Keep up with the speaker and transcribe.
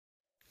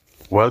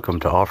Welcome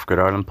to Offgrid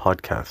Ireland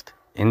podcast.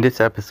 In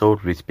this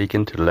episode, we're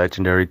speaking to the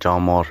legendary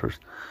John Waters.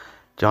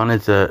 John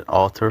is an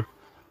author,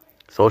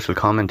 social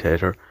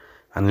commentator,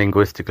 and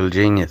linguistical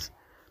genius.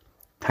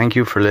 Thank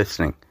you for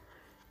listening.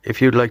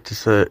 If you'd like to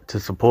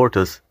support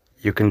us,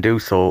 you can do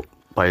so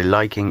by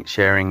liking,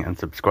 sharing, and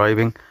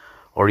subscribing,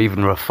 or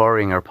even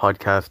referring our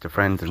podcast to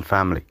friends and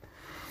family.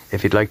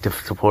 If you'd like to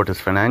support us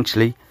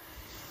financially,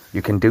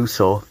 you can do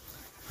so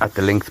at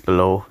the links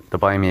below to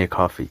buy me a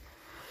coffee.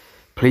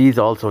 Please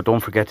also don't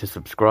forget to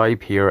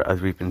subscribe here,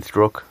 as we've been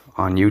struck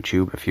on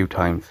YouTube a few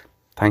times.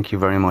 Thank you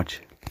very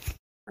much.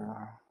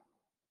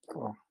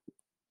 Cool.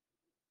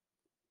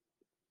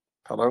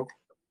 Hello?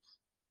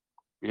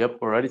 Yep,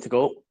 we're ready to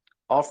go.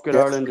 Offgrid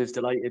Yes. Ireland is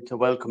delighted to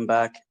welcome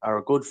back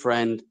our good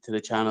friend to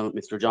the channel,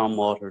 Mr. John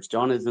Waters.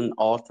 John is an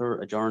author,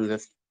 a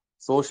journalist,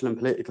 social and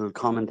political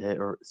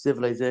commentator,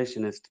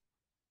 civilizationist,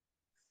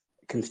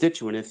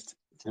 constituentist.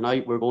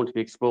 Tonight we're going to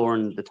be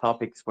exploring the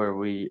topics where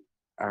we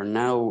are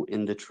now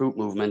in the truth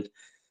movement,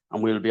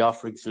 and we'll be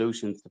offering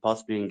solutions to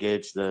possibly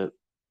engage the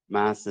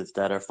masses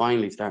that are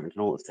finally starting to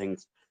notice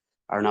things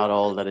are not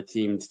all that it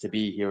seems to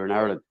be here in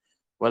Ireland.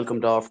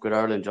 Welcome to Offgrid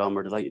Ireland, John.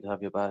 We're delighted to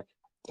have you back.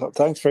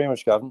 Thanks very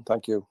much, Gavin.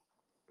 Thank you.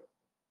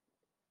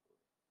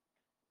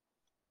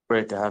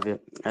 Great to have you.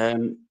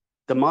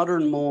 The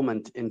modern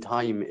moment in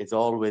time is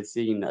always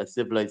seen as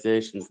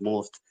civilization's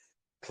most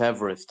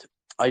cleverest.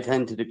 I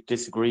tend to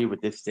disagree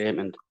with this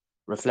statement.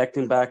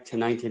 Reflecting back to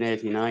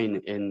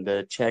 1989 in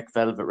the Czech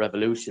Velvet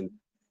Revolution,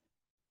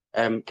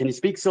 can you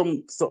speak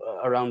some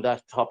around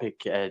that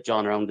topic,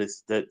 John, around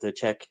the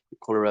Czech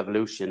Colour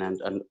Revolution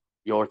and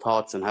your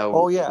thoughts on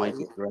how it might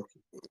be directed?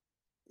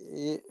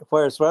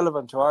 Where it's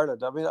relevant to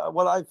Ireland. I mean,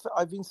 well,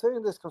 I've been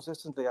saying this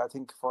consistently, I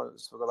think, for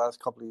the last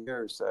couple of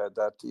years,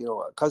 that, you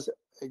know,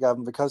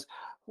 because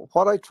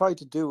what I try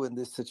to do in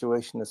this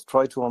situation is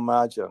try to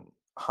imagine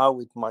how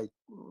it might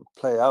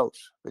play out,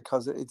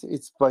 because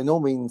it's by no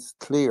means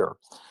clear,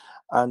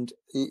 and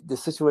the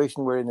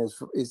situation we're in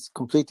is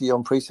completely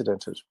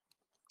unprecedented.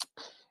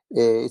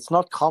 It's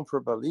not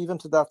comparable even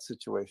to that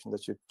situation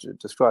that you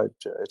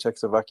described,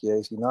 Czechoslovakia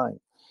 '89,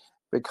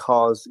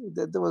 because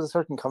there was a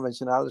certain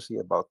conventionality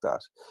about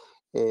that.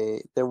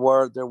 There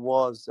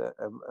was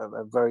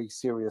a very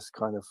serious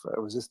kind of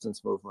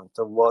resistance movement.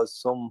 There was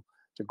some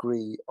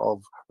degree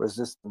of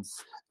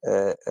resistance,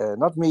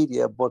 not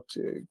media, but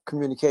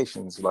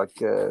communications, like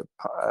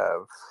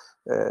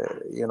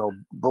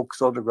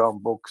books,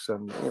 underground books,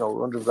 and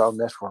underground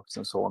networks,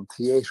 and so on,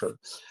 theatre,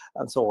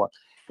 and so on.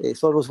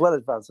 So it was well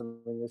advanced. I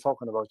mean, you're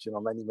talking about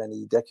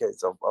many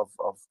decades of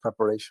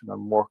preparation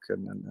and work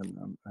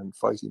and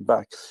fighting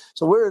back.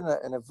 So we're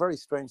in a very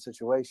strange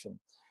situation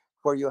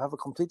where you have a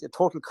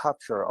total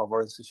capture of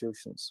our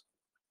institutions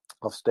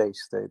of state,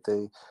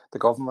 the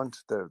government,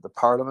 the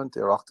parliament,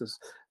 the Oireachtas,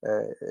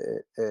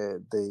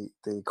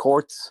 the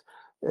courts,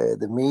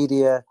 the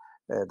media,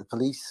 the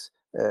police,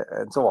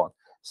 and so on.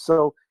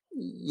 So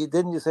you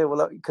say,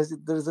 well, because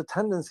there's a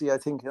tendency, I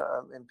think,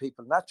 in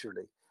people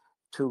naturally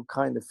to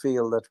kind of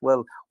feel that,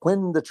 well,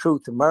 when the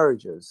truth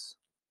emerges,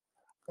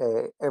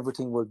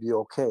 everything will be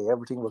okay,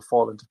 everything will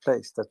fall into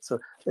place, that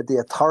the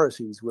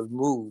authorities will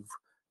move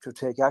to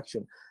take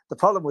action. The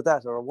problem with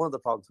that, or one of the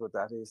problems with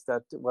that, is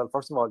that, well,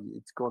 first of all,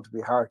 it's going to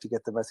be hard to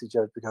get the message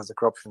out because of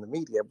corruption in the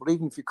media. But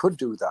even if you could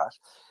do that,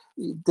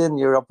 then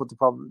you're up with the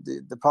problem.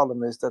 The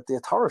problem is that the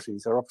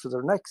authorities are up to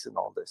their necks in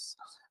all this.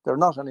 They're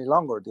not any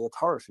longer the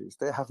authorities.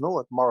 They have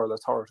no moral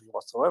authority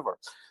whatsoever.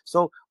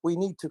 So we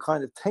need to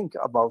kind of think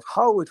about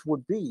how it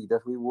would be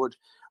that we would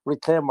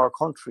reclaim our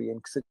country in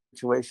a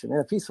situation in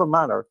a peaceful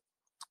manner,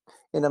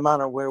 in a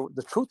manner where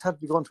the truth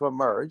had begun to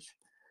emerge.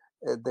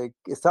 The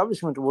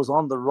establishment was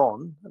on the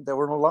run. They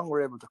were no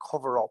longer able to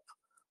cover up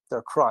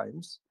their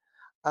crimes.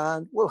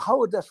 And, well, how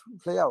would that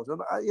play out?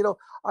 And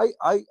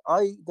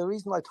the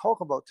reason I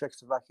talk about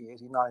Czechoslovakia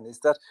 '89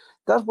 is that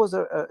was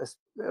a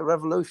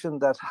revolution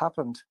that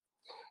happened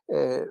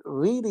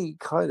really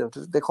kind of,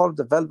 they call it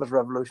the Velvet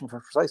Revolution for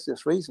precisely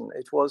this reason.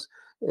 It was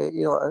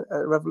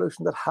a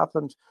revolution that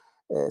happened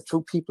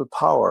through people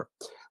power,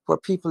 where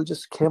people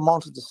just came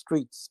onto the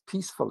streets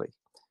peacefully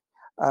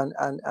and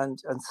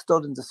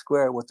stood in the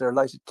square with their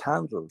lighted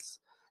candles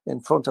in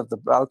front of the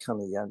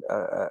balcony and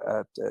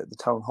at the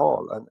town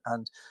hall,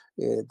 and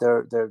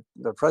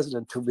their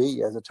president, to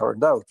be, as it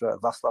turned out,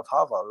 Václav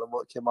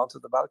Havel, came onto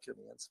the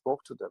balcony and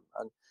spoke to them,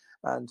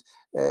 and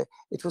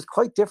it was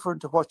quite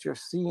different to what you're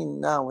seeing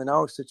now in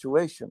our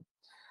situation.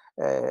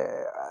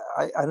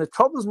 And it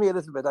troubles me a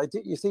little bit.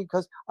 You see,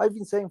 because I've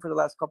been saying for the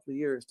last couple of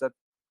years that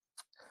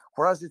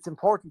whereas it's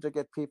important to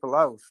get people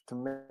out to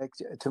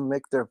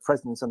make their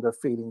presence and their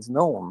feelings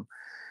known,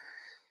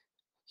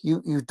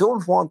 you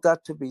don't want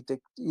that to be.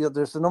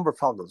 There's a number of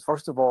problems.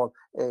 First of all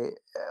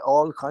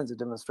kinds of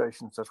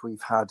demonstrations that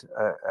we've had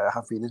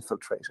have been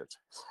infiltrated,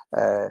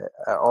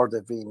 or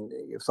they've been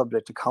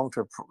subject to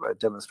counter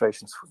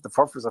demonstrations, the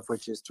purpose of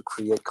which is to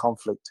create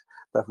conflict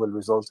that will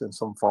result in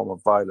some form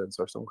of violence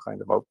or some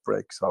kind of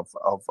outbreaks of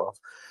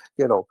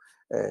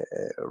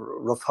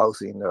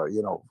roughhousing, or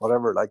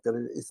whatever like that.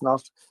 It's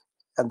not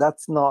and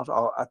that's not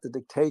at the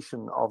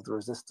dictation of the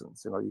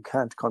resistance. You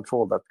can't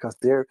control that, because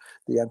they're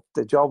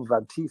the job of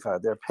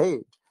Antifa. They're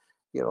paid,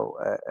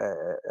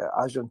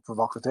 agent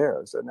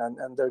provocateurs, and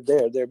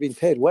they're being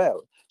paid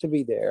well to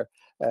be there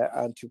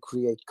and to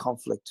create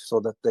conflict so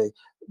that they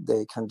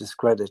can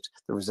discredit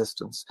the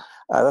resistance.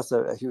 That's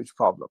a huge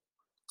problem.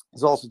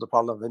 There's also the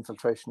problem of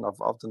infiltration of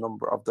the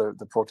number of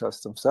the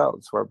protests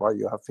themselves, whereby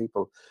you have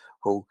people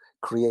who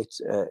create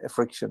a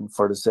friction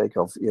for the sake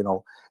of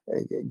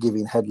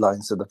giving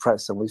headlines to the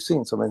press, and we've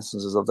seen some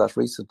instances of that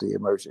recently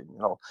emerging.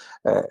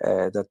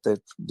 That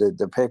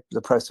the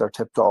press are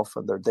tipped off,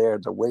 and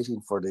they're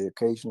waiting for the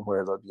occasion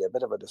where there'll be a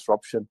bit of a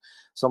disruption,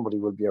 somebody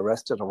will be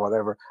arrested or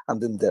whatever, and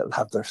then they'll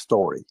have their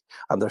story,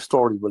 and their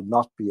story will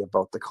not be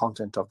about the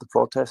content of the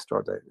protest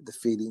or the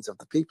feelings of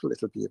the people.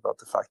 It'll be about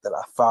the fact that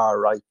a far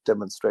right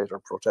demonstrator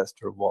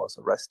protester was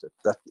arrested.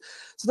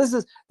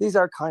 These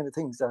are kind of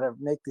things that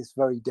make this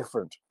very different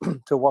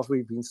to what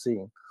we've been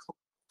seeing.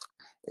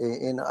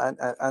 And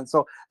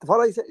so what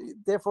I say,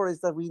 therefore, is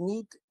that we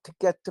need to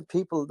get the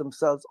people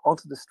themselves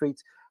onto the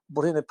streets,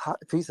 but in a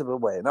peaceable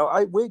way. Now,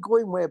 we're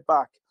going way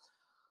back.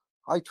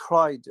 I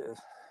tried a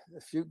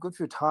good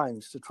few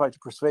times to try to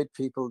persuade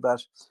people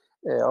that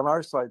on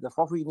our side, that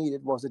what we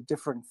needed was a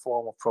different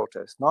form of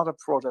protest, not a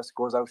protest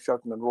that goes out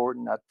shouting and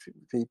roaring at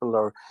people,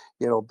 or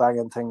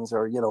banging things,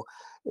 or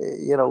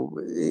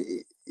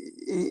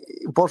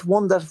but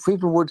one that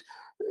people would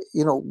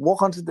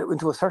walk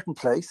into a certain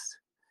place,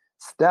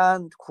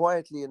 stand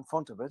quietly in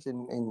front of it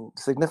in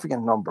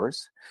significant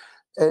numbers.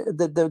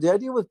 The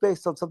idea was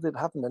based on something that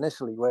happened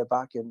initially way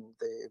back in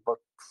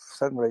about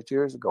 7 or 8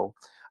 years ago.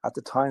 At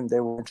the time,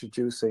 they were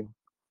introducing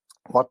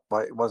what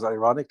was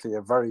ironically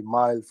a very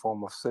mild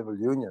form of civil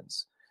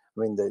unions. I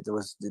mean, they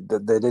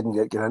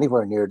didn't get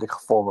anywhere near the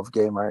form of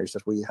gay marriage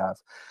that we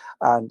have,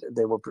 and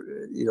there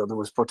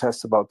was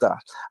protests about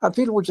that, and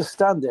people would just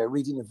stand there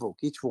reading a book,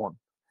 each one,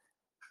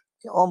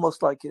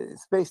 almost like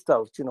spaced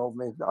out,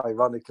 maybe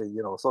ironically,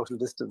 social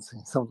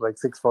distancing, something like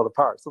 6 foot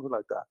apart, something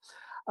like that,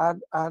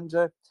 and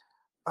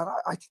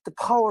I think the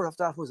power of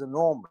that was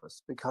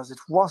enormous, because it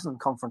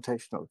wasn't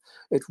confrontational,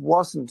 it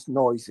wasn't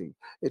noisy,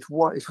 it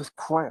was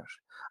quiet.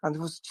 And it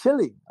was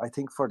chilling, I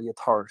think, for the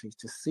authorities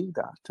to see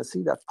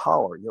that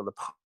power, the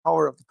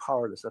power of the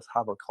powerless, as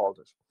Havel called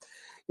it.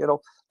 And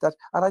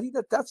I think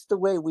that's the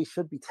way we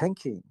should be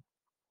thinking,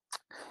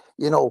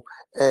 in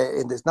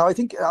this. Now, I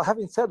think,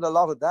 having said a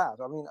lot of that,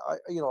 I mean,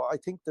 I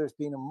think there's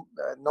been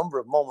a number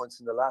of moments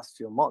in the last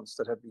few months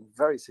that have been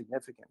very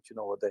significant.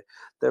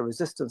 The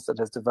resistance that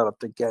has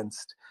developed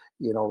against,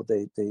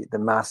 the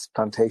mass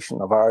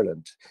plantation of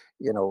Ireland,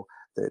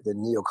 the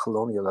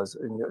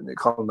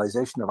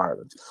neo-colonization of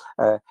Ireland.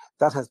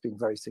 That has been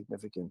very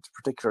significant,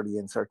 particularly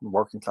in certain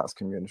working class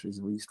communities,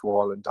 East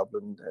Wall in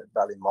Dublin,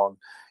 Ballymun,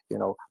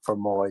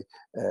 Fermoy,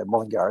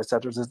 Mullingar,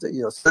 etc. So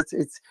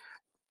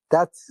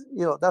that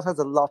has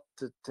a lot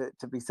to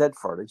be said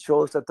for it. It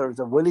shows that there's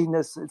a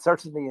willingness,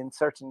 certainly in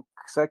certain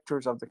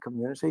sectors of the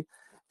community,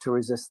 to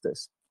resist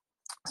this.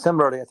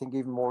 Similarly, I think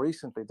even more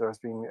recently, there's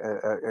been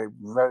a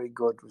very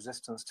good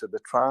resistance to the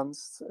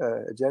trans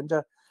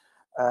agenda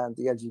and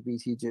the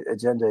LGBT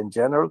agenda in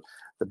general,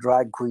 the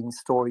drag queen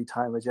story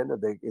time agenda,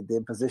 the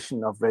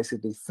imposition of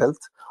basically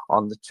filth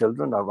on the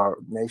children of our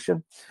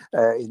nation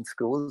in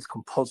schools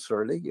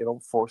compulsorily,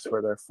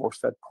 where they're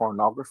force-fed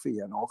pornography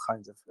and all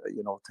kinds of,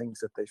 things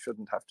that they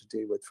shouldn't have to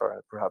deal with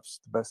for perhaps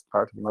the best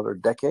part of another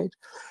decade,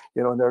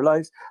 in their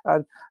lives.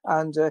 And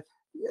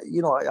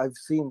I've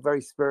seen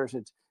very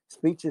spirited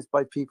speeches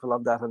by people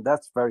on that, and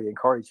that's very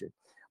encouraging.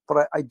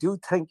 But I do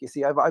think,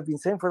 I've been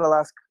saying for the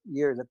last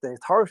year that the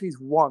authorities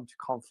want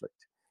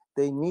conflict.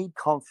 They need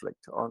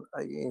conflict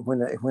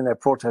when a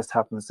protest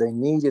happens. They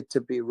need it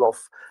to be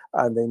rough,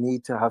 and they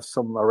need to have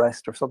some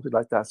arrest or something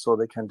like that so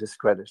they can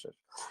discredit it.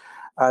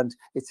 And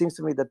it seems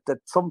to me that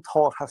some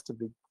thought has to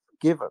be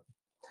given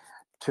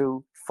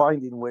to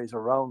finding ways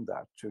around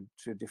that, to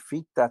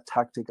defeat that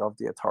tactic of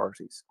the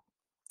authorities.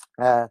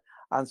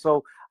 And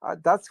so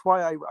that's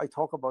why I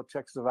talk about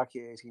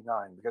Czechoslovakia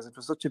 '89, because it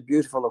was such a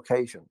beautiful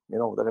occasion, that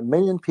 1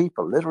 million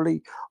people,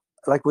 literally,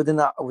 like within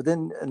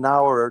an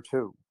hour or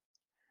two,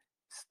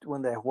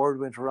 when the word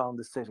went around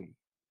the city,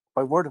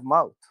 by word of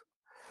mouth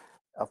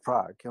of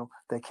Prague,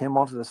 they came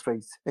onto the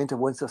streets, into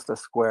Wenceslas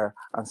Square,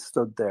 and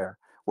stood there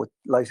with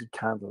lighted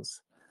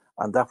candles.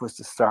 And that was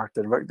the start.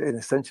 And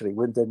essentially,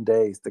 within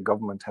days, the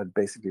government had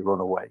basically run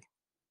away.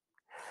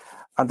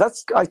 And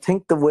that's, I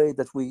think, the way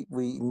that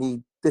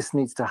this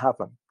needs to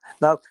happen.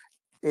 Now,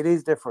 it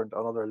is different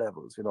on other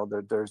levels.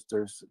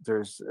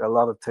 There's a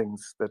lot of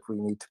things that we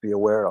need to be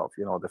aware of.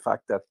 The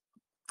fact that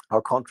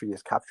our country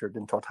is captured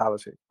in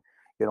totality.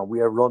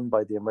 We are run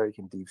by the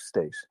American deep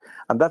state.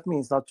 And that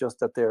means not just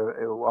that they're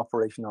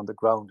operating on the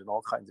ground in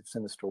all kinds of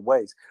sinister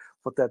ways,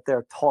 but that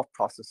their thought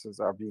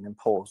processes are being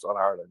imposed on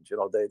Ireland.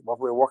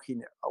 What we're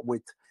working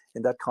with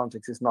in that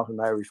context, is not an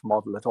Irish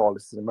model at all.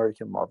 It's an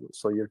American model.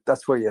 So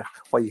that's why you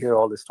hear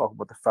all this talk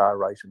about the far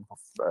right and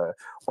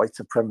white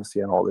supremacy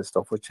and all this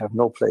stuff, which have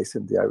no place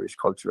in the Irish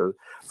cultural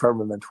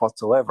firmament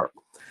whatsoever.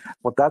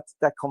 But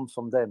that comes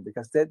from them,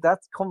 because that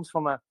comes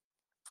from a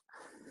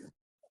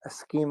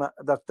schema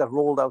that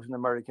rolled out in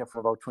America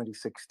for about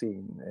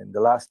 2016, in the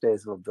last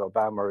days of the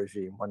Obama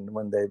regime, when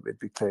it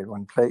became,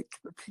 when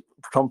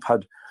Trump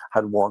had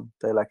won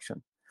the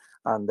election,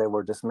 and they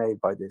were dismayed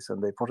by this,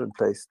 and they put in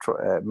place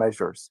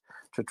measures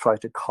to try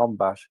to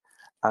combat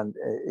and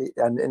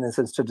in a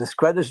sense to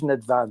discredit in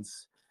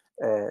advance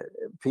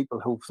people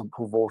who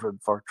voted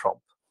for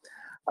Trump.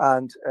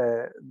 And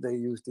they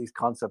used these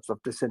concepts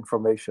of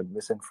disinformation,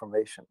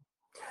 misinformation,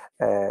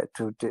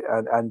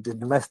 and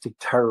domestic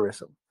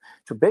terrorism,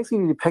 to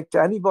basically depict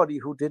anybody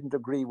who didn't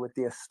agree with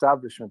the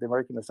establishment, the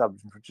American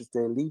establishment, which is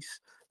the elite,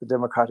 the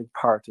Democratic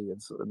Party,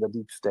 and the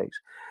deep state.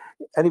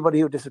 Anybody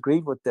who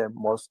disagreed with them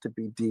was to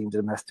be deemed a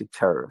domestic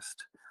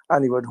terrorist.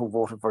 Anyone who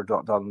voted for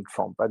Donald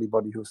Trump,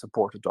 anybody who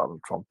supported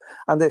Donald Trump.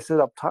 And they set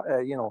up,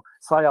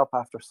 psyop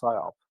after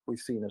psyop. We've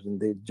seen it in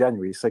the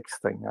January 6th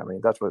thing. I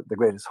mean, that's what the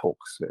greatest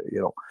hoax,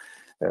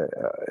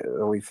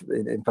 we've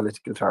in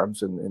political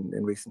terms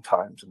in recent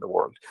times in the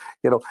world.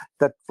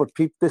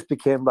 This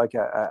became like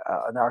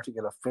an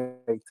article of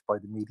faith by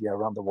the media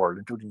around the world,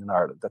 including in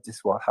Ireland, that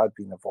this had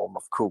been a form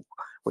of coup,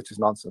 which is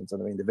nonsense.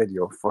 And I mean, the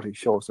video footage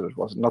shows that it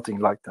was nothing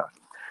like that.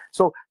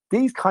 So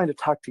these kind of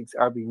tactics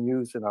are being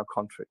used in our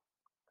country.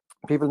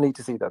 People need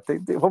to see that.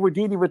 What we're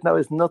dealing with now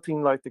is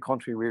nothing like the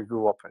country we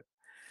grew up in.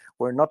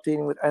 We're not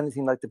dealing with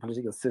anything like the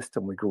political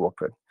system we grew up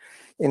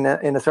in.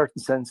 In a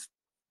certain sense,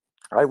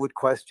 I would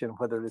question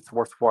whether it's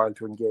worthwhile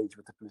to engage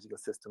with the political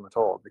system at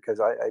all,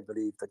 because I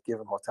believe that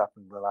given what's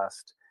happened in the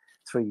last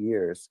 3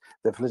 years,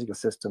 the political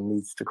system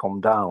needs to come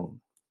down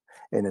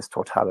in its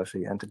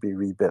totality and to be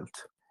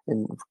rebuilt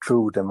in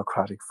true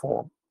democratic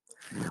form,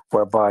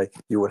 whereby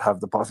you would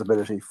have the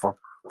possibility for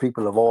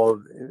people of all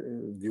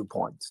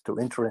viewpoints to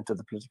enter into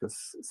the political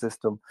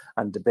system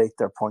and debate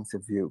their points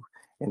of view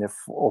in an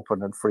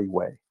open and free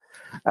way,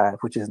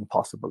 which isn't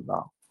possible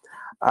now.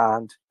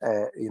 And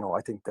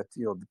I think that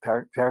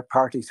the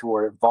parties who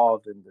are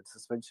involved in the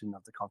suspension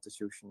of the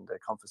Constitution, the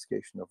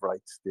confiscation of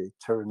rights, the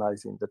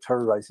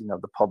terrorizing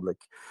of the public,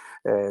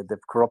 the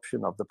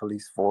corruption of the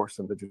police force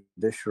and the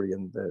judiciary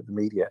and the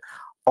media,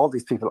 all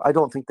these people, I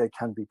don't think they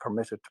can be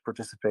permitted to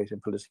participate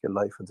in political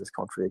life in this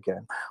country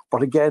again.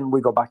 But again, we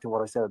go back to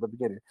what I said at the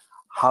beginning: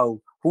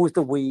 who is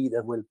the we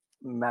that will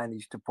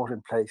manage to put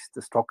in place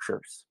the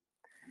structures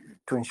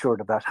to ensure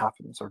that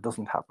happens or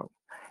doesn't happen?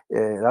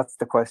 That's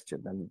the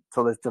question. And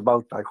so it's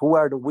about who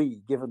are the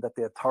we, given that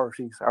the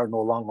authorities are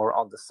no longer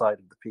on the side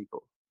of the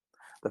people.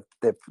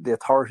 That the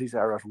authorities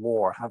are at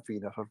war, have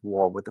been at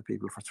war with the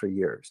people for 3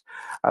 years.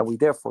 And we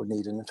therefore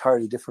need an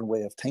entirely different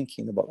way of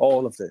thinking about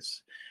all of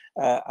this.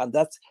 And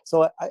that's,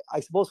 so I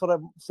suppose what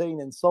I'm saying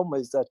in sum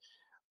is that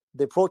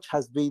the approach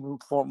has been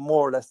for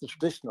more or less the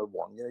traditional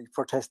one. You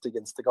protest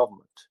against the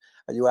government,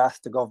 and you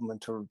ask the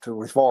government to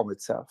reform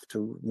itself,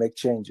 to make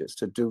changes,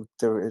 to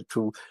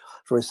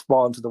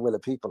respond to the will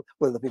of the people.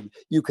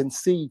 You can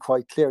see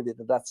quite clearly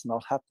that that's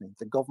not happening.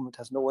 The government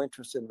has no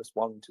interest in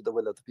responding to the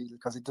will of the people,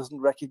 because it doesn't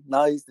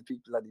recognize the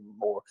people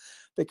anymore,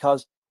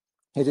 because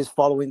it is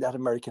following that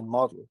American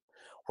model,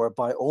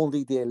 whereby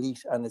only the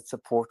elite and its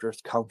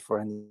supporters count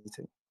for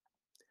anything.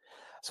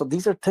 So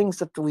these are things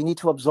that we need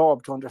to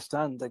absorb to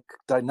understand the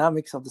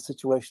dynamics of the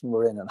situation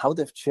we're in and how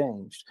they've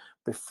changed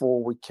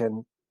before we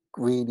can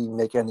really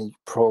make any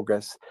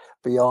progress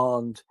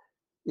beyond,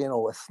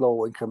 a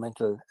slow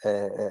incremental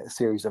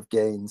series of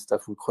gains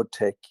that we could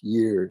take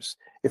years,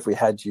 if we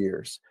had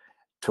years,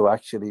 to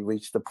actually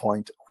reach the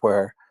point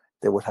where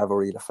they would have a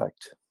real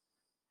effect.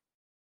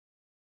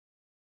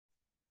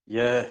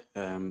 Yeah,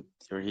 you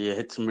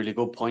hit some really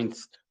good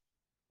points.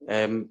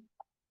 I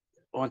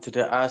wanted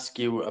to ask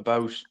you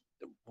about,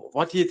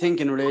 what do you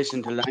think in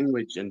relation to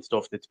language and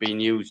stuff that's being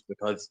used?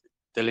 Because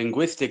the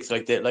linguistics,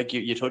 like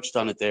you touched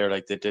on it there,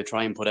 like that they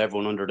try and put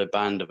everyone under the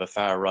band of a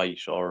far right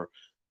or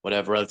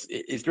whatever else.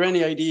 Is there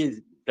any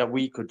ideas that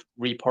we could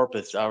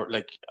repurpose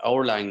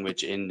our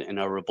language in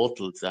our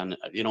rebuttals and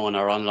in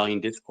our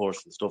online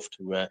discourse and stuff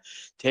to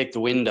take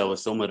the wind out of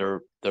some of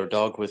their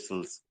dog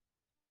whistles?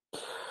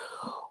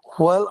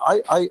 Well,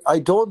 I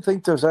don't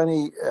think there's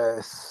any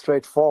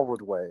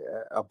straightforward way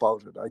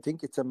about it. I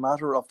think it's a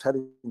matter of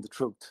telling the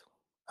truth,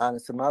 and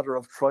it's a matter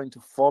of trying to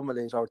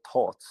formulate our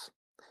thoughts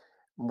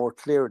more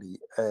clearly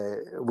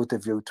with a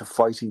view to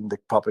fighting the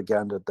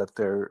propaganda that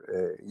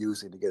they're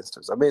using against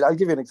us. I mean, I'll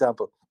give you an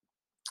example.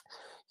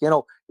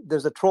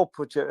 There's a trope,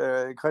 which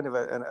kind of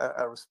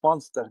a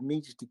response that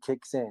immediately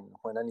kicks in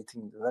when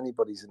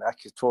anybody's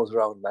throws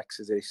around an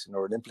accusation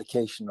or an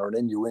implication or an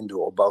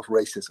innuendo about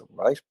racism,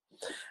 right?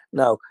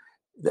 Now,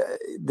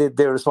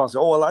 their response is,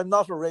 "Oh, well, I'm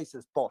not a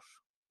racist, but,"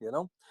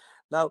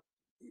 Now,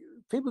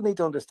 people need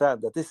to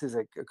understand that this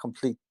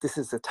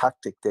is a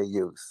tactic they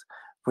use,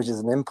 which is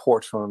an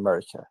import from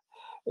America.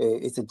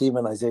 It's a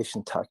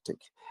demonization tactic.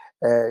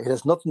 It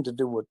has nothing to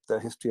do with the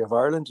history of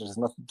Ireland. It has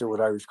nothing to do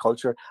with Irish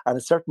culture, and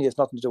it certainly has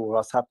nothing to do with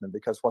what's happening,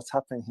 because what's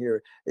happening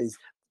here is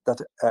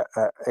that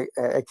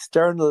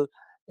external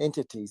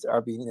entities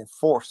are being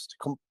enforced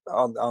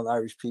on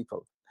Irish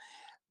people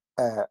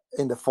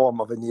in the form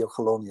of a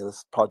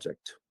neo-colonialist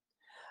project.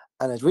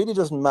 And it really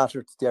doesn't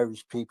matter to the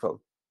Irish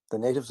people, the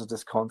natives of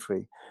this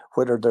country,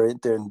 whether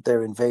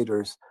they're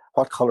invaders,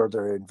 what colour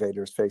their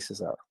invaders'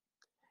 faces are.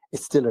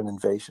 It's still an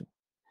invasion.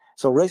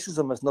 So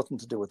racism has nothing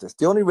to do with this.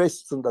 The only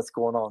racism that's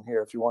going on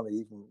here, if you want to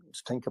even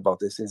think about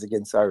this, is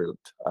against Ireland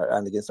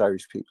and against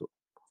Irish people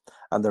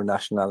and their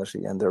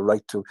nationality and their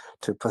right to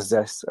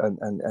possess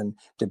and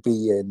to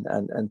be in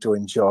and to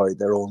enjoy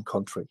their own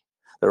country,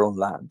 their own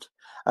land,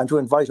 and to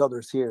invite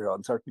others here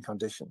on certain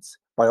conditions,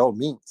 by all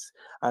means,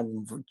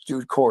 and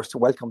due course to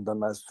welcome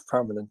them as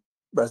permanent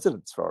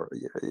residents or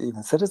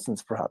even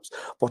citizens perhaps,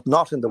 but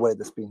not in the way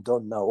that's being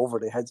done now over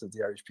the heads of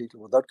the Irish people,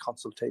 without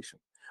consultation,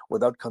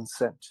 without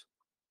consent,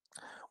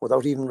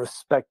 without even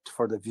respect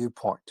for the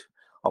viewpoint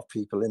of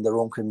people in their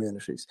own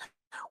communities,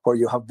 where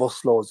you have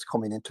busloads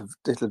coming into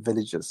little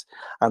villages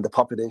and the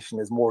population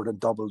is more than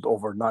doubled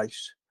overnight,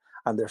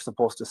 and they're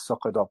supposed to suck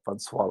it up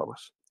and swallow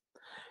it.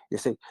 You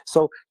see,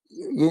 so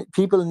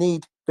people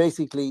need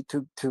basically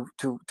to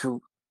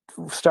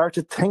start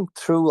to think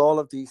through all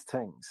of these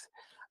things,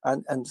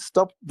 and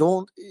stop.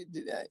 Don't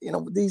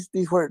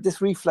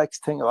this reflex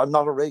thing. I'm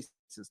not a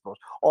racist, but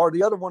or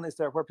the other one is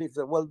there where people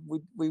say, well,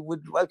 we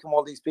would welcome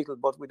all these people,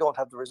 but we don't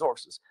have the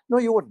resources. No,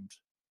 you wouldn't.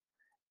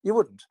 You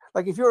wouldn't.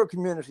 Like if you're a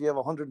community of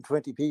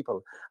 120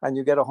 people and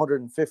you get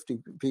 150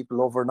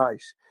 people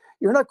overnight,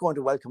 you're not going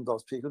to welcome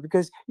those people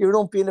because you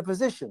don't be in a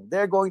position.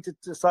 They're going to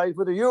decide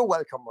whether you're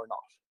welcome or not.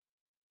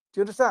 Do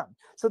you understand?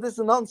 So this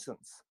is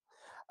nonsense.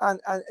 And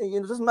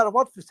it doesn't matter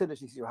what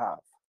facilities you have.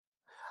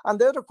 And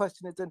the other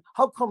question is then,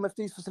 how come if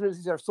these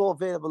facilities are so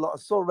available,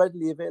 so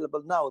readily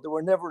available now, they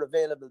were never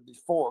available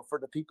before for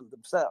the people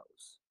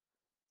themselves?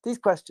 These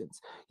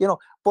questions,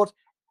 but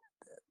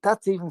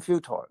that's even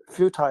futile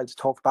to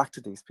talk back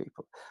to these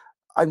people.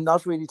 I'm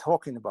not really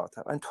talking about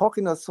that. I'm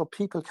talking so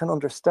people can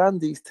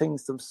understand these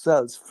things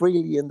themselves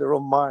freely in their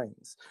own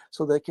minds,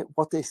 so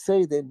what they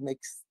say then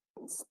makes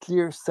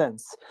clear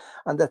sense,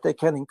 and that they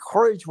can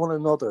encourage one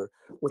another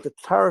with the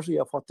clarity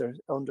of what their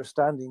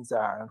understandings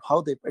are and how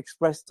they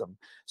express them,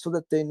 so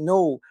that they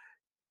know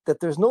that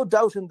there's no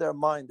doubt in their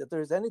mind that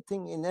there's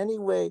anything in any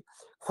way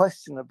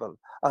questionable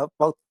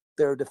about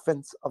their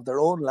defense of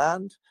their own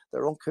land,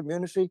 their own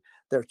community,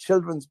 their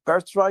children's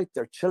birthright,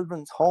 their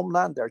children's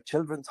homeland, their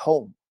children's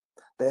home.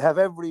 They have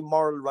every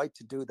moral right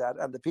to do that,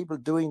 and the people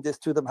doing this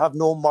to them have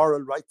no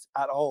moral rights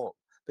at all,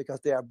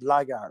 because they are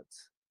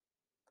blackguards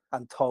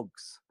and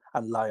thugs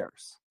and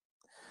liars.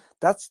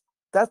 That's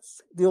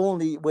the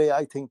only way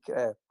I think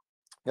of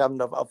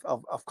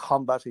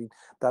combating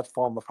that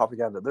form of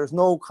propaganda. There's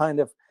no kind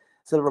of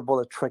silver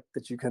bullet trick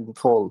that you can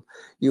pull.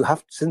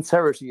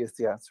 Sincerity is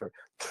the answer.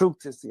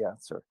 Truth is the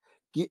answer.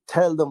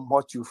 Tell them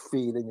what you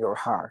feel in your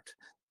heart.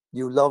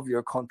 You love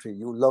your country.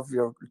 You love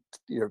your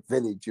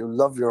village. You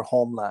love your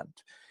homeland.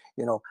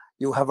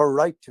 You have a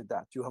right to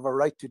that. You have a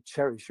right to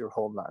cherish your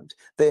homeland.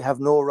 They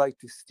have no right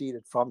to steal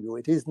it from you.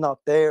 It is not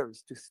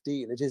theirs to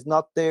steal. It is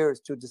not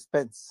theirs to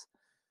dispense.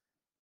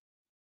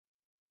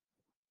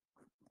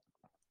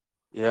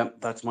 Yeah,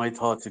 that's my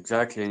thoughts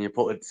exactly, and you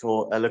put it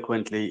so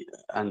eloquently,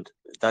 and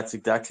that's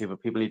exactly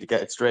what people need to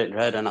get it straight in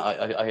their head. And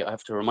I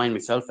have to remind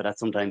myself of that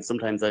sometimes.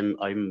 Sometimes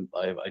I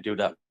do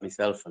that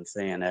myself and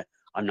saying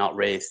I'm not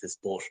racist,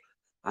 but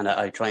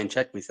I try and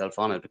check myself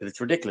on it, because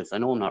it's ridiculous. I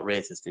know I'm not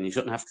racist, and you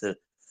shouldn't have to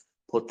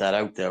put that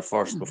out there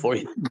first before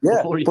you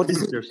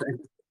finish your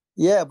sentence.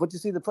 Yeah, but you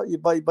see,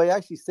 by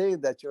actually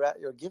saying that,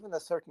 you're giving a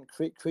certain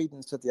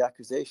credence to the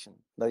accusation.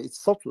 Like,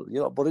 it's subtle,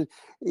 but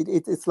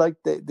it's like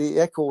the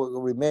echo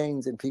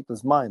remains in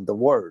people's mind. The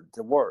word,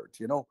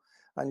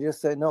 and you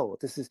say, no,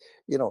 this is,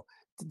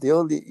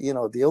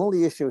 the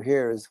only issue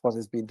here is what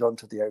has been done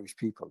to the Irish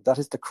people. That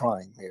is the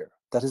crime here.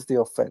 That is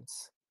the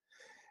offence.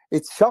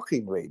 It's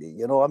shocking,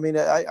 really. I mean,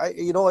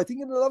 I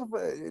think in a lot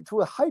of, to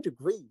a high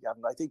degree,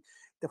 I think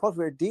that what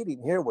we're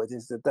dealing here with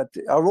is that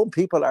our own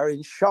people are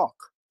in shock,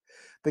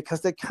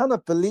 because they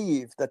cannot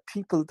believe that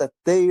people that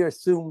they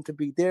assume to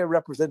be their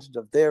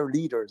representative, their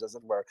leaders, as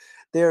it were,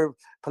 their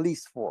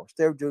police force,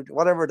 their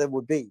whatever they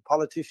would be,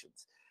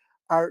 politicians,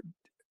 are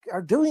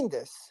doing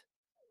this,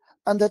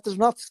 and that they're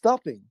not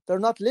stopping, they're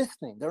not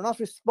listening, they're not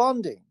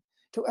responding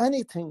to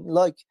anything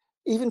like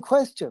even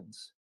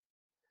questions.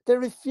 They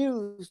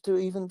refuse to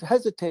even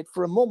hesitate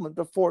for a moment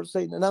before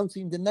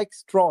announcing the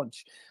next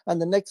tranche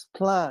and the next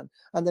plan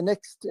and the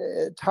next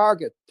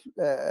target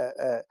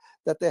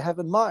that they have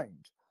in mind.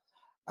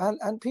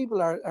 And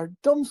people are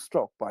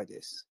dumbstruck by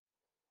this.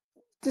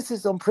 This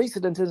is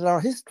unprecedented in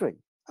our history.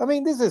 I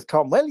mean, this is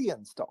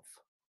Cromwellian stuff.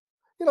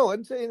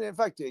 And in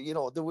fact,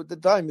 the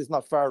time is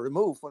not far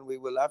removed when we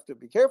will have to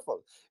be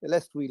careful,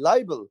 lest we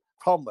libel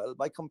Cromwell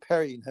by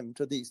comparing him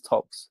to these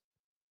thugs.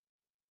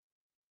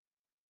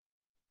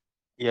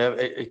 Yeah,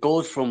 it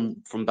goes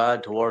from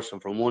bad to worse,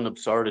 and from one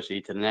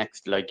absurdity to the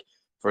next. Like,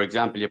 For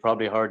example, you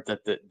probably heard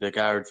that the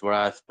guards were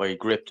asked by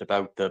Gript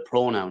about the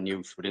pronoun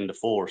use within the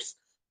force,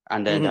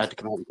 and then they had to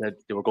come out and said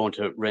they were going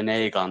to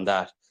renege on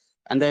that.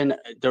 And then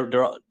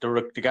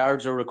the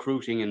guards are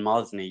recruiting in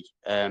Mosney,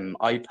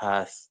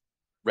 IPAS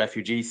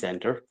refugee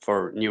centre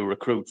for new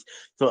recruits.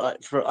 So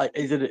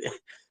is it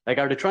like,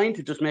 are they trying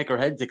to just make our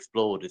heads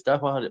explode? Is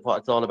that what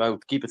it's all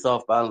about? Keep us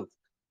off balance?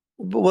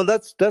 Well,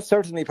 that's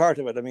certainly part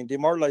of it. I mean,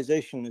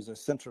 demoralization is a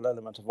central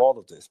element of all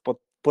of this, but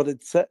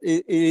it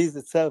is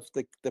itself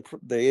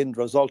the end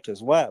result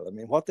as well. I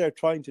mean, what they're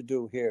trying to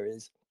do here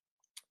is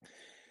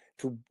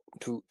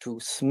to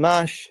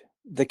smash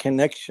the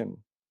connection,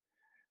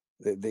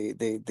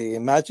 the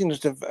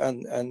imaginative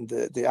and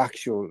the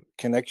actual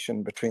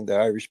connection between the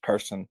Irish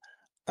person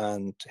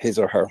and his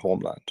or her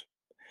homeland.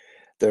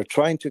 They're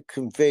trying to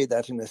convey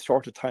that in as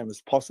short a time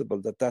as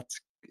possible, that's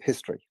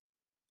history.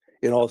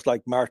 You know, it's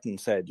like Martin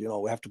said, you know,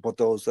 we have to put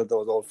those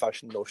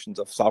old-fashioned notions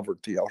of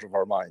sovereignty out of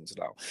our minds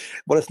now.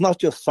 But it's not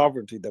just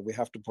sovereignty that we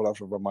have to put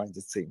out of our minds,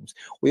 it seems.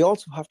 We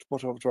also have to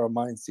put out of our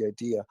minds the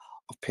idea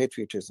of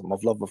patriotism,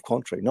 of love of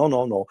country.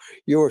 No.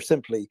 You are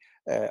simply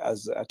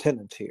as a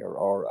tenant here,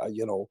 or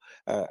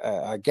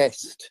a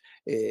guest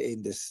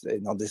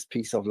on this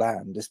piece of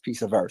land, this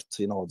piece of earth.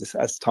 You know, this,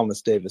 as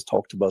Thomas Davis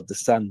talked about, the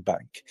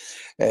sandbank.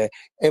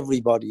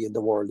 Everybody in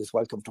the world is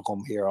welcome to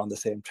come here on the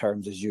same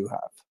terms as you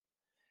have.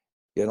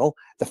 You know,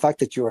 the fact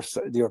that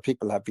your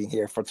people have been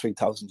here for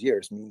 3,000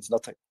 years means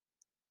nothing.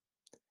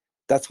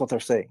 That's what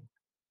they're saying.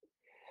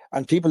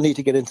 And people need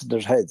to get into their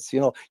heads. You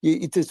know,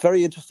 it is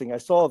very interesting. I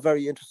saw a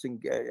very interesting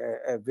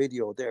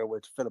video there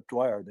with Philip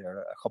Dwyer there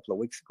a couple of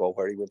weeks ago,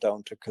 where he went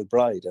down to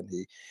Kilbride and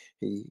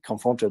he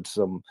confronted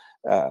some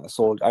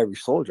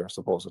Irish soldiers,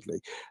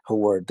 supposedly, who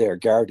were there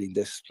guarding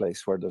this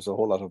place where there's a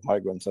whole lot of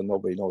migrants and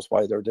nobody knows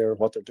why they're there,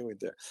 what they're doing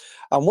there.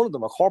 And one of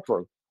them, a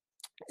corporal,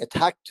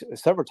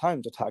 several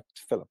times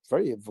attacked Philip,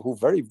 who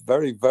very,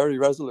 very, very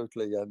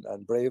resolutely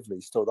and bravely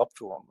stood up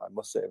to him. I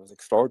must say, it was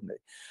extraordinary.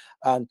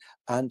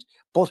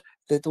 But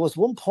there was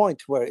one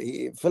point where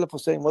Philip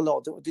was saying, well,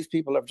 no, these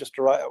people have just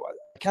arrived.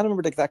 I can't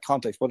remember the exact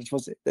context, but it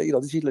was, you know,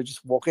 these people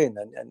just walk in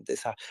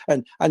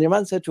and your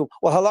man said to him,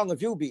 well, how long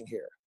have you been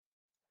here?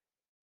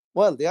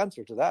 Well, the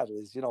answer to that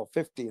is,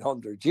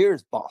 1,500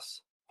 years,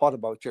 boss. What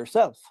about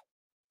yourself?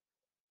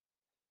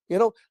 You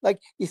know, like,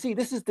 you see,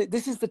 this is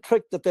the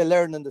trick that they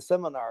learn in the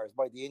seminars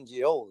by the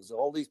NGOs.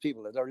 All these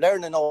people, they're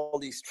learning all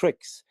these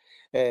tricks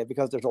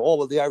because there's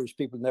all of the Irish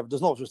people.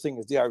 There's no such thing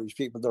as the Irish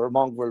people. They're a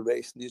mongrel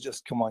race, and you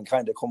just come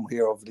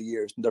here over the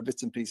years, and they're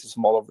bits and pieces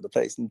from all over the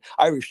place. And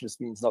Irishness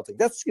means nothing.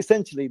 That's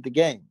essentially the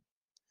game.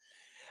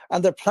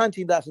 And they're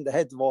planting that in the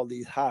heads of all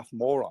these half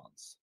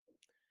morons,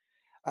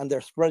 and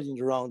they're spreading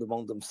it around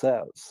among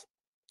themselves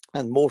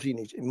and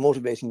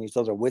motivating each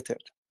other with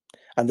it.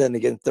 And then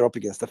again, they're up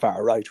against the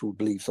far right, who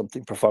believe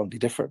something profoundly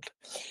different.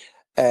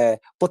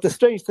 But the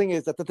strange thing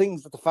is that the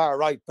things that the far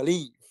right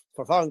believe,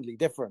 profoundly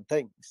different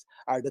things,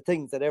 are the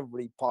things that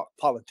every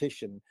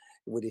politician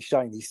with his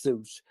shiny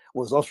suit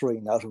was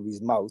uttering out of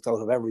his mouth,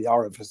 out of every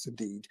orifice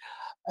indeed,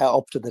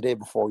 up to the day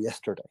before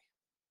yesterday.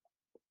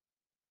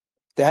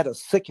 They had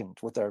us sickened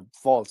with their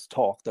false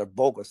talk, their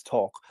bogus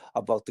talk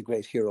about the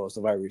great heroes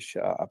of Irish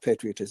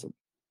patriotism.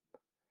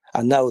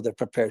 And now they're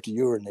prepared to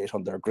urinate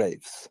on their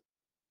graves.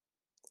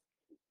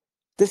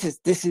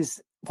 This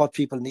is what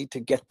people need to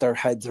get their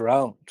heads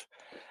around,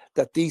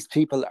 that these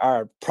people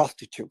are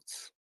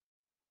prostitutes.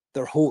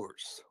 They're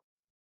whores.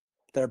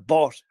 They're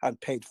bought and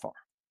paid for.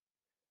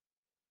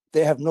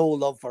 They have no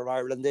love for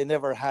Ireland. They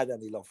never had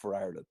any love for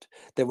Ireland.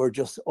 They were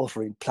just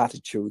uttering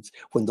platitudes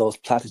when those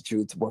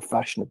platitudes were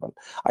fashionable.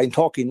 I'm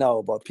talking now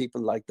about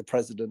people like the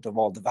president of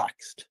all the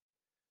vaxxed,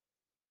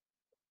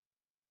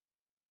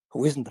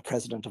 who isn't the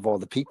president of all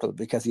the people,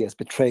 because he has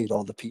betrayed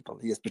all the people.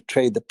 He has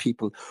betrayed the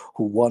people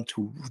who want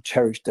to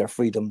cherish their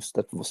freedoms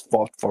that was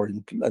fought for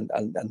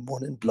and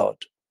won in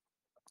blood,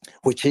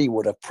 which he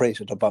would have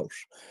prated about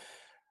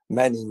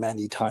many,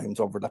 many times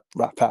over the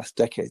past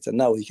decades. And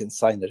now he can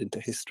sign it into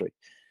history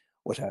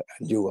with a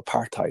new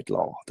apartheid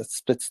law that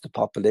splits the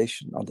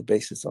population on the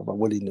basis of a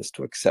willingness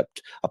to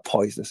accept a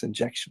poisonous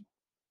injection.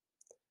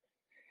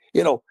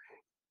 You know,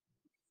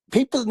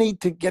 people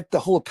need to get the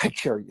whole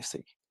picture, you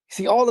see.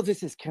 See, all of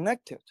this is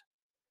connected.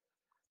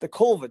 The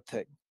COVID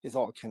thing is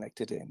all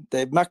connected in.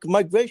 The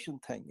migration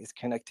thing is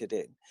connected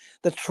in.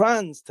 The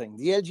trans thing,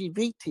 the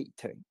LGBT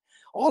thing,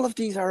 all of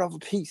these are of a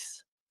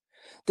piece.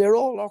 They're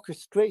all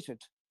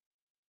orchestrated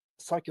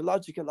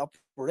psychological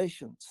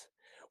operations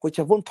which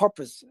have one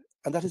purpose,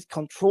 and that is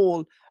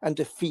control and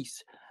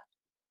defeat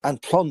and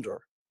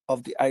plunder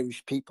of the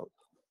Irish people.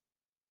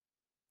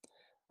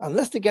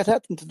 Unless they get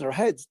that into their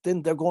heads,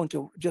 then they're going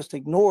to just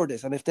ignore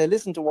this. And if they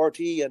listen to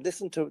RTE and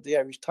listen to the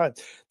Irish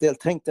Times, they'll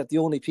think that the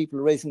only people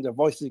raising their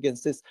voices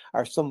against this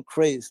are some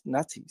crazed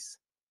Nazis.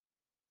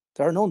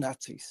 There are no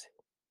Nazis.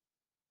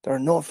 There are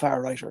no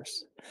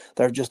far-righters.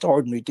 They're just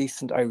ordinary,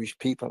 decent Irish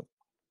people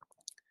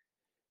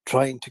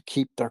trying to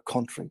keep their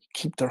country,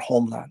 keep their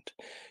homeland,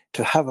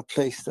 to have a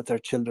place that their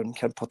children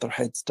can put their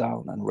heads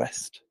down and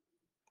rest.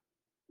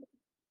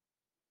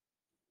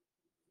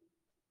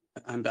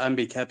 And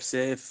be kept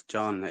safe,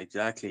 John.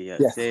 Exactly.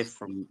 Yes. Safe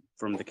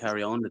from the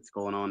carry on that's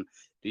going on.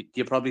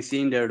 You probably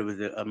seen there was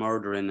a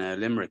murder in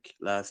Limerick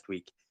last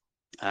week,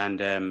 and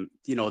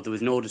there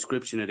was no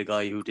description of the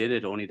guy who did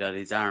it, only that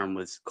his arm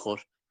was cut.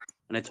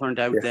 And it turned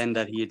out Yes. then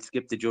that he had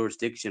skipped the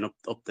jurisdiction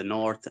up the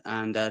north,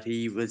 and that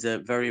he was a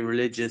very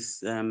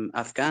religious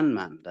Afghan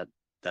man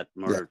that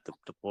murdered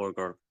the poor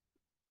girl.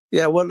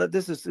 Yeah, well,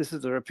 this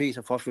is a repeat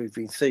of what we've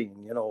been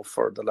seeing,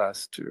 for the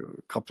last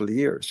couple of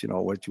years.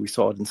 What we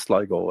saw it in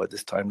Sligo at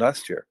this time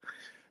last year,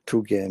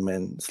 2 gay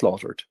men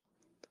slaughtered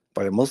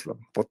by a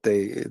Muslim, but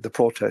the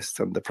protests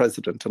and the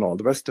president and all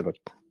the rest of it,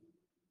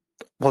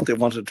 what they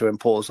wanted to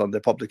impose on the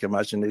public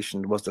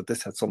imagination was that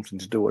this had something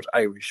to do with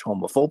Irish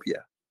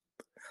homophobia.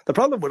 The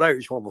problem with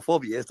Irish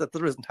homophobia is that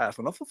there isn't half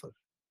enough of it.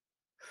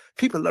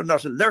 People are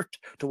not alert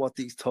to what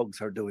these thugs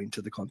are doing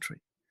to the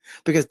country,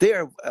 because they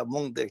are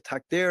among the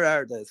attack. They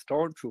are the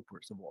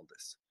stormtroopers of all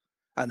this,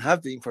 and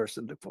have been for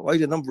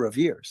quite a number of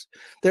years.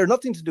 They're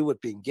nothing to do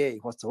with being gay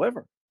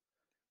whatsoever.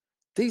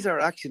 These are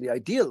actually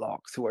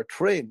ideologues who are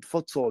trained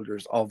foot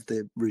soldiers of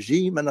the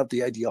regime and of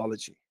the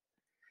ideology.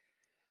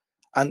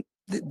 And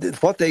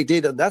what they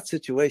did in that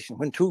situation,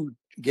 when 2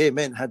 gay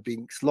men had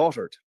been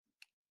slaughtered,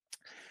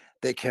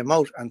 they came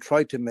out and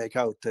tried to make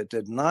out, they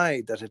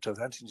denied that it had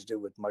anything to do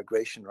with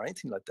migration or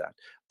anything like that,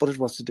 but it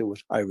was to do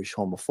with Irish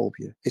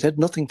homophobia. It had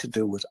nothing to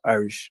do with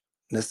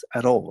Irishness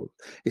at all.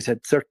 It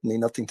had certainly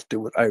nothing to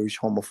do with Irish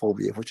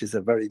homophobia, which is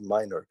a very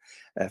minor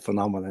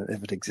phenomenon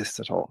if it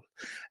exists at all.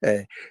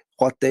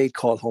 What they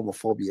call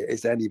homophobia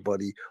is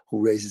anybody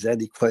who raises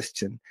any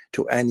question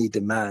to any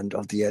demand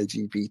of the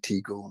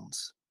LGBT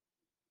goons.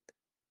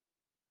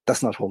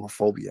 That's not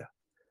homophobia.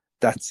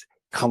 That's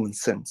common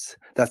sense.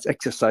 That's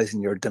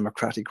exercising your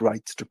democratic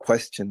rights to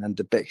question and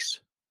debate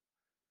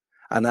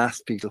and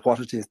ask people what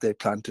it is they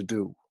plan to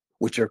do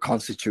with your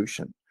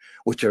constitution,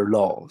 with your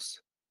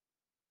laws,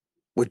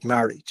 with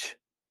marriage,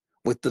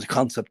 with the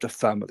concept of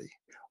family,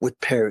 with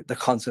the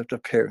concept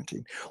of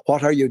parenting.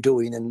 What are you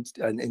doing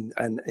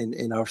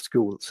in our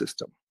school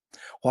system?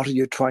 What are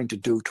you trying to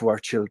do to our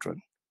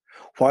children?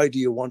 Why do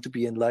you want to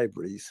be in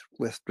libraries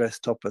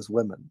dressed up as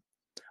women,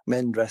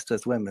 men dressed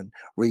as women,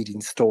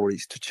 reading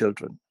stories to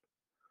children?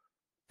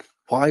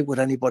 Why would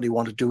anybody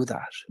want to do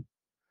that?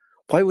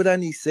 Why would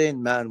any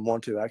sane man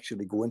want to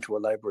actually go into a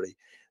library,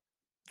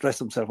 dress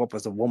himself up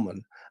as a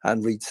woman,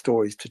 and read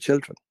stories to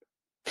children?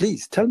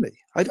 Please tell me.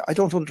 I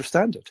don't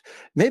understand it.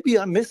 Maybe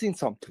I'm missing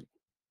something.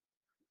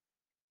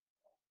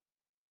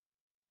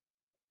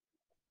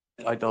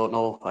 I don't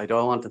know. I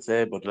don't want to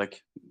say, but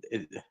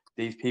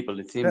these people,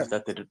 it seems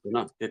that they're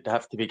not. They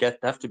have to be they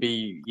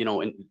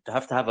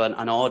have to have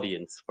an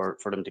audience for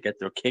them to get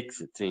their kicks.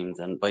 It seems,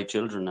 and by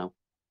children now.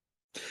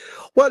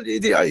 Well,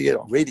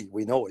 really,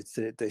 we know it's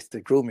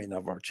the grooming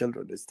of our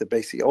children. It's the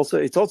basic.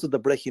 It's also the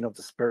breaking of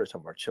the spirit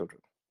of our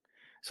children,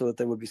 so that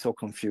they will be so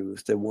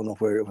confused they won't know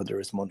whether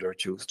it's Monday or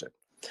Tuesday.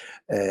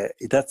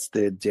 That's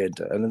the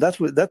agenda, and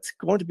that's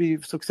going to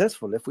be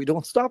successful if we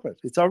don't stop it.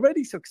 It's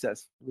already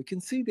successful. We can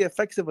see the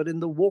effects of it in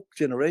the woke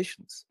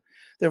generations.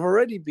 They've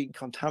already been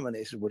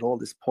contaminated with all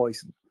this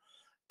poison.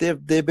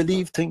 They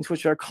believe things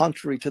which are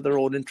contrary to their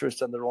own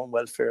interests and their own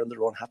welfare and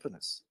their own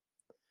happiness,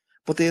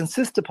 but they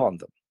insist upon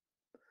them.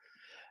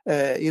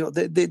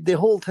 The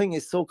whole thing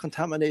is so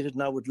contaminated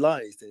now with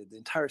lies, the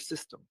entire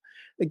system.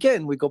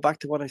 Again, we go back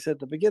to what I said at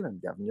the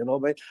beginning, Gavin,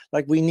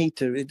 like we need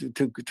to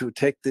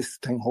take this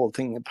whole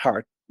thing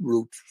apart,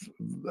 root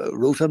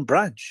and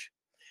branch.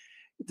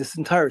 This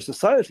entire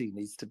society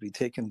needs to be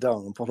taken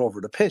down and put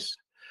over the pit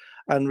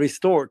and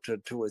restored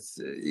to its,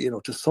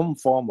 to some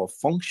form of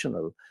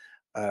functional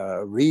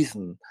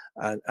reason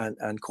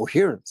and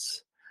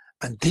coherence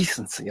and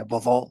decency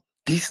above all.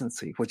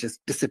 Decency, which has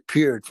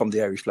disappeared from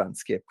the Irish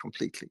landscape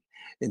completely,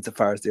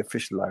 insofar as the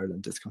official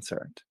Ireland is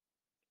concerned.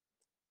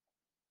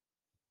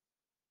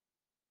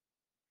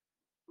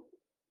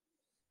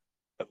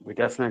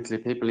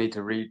 People need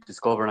to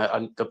rediscover,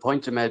 and the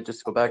point you made, just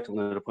to go back to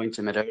one of the points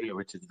you made earlier,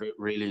 which is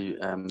really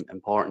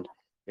important,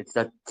 it's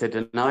that to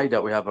deny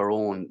that we have our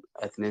own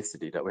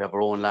ethnicity, that we have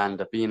our own land,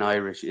 that being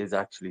Irish is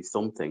actually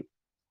something.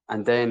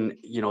 And then,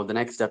 the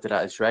next step to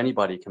that is sure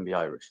anybody can be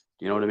Irish.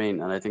 Do you know what I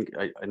mean? And I think,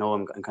 I know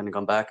I'm kind of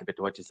gone back a bit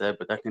to what you said,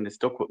 but that kind of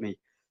stuck with me.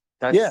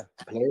 That's the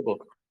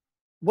playbook.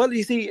 Well,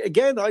 you see,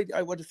 again,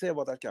 I want to say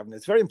about that, Gavin,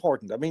 it's very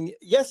important. I mean,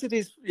 yes, it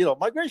is,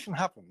 migration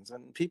happens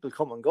and people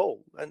come and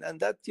go. And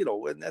that,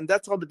 and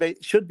that's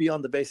should be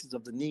on the basis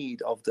of the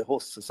need of the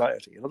host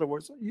society. In other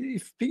words,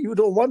 if you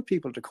don't want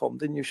people to come,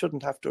 then you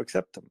shouldn't have to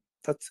accept them.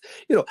 That's,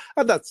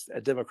 and that's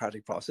a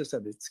democratic process,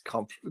 and it's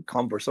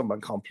cumbersome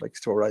and complex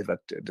to arrive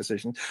at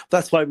decisions.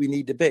 That's why we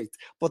need debate.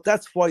 But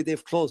that's why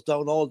they've closed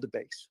down all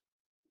debate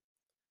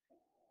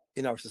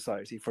in our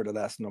society for the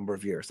last number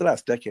of years, the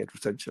last decade,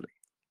 essentially.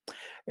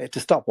 To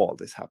stop all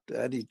this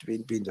happening,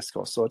 being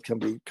discussed, so it can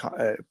be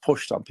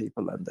pushed on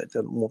people, and they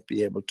won't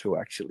be able to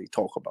actually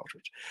talk about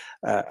it,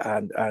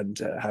 and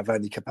have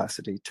any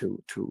capacity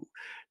to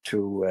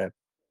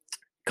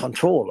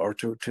control or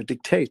to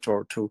dictate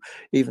or to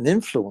even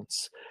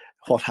influence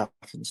what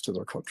happens to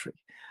their country.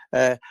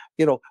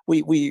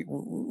 We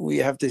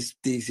have these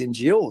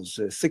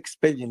NGOs, 6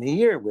 billion a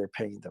year we're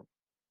paying them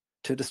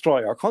to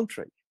destroy our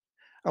country,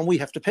 and we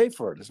have to pay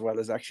for it as well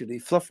as actually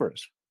fluffer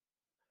it.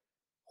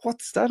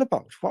 What's that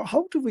about?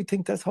 How do we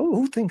think that's?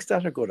 Who thinks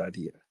that's a good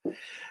idea?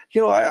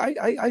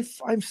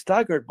 I'm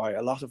staggered by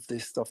a lot of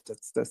this stuff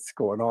that's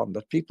going on.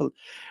 That people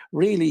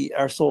really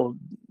are so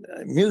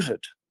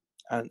muted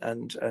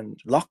and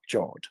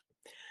lockjawed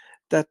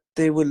that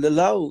they will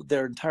allow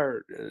their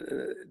entire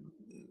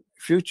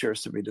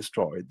futures to be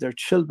destroyed, their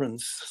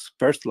children's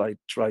birthright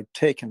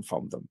taken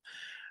from them,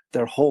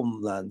 their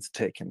homelands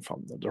taken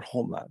from them, their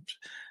homeland,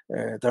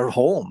 their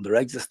home, their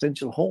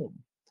existential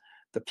home,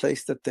 the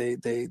place that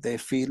they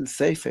feel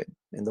safe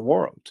in the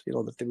world,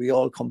 that we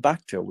all come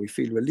back to. We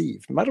feel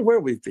relieved, no matter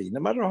where we've been, no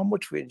matter how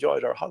much we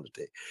enjoyed our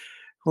holiday.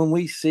 When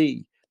we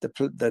see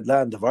the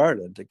land of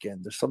Ireland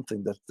again, there's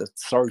something that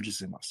surges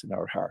in us, in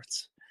our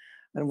hearts,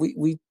 and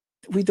we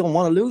don't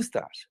want to lose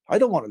that. I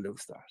don't want to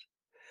lose that,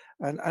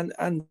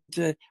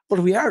 but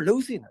we are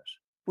losing it.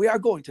 We are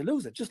going to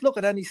lose it. Just look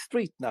at any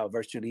street now,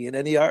 virtually in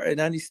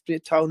any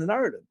street town in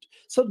Ireland.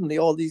 Suddenly,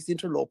 all these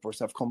interlopers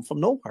have come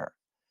from nowhere.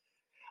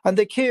 And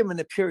they came in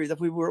a period that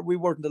we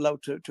weren't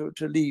allowed to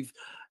leave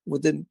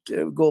within,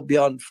 go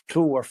beyond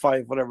 2 or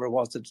 5, whatever it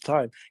was at the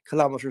time,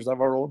 kilometers of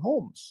our own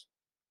homes.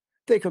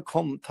 They could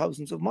come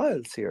thousands of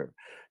miles here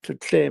to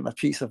claim a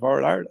piece of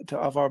our Ireland,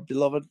 of our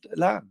beloved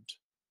land.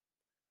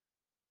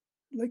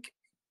 Like,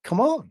 come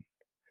on,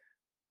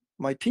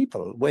 my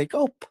people, wake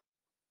up.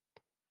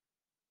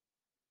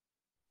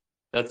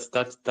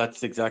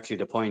 That's exactly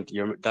the point.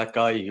 That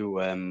guy who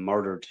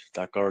murdered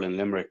that girl in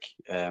Limerick,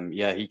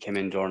 he came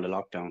in during the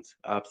lockdowns.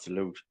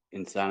 Absolute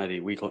insanity.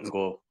 We couldn't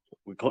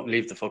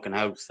leave the fucking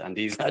house, and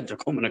these lads are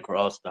coming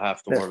across the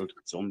half the world.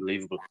 It's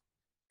unbelievable.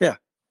 Yeah,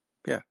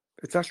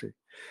 exactly.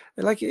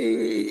 Like,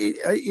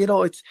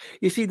 it's,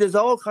 you see, there's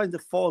all kinds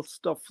of false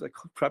stuff that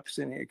creeps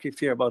in here. You keep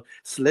hearing about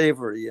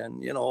slavery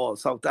and,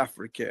 South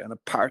Africa and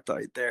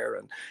apartheid there,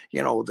 and,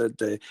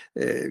 the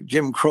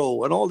Jim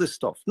Crow and all this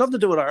stuff. Nothing to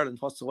do with Ireland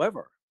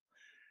whatsoever.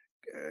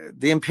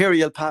 The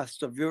imperial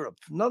past of Europe.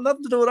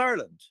 Nothing to do with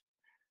Ireland.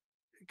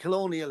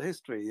 Colonial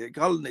history,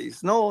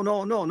 colonies. No,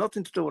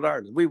 nothing to do with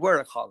Ireland. We were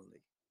a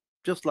colony,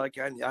 just like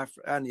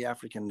any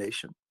African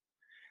nation.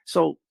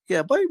 So,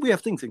 yeah, but we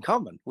have things in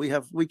common. We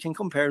can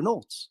compare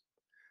notes,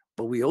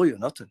 but we owe you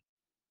nothing.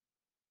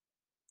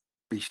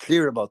 Be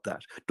clear about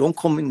that. Don't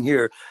come in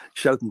here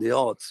shouting the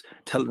odds,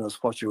 telling us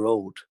what you're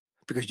owed,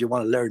 because you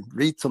want to learn.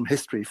 Read some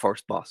history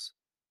first, boss.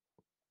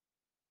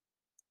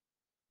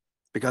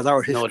 Because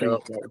our history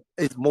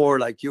is more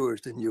like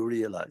yours than you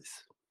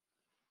realize.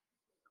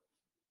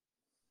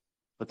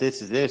 But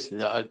this is it.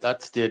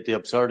 That's the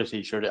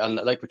absurdity, sure. And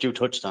like what you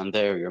touched on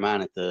there, your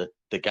man at the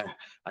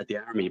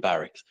army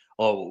barracks.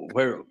 Oh,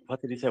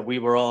 what did he say?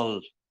 We're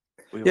all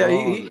When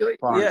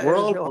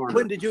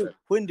did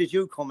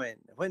you come in?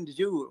 When did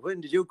you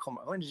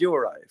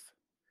arrive?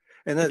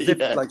 And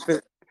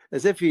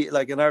as if he,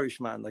 like an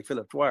Irishman like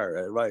Philip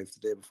Dwyer, arrived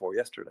the day before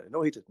yesterday.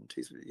 No, he didn't.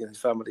 His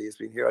family has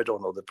been here. I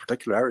don't know the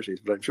particularities,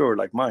 but I'm sure,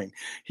 like mine,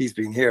 he's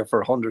been here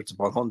for hundreds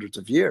upon hundreds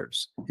of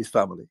years. His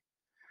family.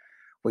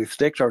 We've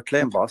staked our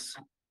claim, boss,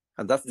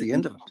 and that's the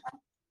end of it.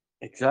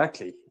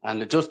 Exactly.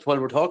 And just while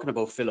we're talking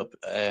about Philip,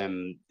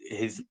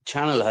 his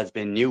channel has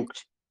been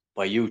nuked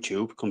by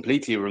YouTube,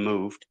 completely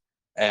removed.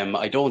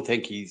 I don't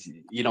think he's,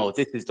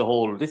 this is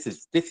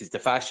the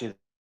fascism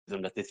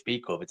that they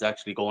speak of. It's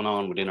actually going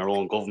on within our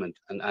own government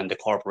and the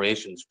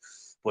corporations.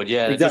 But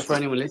yeah, exactly. Just for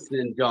anyone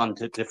listening, John,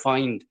 to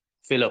find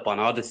Philip on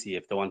Odyssey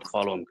if they want to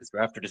follow him, because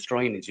they're after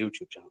destroying his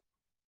YouTube channel.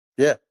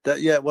 Yeah,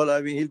 well,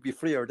 I mean, he'll be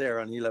freer there,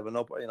 and he'll have an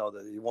up,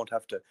 that he won't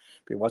have to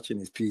be watching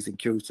his P's and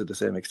Q's to the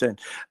same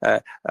extent.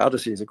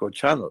 Odyssey is a good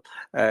channel,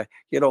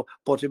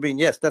 but I mean,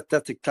 yes,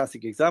 that's a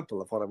classic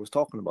example of what I was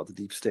talking about, the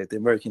deep state, the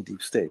American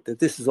deep state, that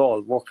this is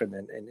all working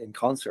in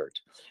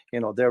concert.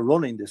 They're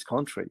running this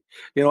country.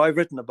 I've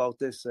written about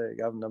this,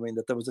 Gavin, I mean,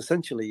 that there was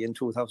essentially in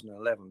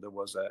 2011, there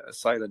was a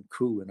silent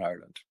coup in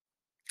Ireland.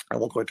 I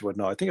won't go into it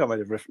now. I think I might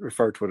have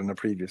referred to it in a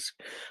previous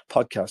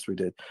podcast we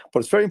did, but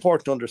it's very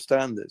important to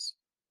understand this.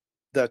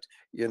 That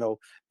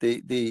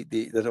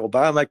that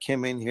Obama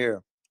came in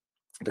here,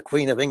 the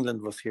Queen of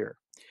England was here,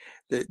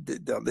 in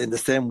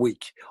the same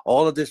week.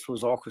 All of this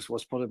was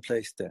put in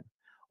place then.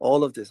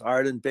 All of this,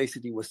 Ireland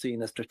basically was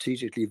seen as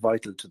strategically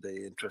vital to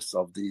the interests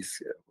of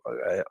these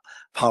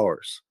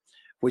powers,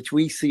 which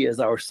we see as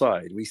our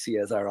side, we see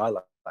as our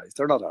allies.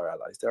 They're not our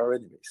allies; they're our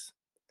enemies.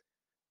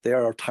 They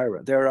are our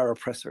tyrant. They are our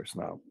oppressors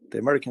now. The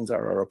Americans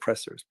are our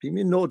oppressors.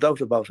 No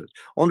doubt about it.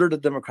 Under the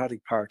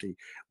Democratic Party,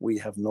 we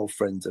have no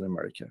friends in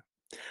America.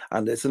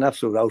 And it's an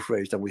absolute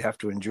outrage that we have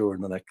to endure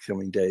in the next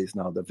coming days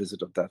now, the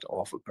visit of that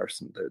awful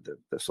person,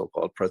 the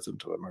so-called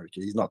president of America.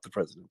 He's not the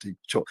president.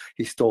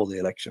 He stole the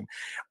election.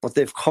 But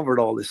they've covered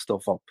all this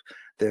stuff up.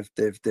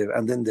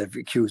 And then they've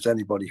accused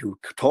anybody who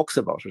talks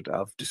about it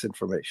of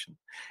disinformation.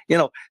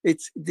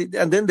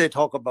 And then they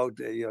talk about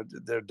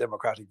their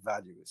democratic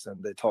values,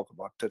 and they talk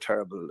about the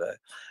terrible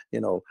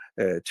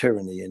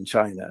tyranny in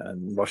China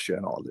and Russia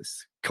and all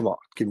this. Come on,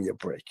 give me a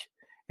break.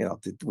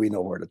 we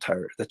know where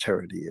the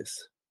tyranny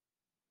is.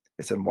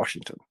 It's in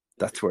Washington.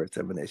 That's where it's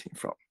emanating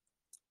from.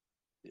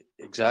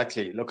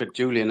 Exactly. Look at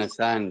Julian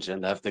Assange,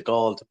 and they have the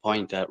gall to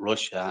point at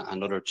Russia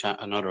and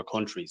other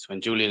countries.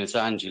 When Julian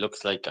Assange, he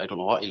looks like, I don't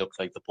know what he looks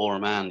like. The poor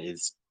man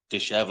is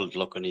disheveled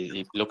looking.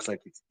 He looks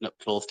like he's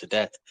close to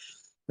death.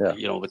 Yeah.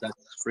 But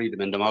that's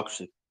freedom and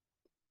democracy.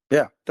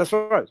 Yeah, that's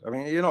right. I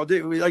mean,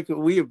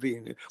 we have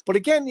been, but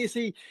again, you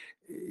see,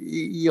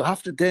 you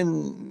have to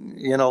then,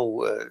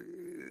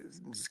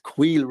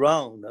 wheel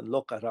round and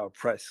look at our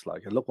press,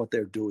 and look what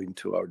they're doing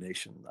to our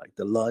nation, like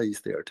the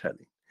lies they are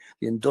telling,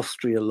 the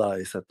industrial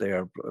lies that they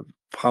are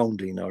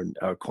pounding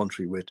our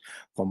country with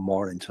from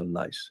morning till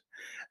night.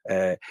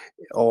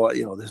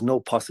 There's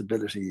no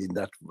possibility in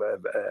that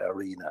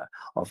arena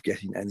of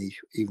getting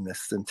even a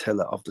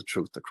scintilla of the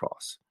truth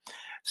across.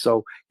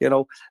 So,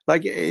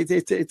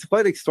 it's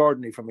quite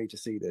extraordinary for me to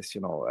see this,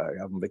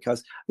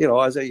 because,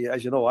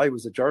 as you know, I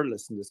was a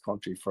journalist in this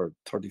country for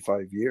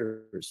 35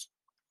 years.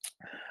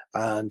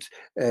 And,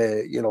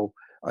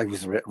 I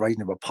was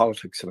writing about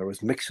politics, and I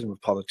was mixing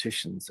with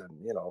politicians, and,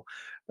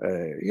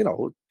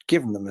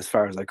 giving them as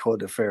far as I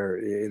could a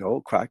fair,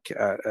 crack,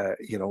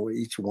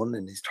 each one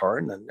in his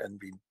turn, and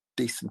being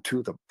decent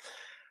to them.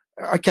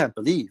 I can't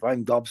believe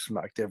I'm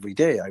gobsmacked every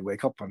day. I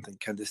wake up and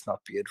think, can this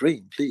not be a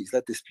dream? Please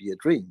let this be a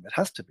dream. It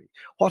has to be.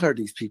 What are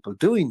these people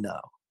doing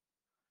now?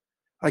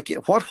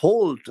 What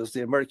hold does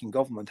the American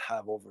government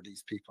have over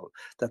these people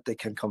that they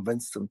can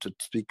convince them to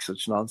speak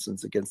such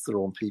nonsense against their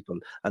own people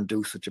and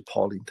do such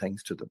appalling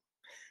things to them?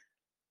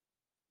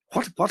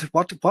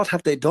 What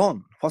have they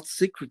done? What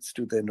secrets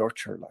do they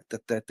nurture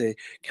that they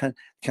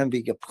can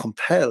be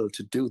compelled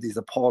to do these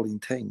appalling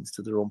things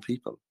to their own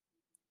people?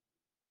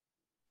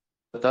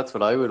 But that's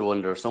what I would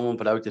wonder. Someone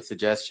put out the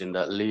suggestion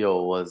that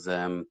Leo was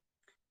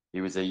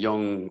he was a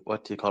young,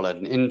 what do you call it,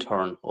 an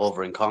intern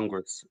over in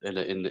Congress in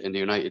the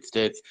United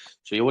States.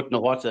 So you wouldn't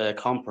know what a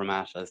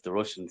compromat, as the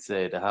Russians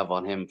say, to have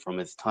on him from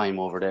his time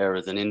over there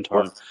as an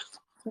intern.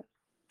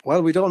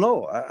 Well, we don't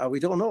know. We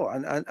don't know.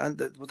 And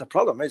the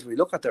problem is we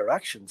look at their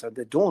actions and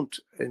they don't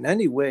in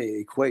any way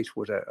equate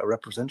with a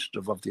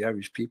representative of the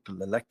Irish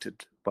people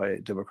elected by a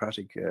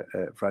democratic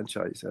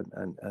franchise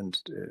and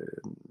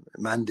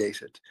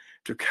mandated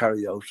to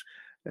carry out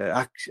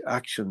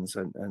actions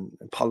and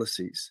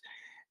policies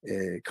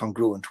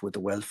congruent with the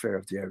welfare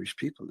of the Irish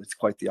people. It's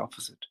quite the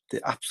opposite,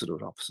 the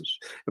absolute opposite.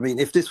 I mean,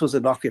 if this was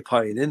an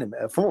occupying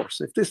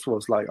force, if this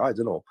was like, I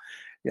don't know,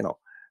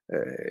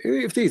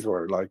 if these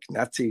were like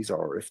Nazis,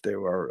 or if they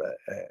were,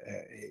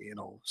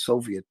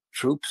 Soviet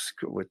troops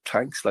with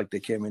tanks like they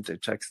came into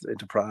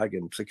Prague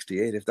in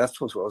 '68, if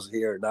that's what was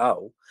here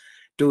now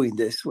doing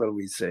this, well,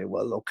 we'd say,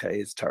 well, okay,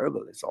 it's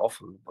terrible, it's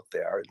awful, but they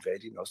are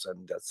invading us,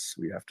 and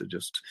we have to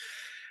just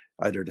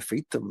either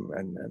defeat them,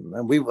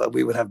 and we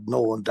would have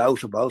no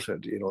doubt about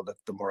it, that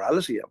the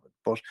morality of it.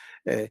 But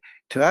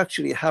to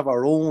actually have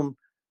our own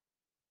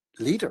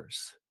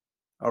leaders,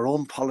 our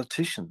own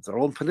politicians, our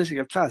own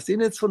political class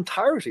in its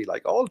entirety,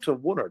 like all to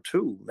one or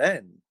two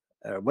men,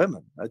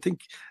 women. I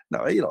think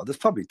now, there's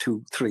probably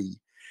 2, 3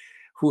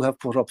 who have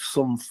put up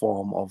some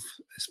form of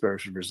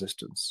spiritual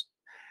resistance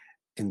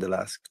in the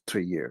last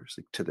 3 years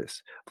to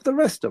this. But the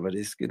rest of it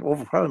is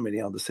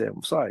overwhelmingly on the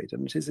same side,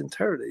 and it is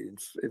entirely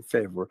in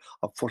favour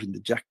of putting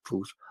the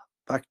jackboot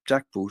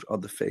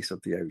on the face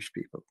of the Irish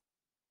people.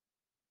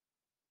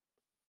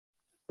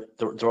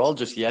 They're all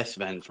just yes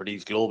men for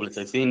these globalists.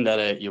 I've seen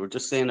that you were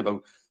just saying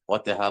about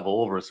what they have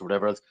over us or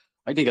whatever else.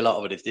 I think a lot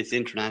of it is this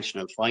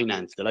international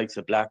finance, the likes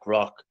of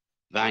BlackRock,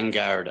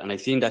 Vanguard, and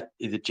I've seen that,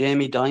 is it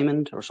Jamie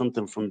Dimon or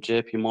something from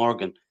JP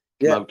Morgan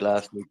came out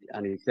last week,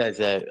 and he says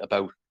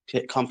about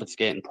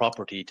confiscating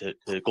property to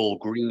go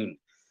green.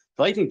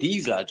 So I think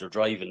these lads are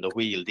driving the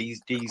wheel.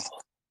 These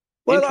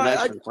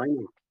international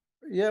finance.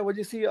 Yeah, well,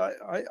 you see,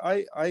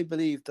 I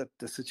believe that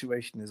the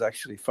situation is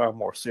actually far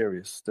more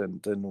serious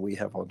than we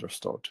have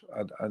understood,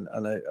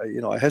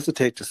 and I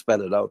hesitate to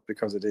spell it out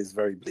because it is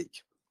very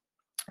bleak.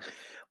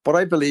 But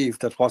I believe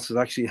that what has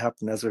actually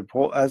happened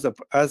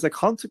as a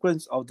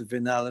consequence of the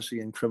venality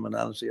and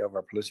criminality of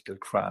our political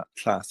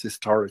class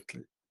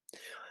historically,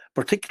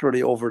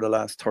 particularly over the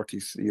last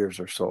 30 years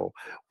or so,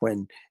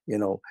 when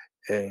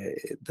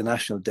the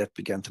national debt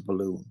began to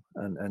balloon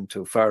and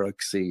to far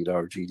exceed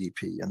our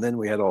GDP. And then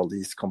we had all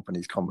these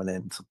companies coming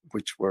in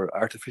which were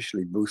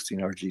artificially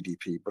boosting our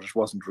GDP, but it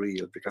wasn't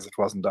real because it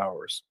wasn't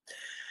ours.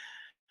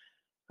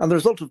 And the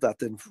result of that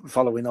then,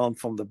 following on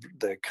from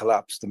the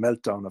collapse, the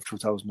meltdown of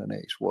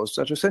 2008, was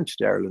that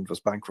essentially Ireland was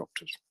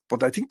bankrupted.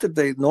 But I think that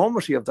the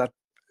enormity of that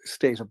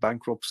state of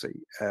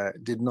bankruptcy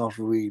has not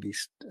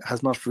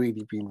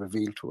really been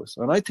revealed to us.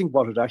 And I think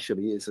what it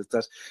actually is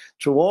that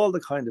through all the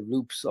kind of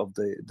loops of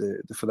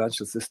the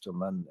financial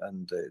system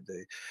and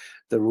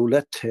the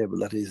roulette table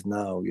that is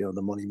now,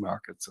 the money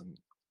markets and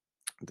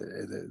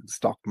the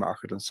stock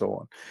market and so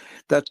on,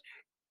 that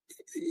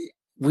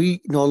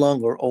we no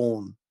longer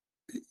own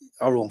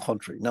our own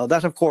country. Now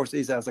that, of course,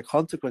 is as a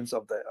consequence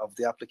of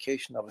the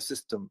application of a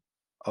system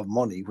of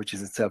money, which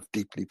is itself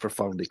deeply,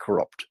 profoundly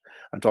corrupt.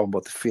 I'm talking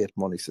about the fiat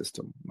money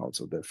system, and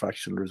also the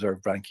fractional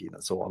reserve banking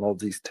and so on, all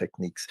these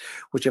techniques,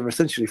 which are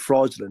essentially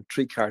fraudulent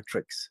three-card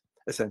tricks,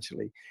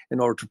 essentially, in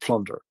order to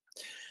plunder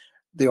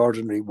the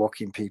ordinary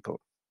working people.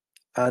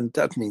 And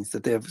that means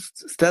that they have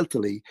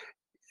stealthily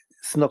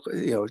snuck,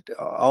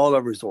 all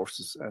our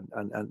resources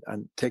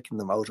and taken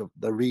them out of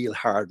the real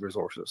hard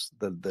resources,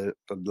 the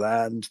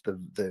land,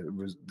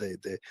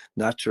 the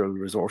natural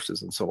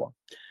resources, and so on.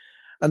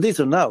 And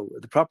these are now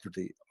the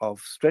property of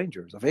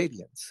strangers, of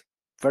aliens,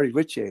 very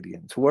rich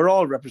aliens, who are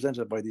all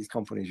represented by these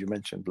companies you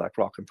mentioned,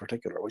 BlackRock in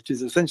particular, which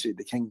is essentially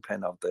the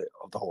kingpin of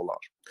the whole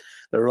lot.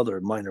 There are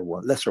other minor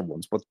ones, lesser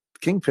ones, but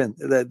kingpin,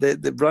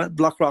 the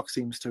BlackRock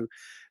seems to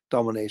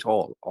dominate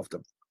all of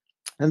them.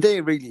 And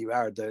they really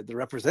are the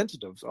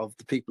representatives of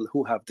the people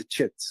who have the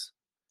chits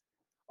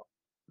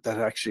that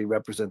actually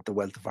represent the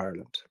wealth of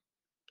Ireland.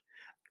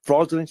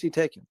 Fraudulently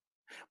taken.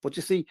 But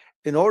you see,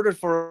 in order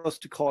for us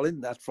to call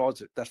in that fraud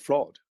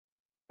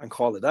and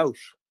call it out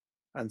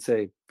and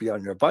say, be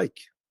on your bike,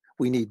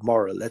 we need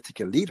moral,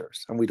 ethical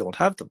leaders, and we don't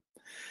have them.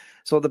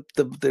 So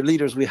the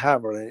leaders we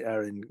have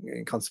are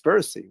in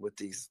conspiracy with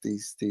these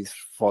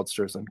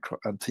fraudsters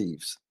and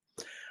thieves.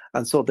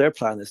 And so their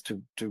plan is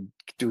to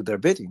do their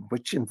bidding,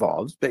 which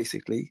involves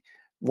basically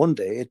one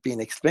day it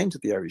being explained to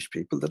the Irish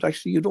people that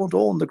actually you don't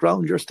own the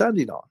ground you're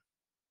standing on.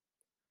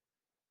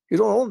 You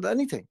don't own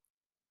anything.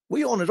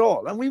 We own it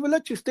all, and we will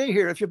let you stay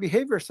here if you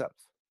behave yourself.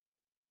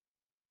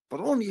 But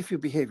only if you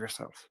behave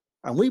yourself.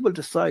 And we will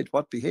decide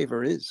what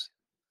behavior is.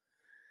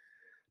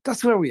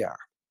 That's where we are.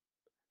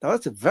 Now,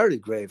 that's a very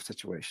grave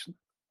situation.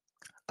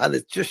 And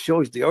it just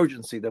shows the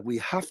urgency that we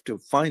have to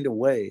find a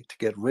way to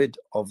get rid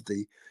of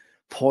the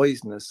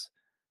poisonous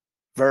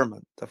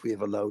vermin that we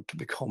have allowed to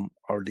become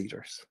our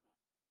leaders.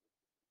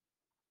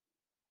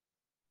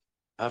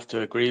 I have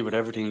to agree with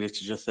everything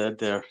that you just said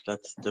there.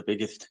 That's the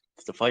biggest,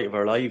 it's the fight of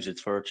our lives.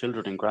 It's for our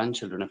children and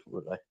grandchildren.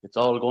 It's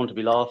all going to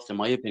be lost, in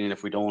my opinion,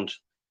 if we don't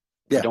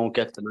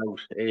get them out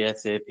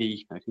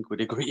ASAP. I think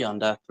we'd agree on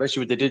that,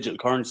 especially with the digital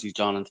currencies,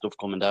 John, and stuff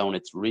coming down.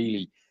 It's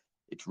really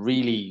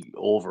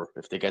over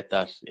if they get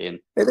that in.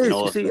 It is,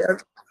 you see,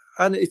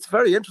 and it's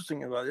very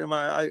interesting about it.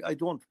 I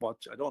don't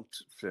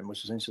pay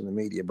much attention to the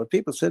media, but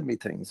people send me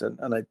things,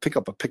 and I pick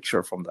up a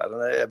picture from that,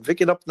 and I'm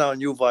picking up now a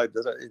new vibe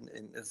that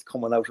is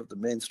coming out of the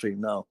mainstream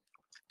now,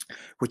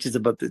 which is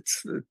about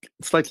it's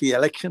slightly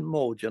election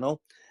mode,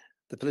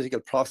 the political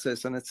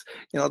process, and it's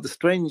the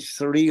strange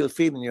surreal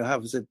feeling you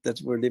have is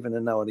that we're living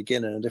in now and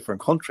again in a different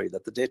country,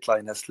 that the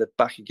dateline has slipped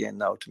back again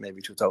now to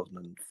maybe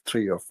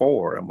 2003 or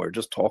 4, and we're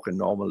just talking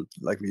normal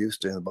like we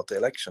used to about the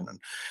election, and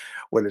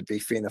will it be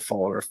Fianna Fáil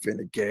or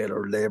Fine Gael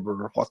or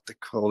Labour or what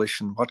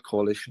coalition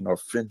or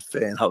Sinn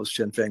Féin, how's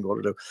Sinn Féin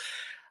going to do?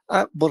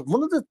 But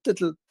one of the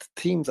little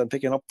themes I'm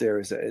picking up there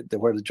is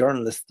where the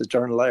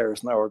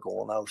journaliers now are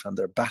going out and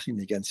they're batting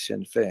against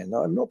Sinn Féin. Now,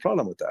 I have no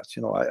problem with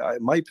that.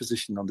 My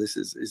position on this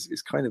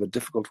is kind of a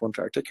difficult one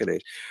to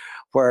articulate,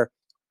 where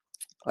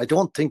I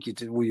don't think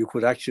you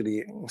could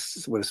actually,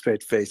 with a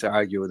straight face,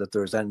 argue that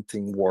there's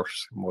anything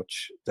worse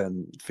much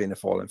than Fianna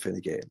Fáil and Fine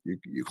Gael.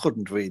 You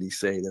couldn't really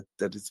say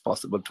that it's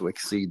possible to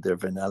exceed their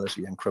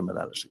venality and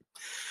criminality.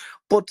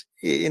 But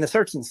in a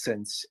certain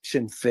sense,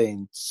 Sinn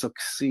Féin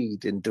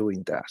succeed in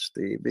doing that.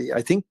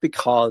 I think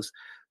because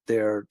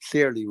they're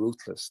clearly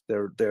ruthless.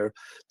 Their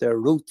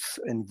roots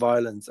in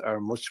violence are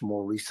much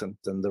more recent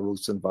than the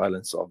roots in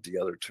violence of the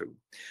other two.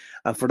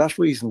 And for that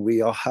reason,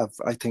 we all have,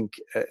 I think,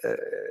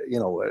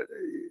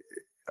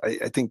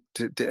 I think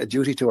a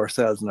duty to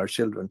ourselves and our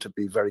children to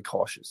be very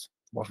cautious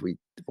what we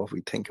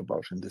think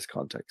about in this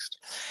context.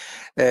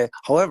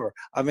 However,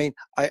 I mean,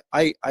 I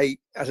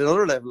at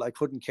another level, I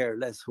couldn't care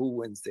less who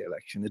wins the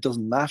election. It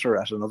doesn't matter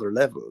at another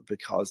level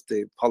because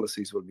the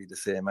policies will be the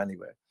same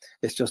anyway.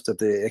 It's just that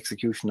the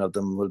execution of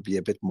them will be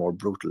a bit more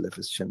brutal if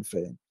it's Sinn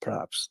Féin,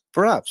 perhaps.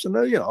 And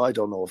I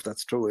don't know if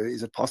that's true.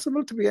 Is it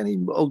possible to be any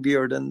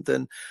uglier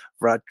than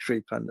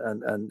Radcliffe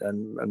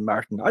and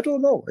Martin? I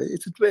don't know.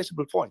 It's a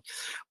debatable point.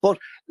 But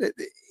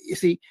you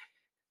see,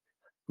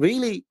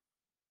 really,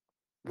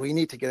 we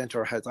need to get into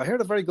our heads. I heard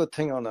a very good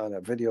thing on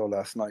a video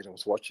last night I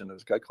was watching.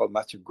 There's a guy called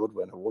Matthew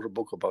Goodwin who wrote a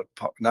book about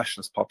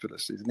nationalist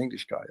populists. He's an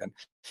English guy. And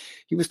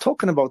he was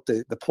talking about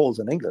the polls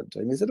in England.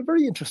 And he said a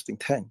very interesting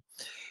thing.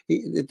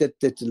 He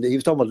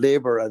was talking about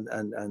Labour and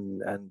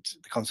the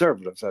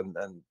Conservatives and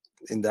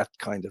in that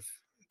kind of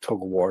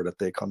tug of war that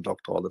they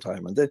conduct all the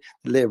time. And then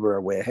Labour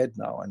are way ahead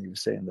now. And he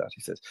was saying that.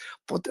 He says,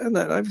 but then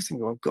I was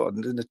thinking, oh God,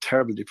 and then it's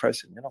terribly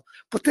depressing,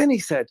 But then he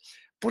said,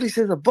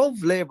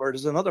 above Labour,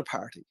 there's another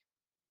party.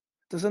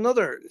 There's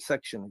another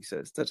section, he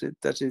says, that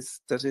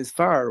is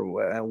far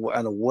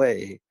and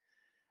away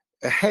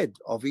ahead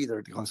of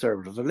either the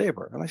Conservatives or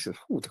Labour. And I said,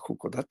 who the cook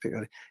could that be?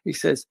 He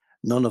says,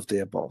 none of the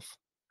above.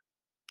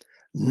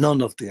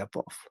 None of the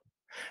above.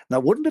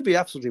 Now, wouldn't it be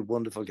absolutely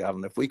wonderful,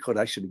 Gavin, if we could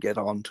actually get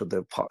on to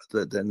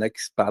the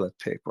next ballot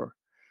paper,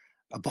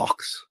 a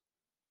box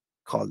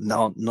called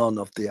none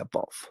of the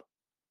above?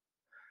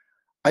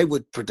 I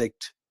would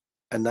predict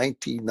a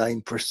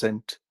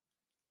 99%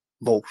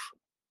 vote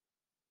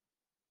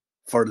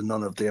for the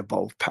none of the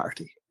above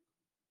party.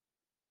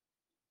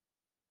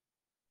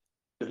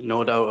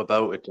 No doubt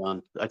about it,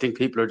 John. I think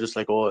people are just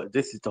like, oh,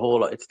 this is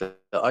it's the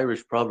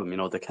Irish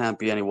problem. They can't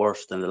be any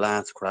worse than the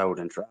last crowd,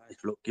 and try to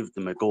look, give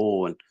them a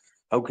go. And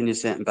how can you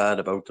say anything bad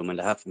about them when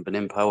they haven't been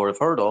in power? I've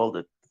heard all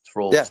the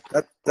tropes.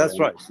 Yeah, that's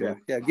right.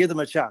 Yeah, give them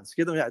a chance.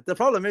 The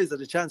problem is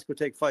that a chance could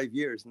take 5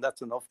 years, and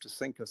that's enough to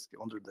sink us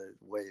under the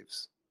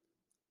waves.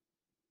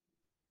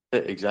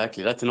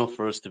 Exactly. That's enough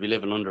for us to be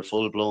living under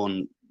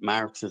full-blown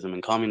Marxism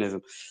and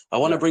communism. I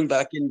want to bring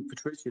back in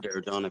Patricia there,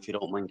 John, if you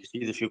don't mind, because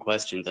she has a few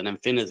questions, and then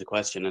Finn has a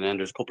question, and then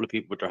there's a couple of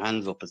people with their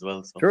hands up as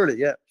well. So.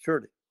 Surely.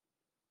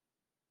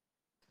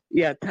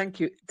 Yeah, thank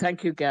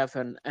you,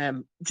 Gavin.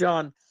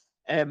 John,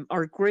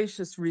 our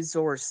greatest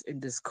resource in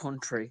this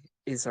country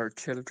is our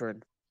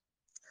children.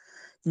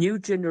 New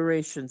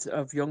generations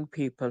of young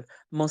people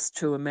must,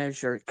 to a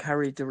measure,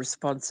 carry the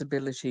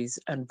responsibilities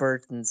and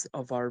burdens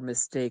of our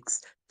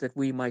mistakes that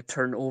we might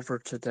turn over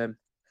to them.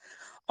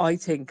 I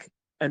think,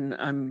 and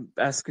I'm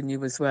asking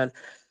you as well,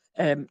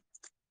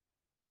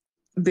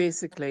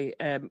 basically,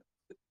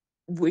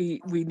 we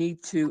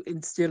need to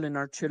instill in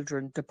our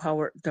children the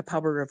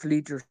power of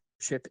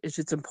leadership. It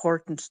is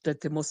important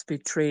that they must be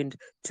trained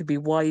to be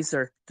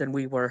wiser than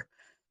we were,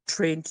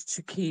 trained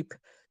to keep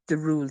the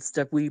rules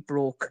that we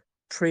broke,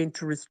 trained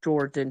to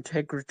restore the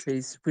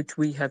integrities which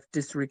we have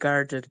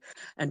disregarded,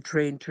 and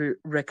trained to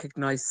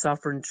recognise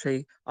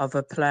sovereignty of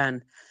a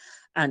plan.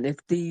 And if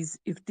these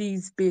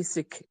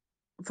basic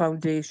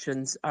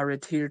foundations are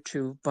adhered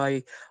to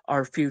by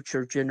our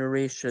future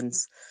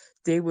generations,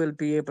 they will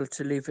be able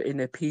to live in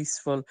a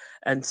peaceful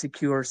and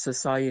secure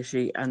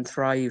society and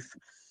thrive.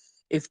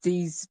 If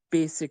these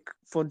basic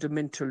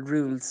fundamental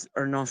rules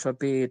are not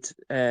obeyed,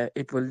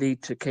 it will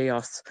lead to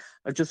chaos.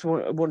 I just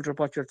wonder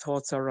what your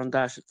thoughts are on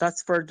that.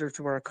 That's further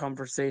to our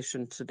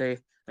conversation today.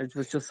 It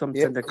was just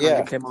something that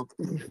kind of came up.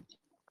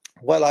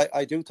 Well,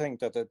 I do think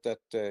that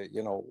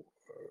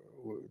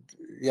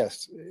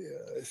yes,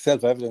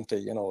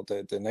 self-evidently,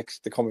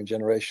 the coming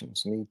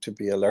generations need to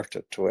be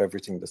alerted to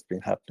everything that's been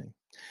happening,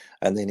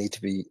 and they need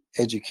to be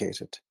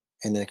educated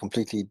in a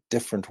completely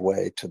different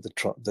way to the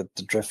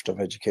drift of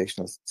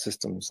educational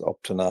systems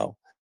up to now.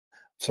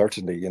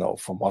 Certainly,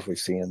 from what we've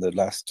seen in the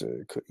last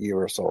year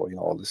or so,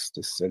 all this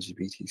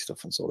LGBT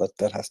stuff, and so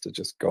that has to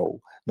just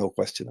go, no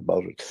question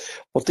about it.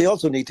 But they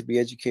also need to be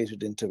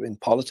educated in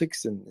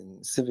politics, in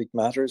civic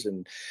matters,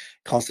 in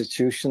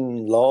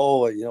constitution,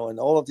 law, and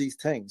all of these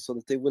things, so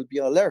that they will be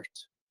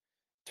alert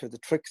to the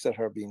tricks that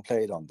are being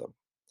played on them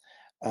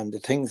and the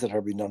things that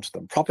are being done to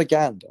them,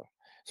 propaganda,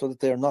 so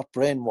that they're not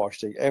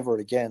brainwashed ever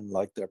again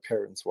like their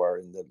parents were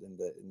in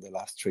the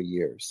last 3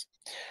 years.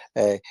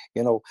 That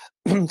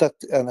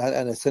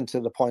and it's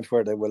into the point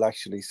where they will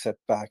actually sit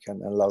back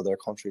and allow their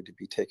country to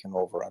be taken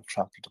over and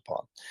trampled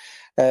upon.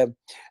 I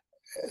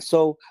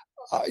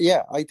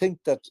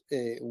think that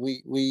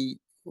we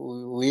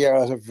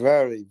are at a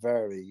very,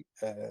 very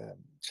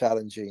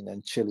challenging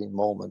and chilling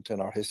moment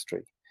in our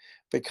history,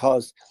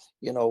 because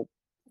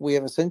we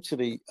have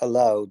essentially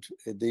allowed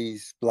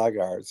these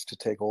blackguards to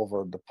take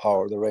over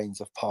the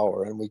reins of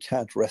power, and we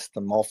can't wrest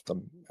them off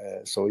them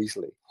so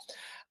easily.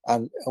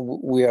 And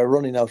we are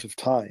running out of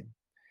time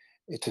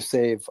to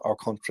save our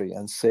country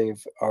and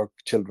save our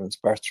children's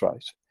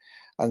birthright.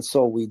 And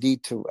so we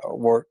need to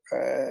work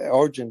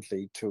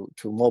urgently to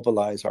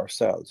mobilize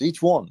ourselves.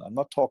 Each one, I'm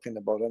not talking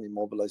about any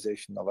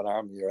mobilization of an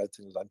army or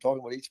anything. I'm talking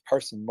about each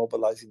person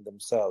mobilizing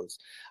themselves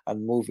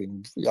and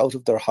moving out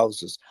of their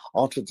houses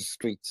onto the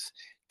streets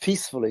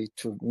peacefully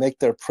to make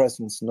their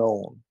presence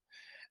known,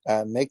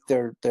 make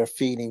their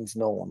feelings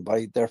known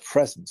by their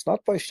presence,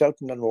 not by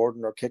shouting and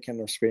roaring or kicking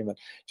or screaming,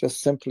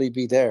 just simply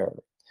be there.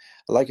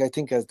 Like I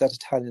think as that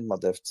Italian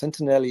model,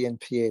 Sentinelli in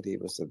Piedi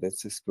was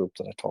this group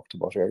that I talked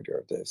about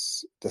earlier,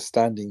 the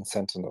standing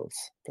sentinels.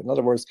 In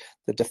other words,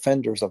 the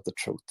defenders of the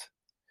truth,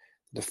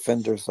 the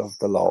defenders of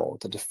the law,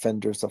 the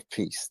defenders of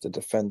peace, the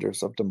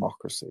defenders of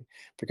democracy,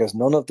 because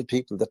none of the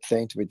people that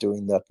claim to be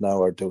doing that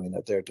now are doing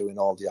it. They're doing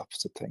all the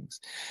opposite things.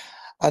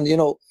 And,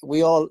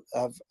 we all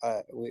have,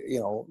 I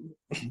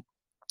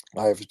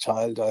have a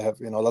child, I have,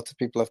 lots of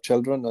people have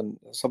children, and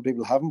some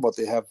people haven't, but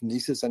they have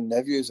nieces and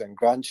nephews and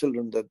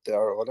grandchildren that they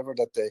are whatever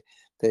that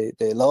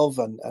they love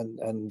and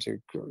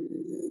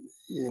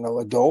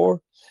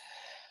adore.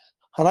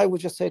 And I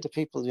would just say to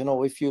people,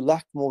 if you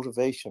lack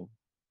motivation,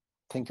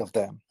 think of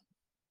them.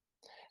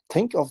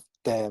 Think of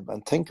them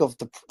and think of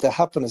the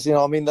happiness,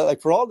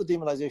 like for all the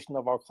demonization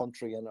of our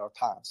country and our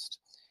past,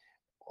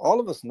 all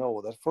of us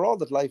know that for all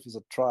that life is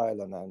a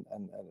trial and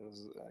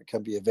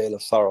can be a veil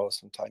of sorrows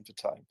from time to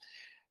time,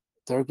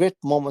 there are great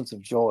moments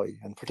of joy,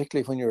 and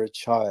particularly when you're a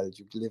child,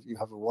 you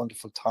have a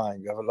wonderful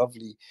time. You have a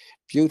lovely,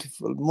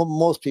 beautiful.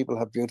 Most people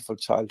have beautiful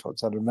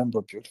childhoods and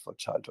remember beautiful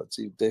childhoods,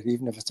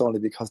 even if it's only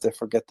because they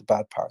forget the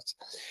bad parts.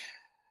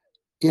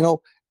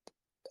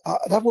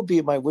 That would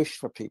be my wish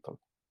for people,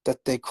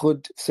 that they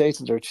could say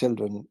to their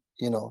children,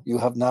 you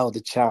have now the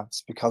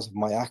chance, because of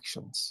my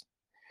actions,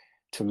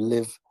 to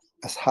live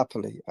as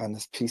happily and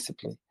as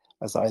peaceably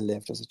as I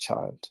lived as a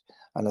child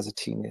and as a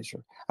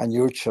teenager, and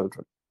your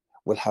children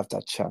will have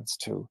that chance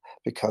too,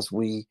 because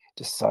we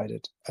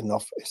decided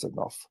enough is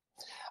enough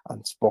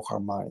and spoke our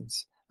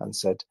minds and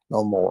said,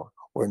 no more.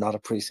 We're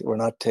not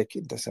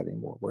taking this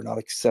anymore. We're not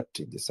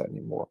accepting this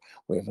anymore.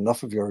 We have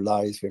enough of your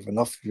lies. We have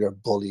enough of your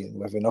bullying.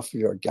 We have enough of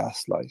your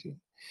gaslighting.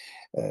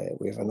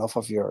 We have enough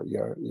of your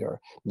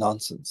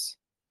nonsense.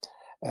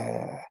 We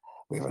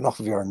have enough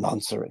of your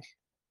nonsense.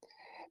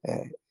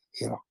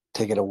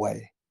 Take it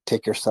away.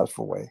 Take yourself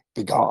away.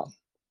 Be gone.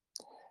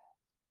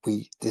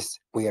 We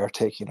are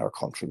taking our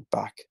country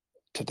back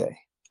today.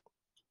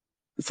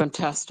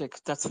 Fantastic.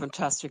 That's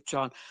fantastic,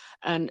 John.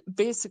 And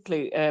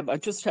basically, I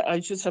just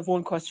have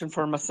one question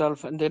for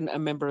myself, and then a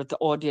member of the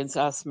audience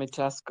asked me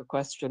to ask a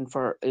question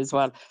for as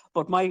well.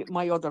 But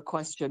my other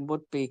question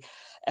would be,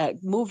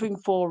 moving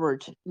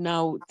forward,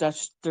 now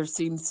that there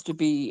seems to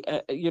be,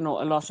 a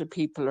lot of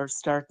people are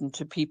starting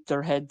to peep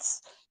their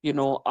heads,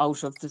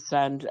 out of the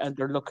sand, and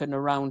they're looking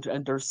around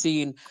and they're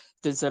seeing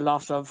there's a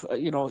lot of,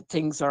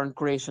 things aren't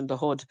great in the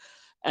hood.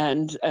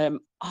 And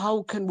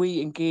how can we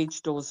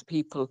engage those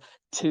people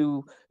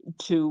to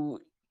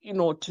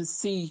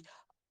see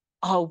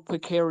how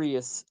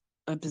precarious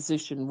a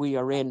position we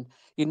are in,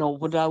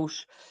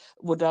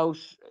 without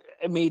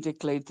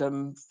immediately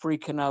them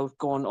freaking out,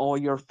 going, "Oh,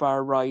 you're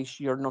far right,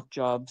 you're nut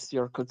jobs,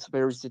 you're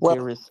conspiracy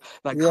theorists."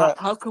 Like, yeah,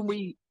 how can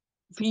we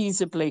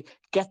feasibly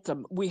get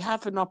them? We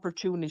have an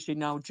opportunity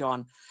now,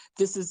 John.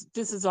 This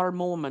is our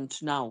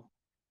moment now.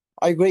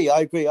 I agree.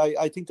 I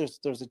think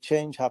there's a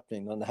change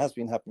happening, and it has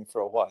been happening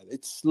for a while.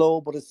 It's slow,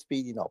 but it's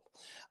speeding up.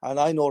 And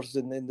I noticed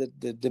in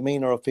the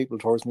demeanor of people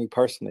towards me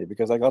personally,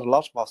 because I got a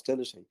lot of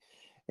hostility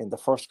in the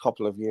first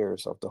couple of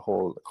years of the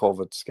whole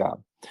COVID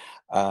scam.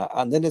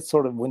 And then it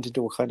sort of went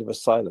into a kind of a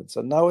silence.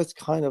 And now it's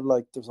kind of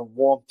like there's a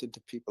warmth into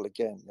people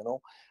again,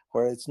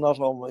 where it's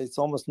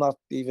almost not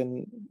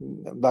even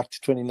back to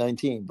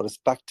 2019, but it's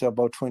back to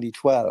about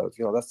 2012,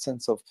 that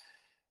sense of,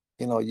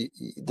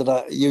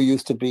 that you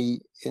used to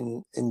be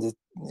involved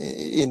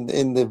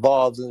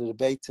in the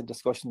debates and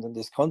discussions in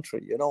this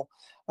country,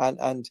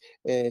 and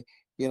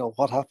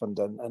what happened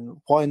and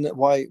why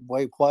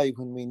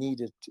when we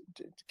need it,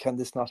 can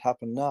this not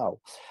happen now,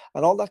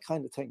 and all that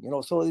kind of thing,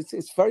 so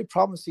it's very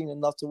promising in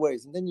lots of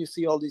ways. And then you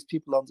see all these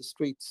people on the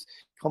streets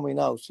coming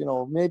out,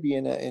 maybe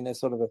in a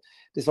sort of a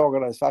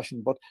disorganized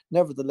fashion, but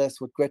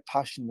nevertheless with great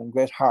passion and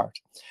great heart,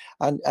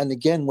 and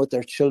again with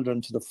their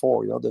children to the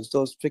fore. There's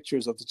those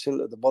pictures of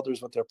the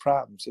mothers with their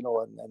prams, and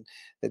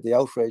the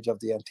outrage of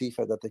the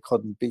Antifa that they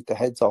couldn't beat the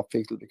heads off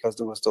people because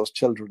there was those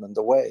children in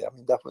the way. I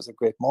mean, that was a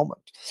great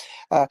moment,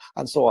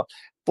 and so on.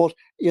 But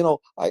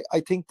I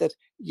think that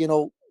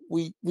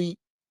we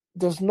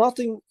there's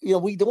nothing,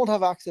 we don't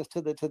have access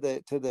to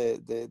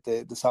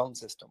the sound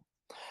system,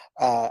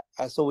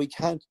 so we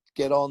can't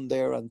get on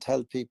there and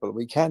tell people.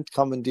 We can't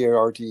commandeer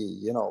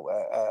RTE,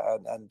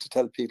 and to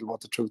tell people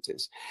what the truth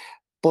is.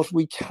 But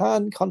we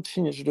can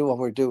continue to do what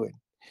we're doing.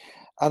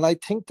 And I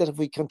think that if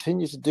we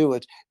continue to do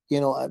it,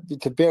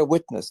 to bear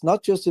witness,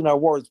 not just in our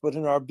words, but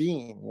in our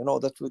being,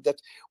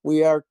 that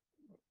we are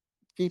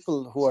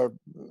people who are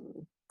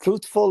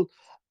truthful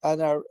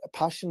and are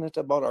passionate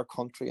about our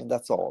country, and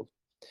that's all.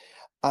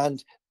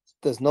 And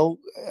there's no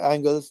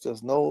angles,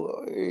 there's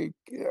no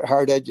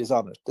hard edges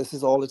on it. This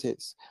is all it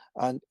is.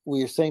 And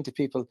we are saying to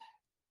people,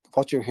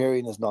 what you're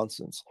hearing is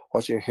nonsense.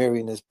 What you're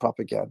hearing is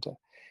propaganda.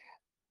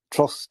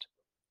 Trust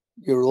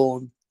your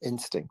own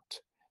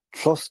instinct.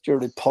 Trust your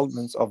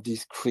repugnance of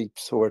these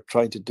creeps who are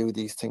trying to do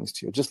these things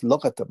to you. Just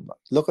look at them.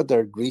 Look at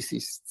their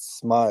greasy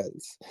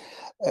smiles.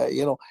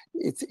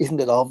 Isn't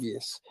it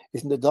obvious?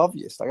 Isn't it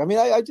obvious? Like, I mean,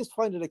 I just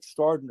find it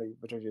extraordinary,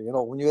 Patricia,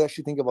 when you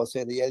actually think about,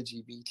 say, the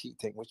LGBT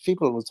thing, which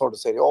people will sort of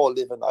say, oh,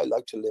 I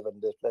like to live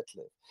and let's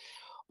live.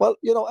 Well,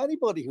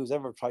 anybody who's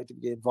ever tried to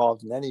be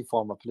involved in any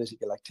form of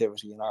political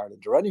activity in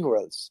Ireland or anywhere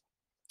else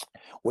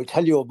will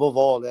tell you above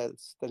all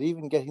else that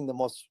even getting the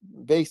most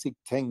basic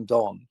thing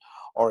done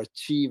or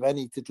achieve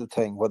any little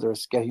thing, whether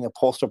it's getting a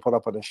poster put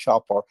up at a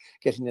shop or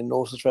getting a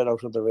notice read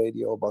out of the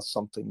radio about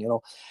something,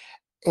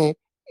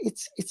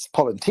 it's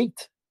pulling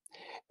teeth.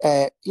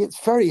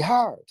 It's very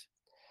hard.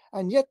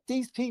 And yet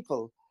these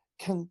people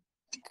can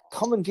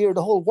commandeer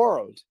the whole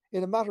world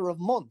in a matter of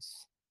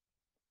months.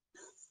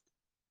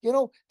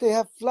 They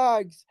have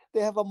flags. They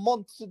have a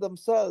month to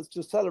themselves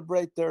to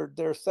celebrate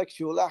their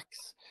sexual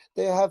acts.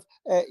 They have,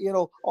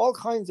 all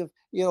kinds of,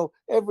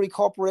 every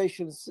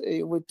corporation's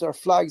with their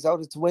flags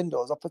out its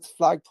windows, up its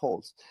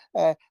flagpoles.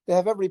 They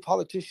have every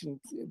politician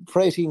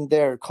prating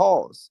their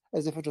cause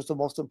as if it was the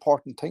most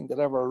important thing that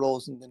ever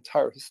arose in the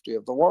entire history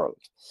of the world.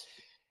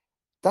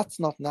 That's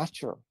not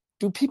natural.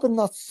 Do people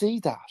not see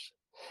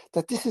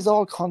that this is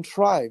all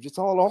contrived? It's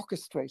all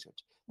orchestrated.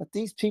 That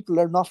these people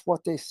are not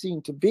what they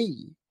seem to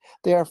be.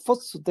 They are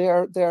foot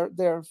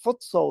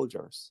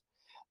soldiers.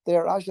 They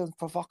are agents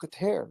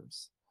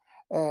provocateurs.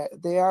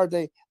 They are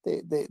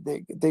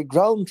the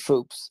ground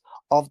troops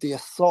of the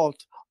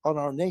assault on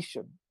our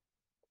nation.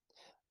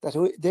 That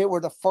they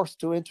were the first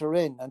to enter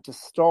in and to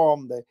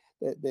storm the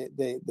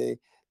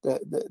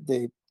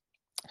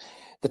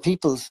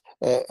people's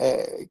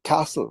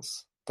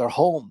castles, their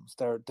homes,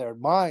 their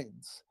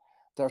minds,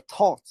 their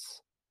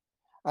thoughts,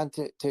 and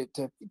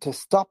to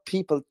stop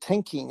people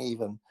thinking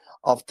even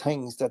of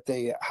things that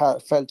they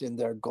felt in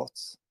their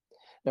guts,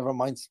 never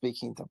mind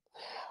speaking them.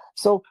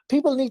 So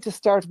people need to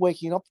start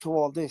waking up to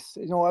all this.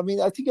 I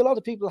mean, I think a lot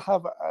of people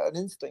have an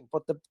instinct,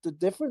 but the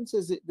difference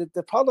is that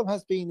the problem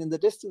has been in the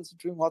distance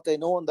between what they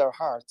know in their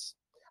hearts,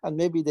 and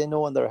maybe they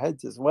know in their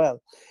heads as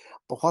well,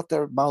 but what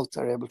their mouths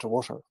are able to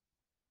utter.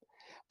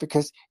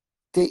 Because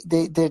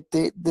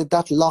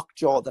that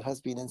lockjaw that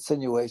has been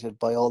insinuated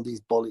by all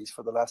these bullies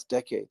for the last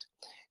decade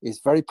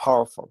is very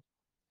powerful,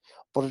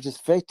 but it is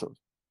fatal.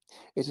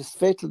 It is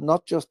fatal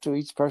not just to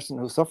each person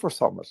who suffers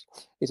from it.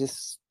 It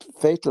is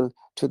fatal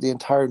to the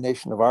entire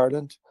nation of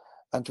Ireland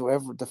and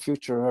to the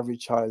future of every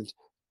child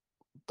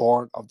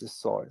born of this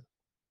soil,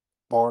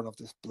 born of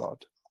this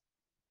blood.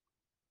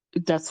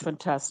 That's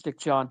fantastic,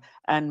 John.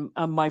 And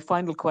my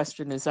final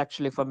question is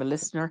actually from a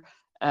listener.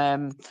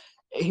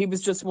 He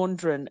was just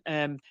wondering,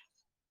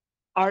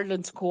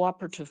 Ireland's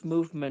cooperative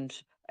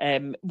movement,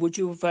 would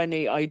you have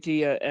any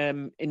idea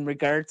in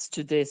regards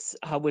to this,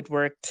 how it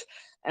worked,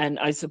 and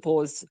I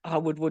suppose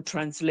how it would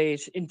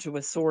translate into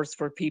a source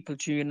for people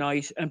to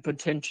unite and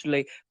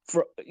potentially,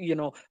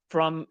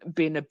 from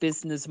being a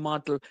business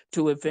model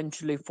to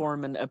eventually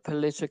forming a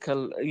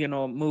political,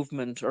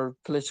 movement or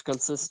political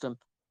system?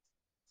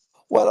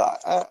 Well,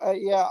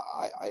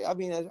 I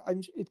mean,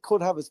 it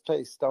could have its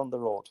place down the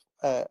road.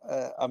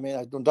 I mean,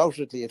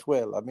 undoubtedly it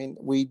will. I mean,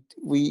 we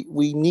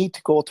need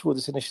to go through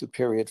this initial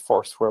period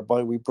first,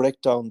 whereby we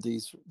break down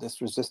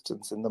this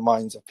resistance in the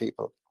minds of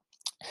people.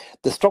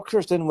 The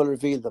structures then will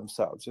reveal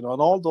themselves, and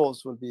all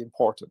those will be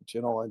important,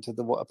 and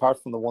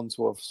apart from the ones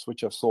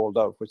which have sold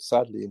out, which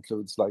sadly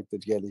includes like the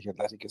Gaelic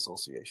Athletic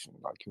Association,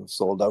 like who have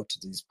sold out to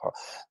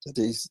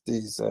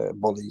these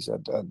bullies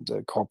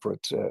and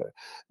corporate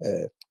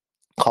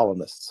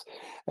colonists.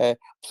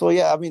 So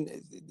yeah, I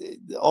mean,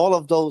 all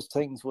of those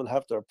things will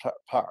have their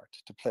part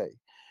to play.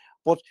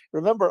 But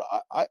remember,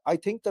 I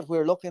think that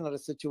we're looking at a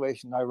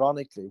situation,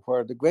 ironically,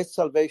 where the great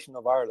salvation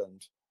of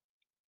Ireland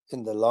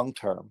in the long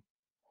term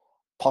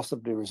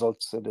possibly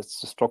results in its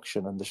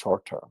destruction in the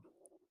short term.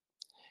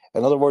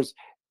 In other words,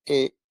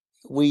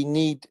 we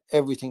need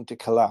everything to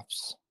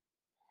collapse,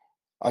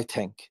 I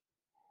think,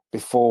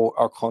 before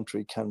our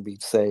country can be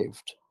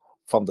saved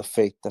from the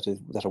fate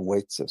that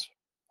awaits it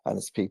and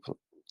its people.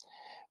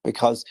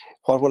 Because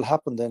what will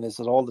happen then is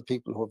that all the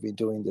people who have been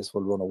doing this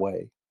will run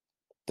away.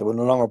 There will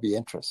no longer be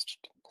interest.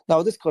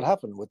 Now, this could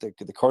happen with the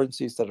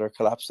currencies that are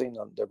collapsing,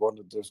 and there's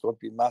going to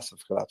be massive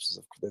collapses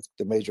of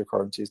the major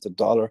currencies. The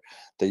dollar,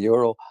 the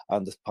euro,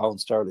 and the pound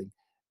sterling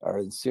are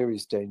in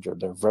serious danger.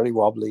 They're very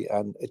wobbly,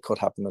 and it could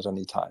happen at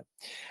any time.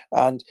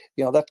 And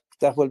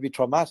that will be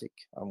traumatic.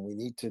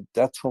 And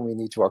that's when we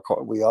need to.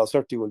 We all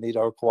certainly will need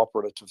our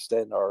cooperative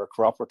stand, our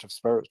cooperative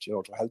spirit,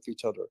 to help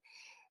each other,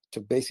 to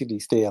basically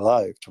stay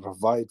alive, to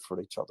provide for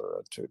each other,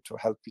 and to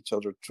help each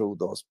other through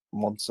those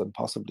months and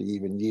possibly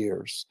even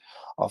years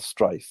of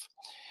strife.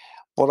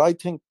 But I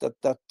think that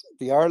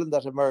the Ireland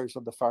that emerged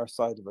on the far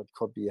side of it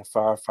could be a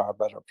far, far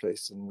better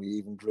place than we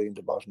even dreamed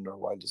about in our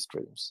wildest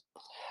dreams,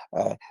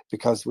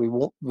 because we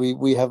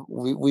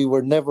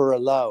were never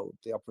allowed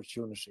the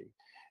opportunity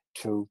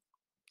to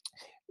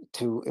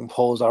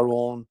impose our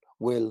own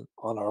will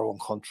on our own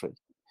country.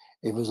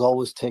 It was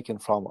always taken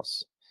from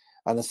us.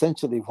 And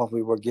essentially what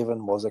we were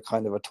given was a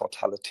kind of a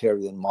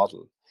totalitarian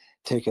model.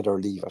 Take it or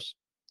leave it.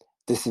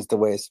 This is the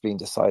way it's been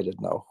decided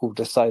now. Who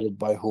decided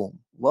by whom?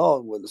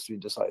 Well, it's been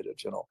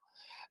decided,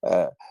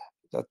 that,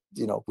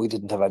 we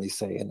didn't have any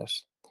say in it.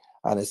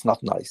 And it's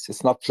not nice.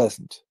 It's not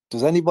pleasant.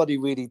 Does anybody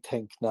really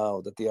think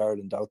now that the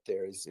Ireland out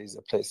there is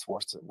a place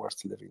worth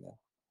living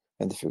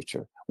in the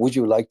future? Would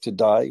you like to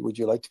die? Would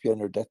you like to be on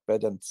your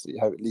deathbed and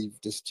leave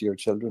this to your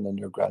children and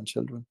your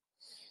grandchildren?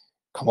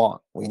 Come on,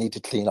 we need to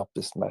clean up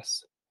this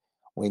mess.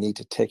 We need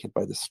to take it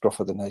by the scruff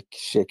of the neck,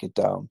 shake it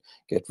down,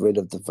 get rid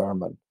of the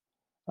vermin,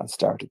 and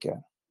start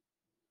again.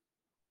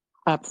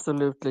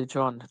 Absolutely,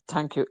 John.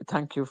 Thank you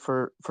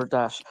for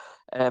that.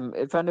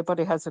 If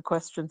anybody has a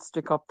question,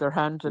 stick up their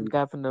hand, and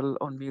Gavin will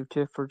unmute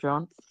you for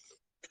John.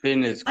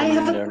 Finn is I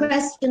coming have there. a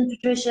question,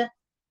 Patricia.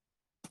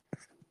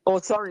 Oh,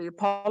 sorry.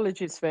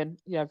 Apologies, Finn.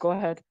 Yeah, go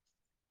ahead.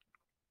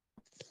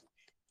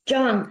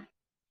 John,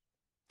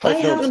 I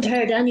haven't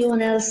heard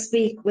anyone else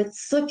speak with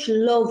such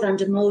love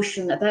and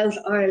emotion about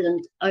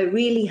Ireland. I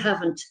really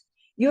haven't.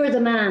 You're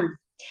the man.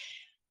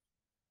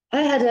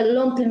 I had a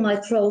lump in my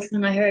throat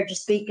when I heard you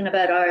speaking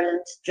about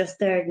Ireland just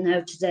there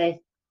now today.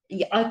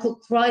 I could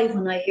cry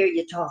when I hear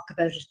you talk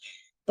about it.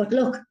 But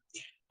look,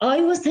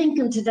 I was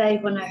thinking today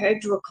when I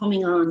heard you were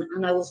coming on,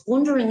 and I was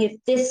wondering if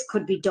this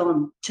could be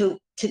done to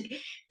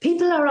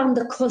people are on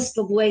the cusp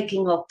of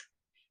waking up,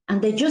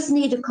 and they just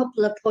need a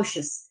couple of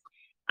pushes.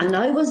 And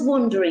I was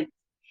wondering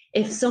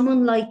if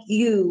someone like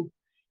you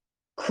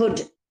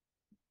could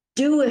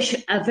do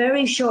a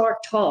very short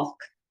talk,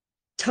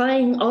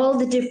 tying all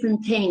the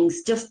different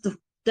things, just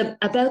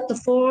about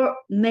the four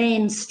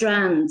main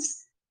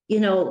strands,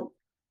 the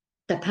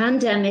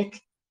pandemic,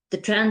 the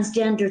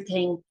transgender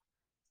thing,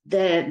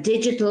 the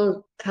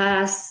digital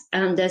pass,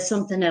 and there's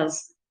something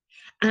else.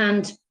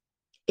 And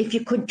if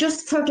you could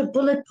just sort of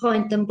bullet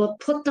point them, but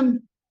put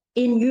them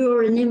in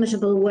your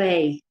inimitable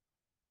way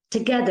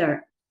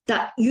together,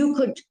 that you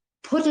could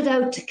put it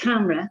out to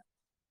camera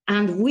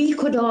and we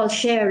could all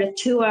share it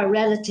to our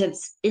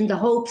relatives in the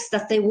hopes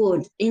that they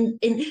would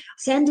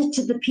send it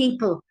to the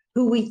people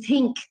who we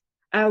think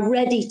are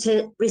ready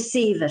to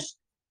receive it.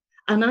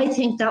 And I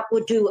think that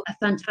would do a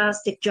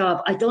fantastic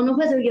job. I don't know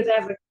whether you've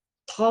ever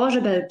thought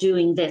about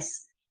doing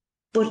this,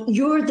 but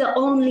you're the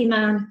only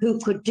man who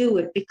could do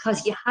it,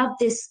 because you have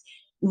this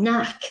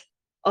knack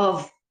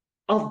of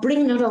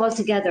bringing it all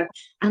together.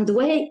 And the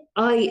way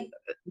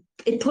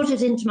it put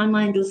it into my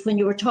mind was when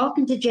you were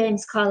talking to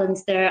James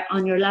Collins there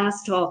on your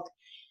last talk.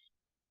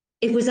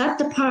 It was at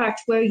the part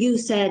where you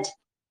said,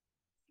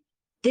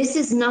 this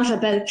is not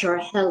about your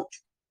health.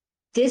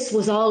 This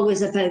was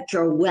always about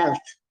your wealth.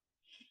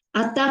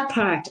 At that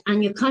part,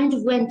 and you kind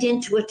of went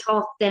into a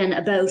talk then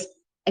about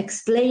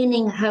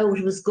explaining how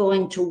it was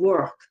going to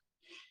work.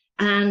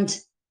 And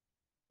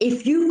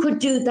if you could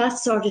do that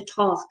sort of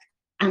talk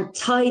and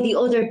tie the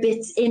other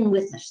bits in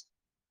with it,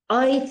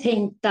 I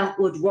think that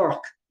would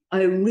work.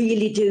 I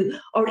really do.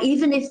 Or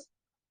even if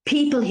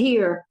people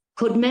here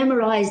could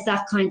memorize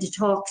that kind of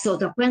talk, so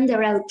that when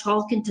they're out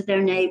talking to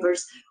their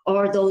neighbours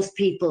or those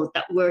people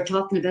that we're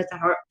talking about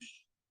that are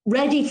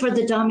ready for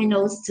the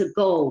dominoes to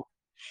go,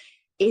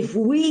 if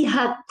we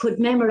could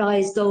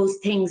memorize those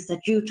things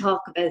that you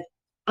talk about,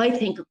 I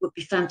think it would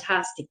be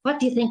fantastic. What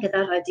do you think of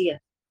that idea?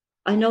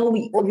 I know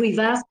we've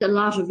asked a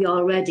lot of you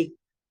already.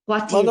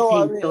 What do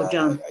you think, though,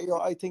 John?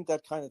 I think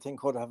that kind of thing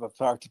could have a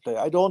part to play.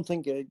 I don't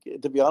think,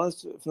 to be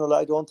honest, Finola,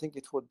 I don't think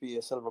it would be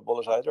a silver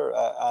bullet either.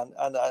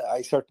 And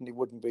I certainly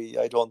wouldn't be.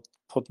 I don't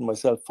put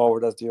myself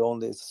forward as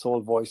the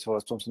sole voice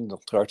or something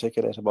to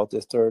articulate about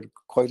this. There are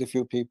quite a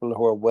few people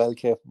who are well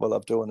capable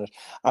of doing it.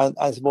 And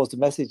I suppose the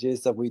message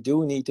is that we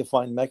do need to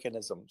find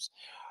mechanisms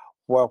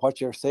where what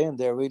you're saying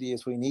there really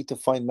is we need to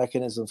find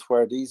mechanisms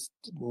where these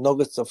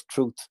nuggets of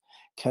truth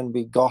can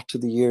be got to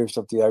the ears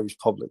of the Irish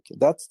public.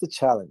 That's the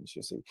challenge,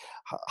 you see.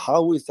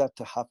 How is that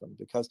to happen?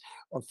 Because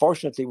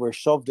unfortunately we're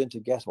shoved into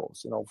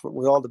ghettos,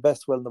 with all the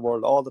best will in the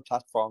world, all the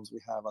platforms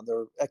we have, and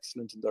they're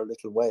excellent in their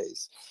little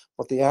ways,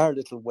 but they are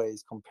little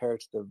ways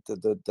compared to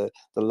the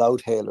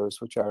loud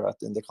hailers, which are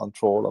in the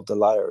control of the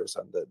liars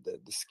and the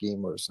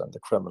schemers and the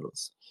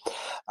criminals.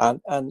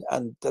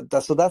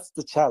 So that's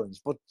the challenge.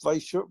 But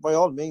by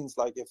all means,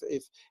 like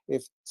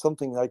if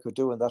something I could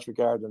do in that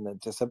regard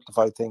and to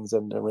simplify things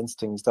and rinse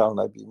things down,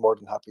 I'd be more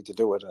than happy to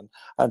do it,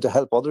 and to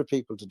help other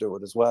people to do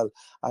it as well,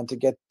 and to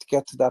get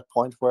to that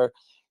point where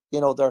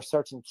there are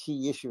certain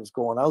key issues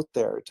going out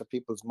there to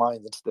people's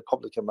mind, into the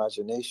public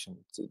imagination,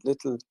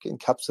 little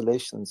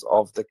encapsulations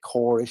of the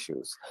core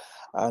issues,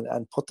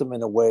 and put them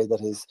in a way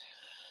that is,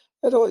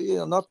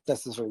 not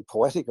necessarily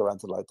poetic or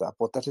anything like that,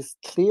 but that is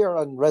clear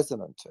and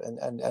resonant and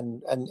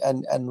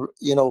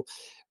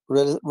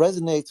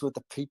resonates with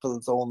the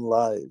people's own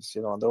lives,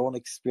 and their own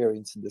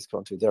experience in this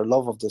country, their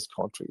love of this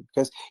country.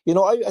 Because,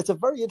 it's a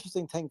very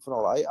interesting thing for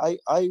all.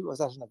 I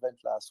was at an event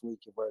last week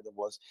where there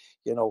was,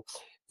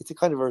 it's a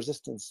kind of a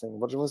resistance thing,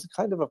 but it was a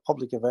kind of a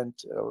public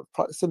event,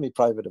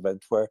 semi-private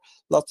event, where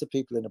lots of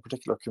people in a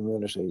particular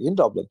community in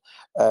Dublin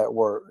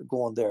were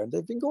going there. And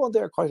they've been going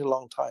there quite a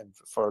long time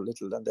for a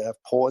little. And they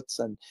have poets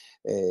and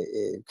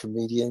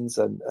comedians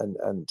and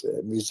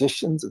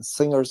musicians and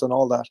singers and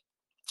all that.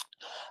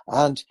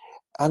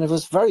 And it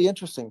was very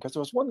interesting because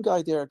there was one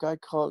guy there, a guy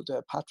called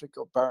Patrick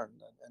O'Byrne,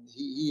 and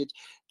he had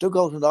dug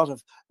out a lot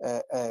of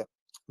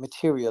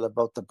material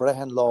about the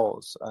Brehon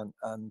laws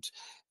and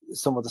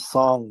some of the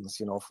songs,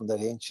 from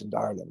that ancient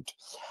Ireland,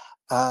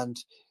 and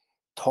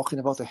talking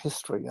about the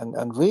history.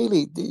 And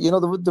really,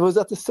 there was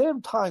at the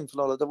same time,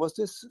 Finola, there was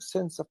this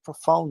sense of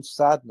profound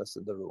sadness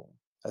in the room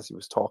as he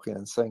was talking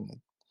and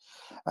singing,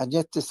 and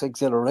yet this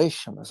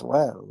exhilaration as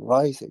well,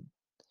 rising,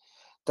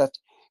 that,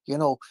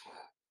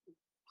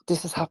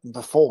 this has happened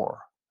before.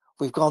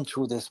 We've gone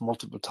through this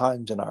multiple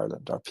times in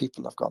Ireland. Our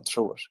people have gone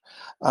through it.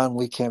 And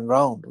we came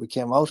out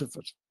of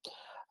it.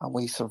 And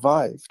we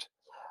survived.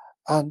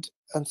 And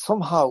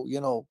somehow,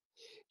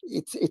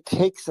 it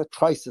takes a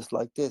crisis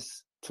like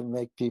this to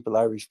make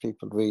Irish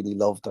people really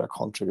love their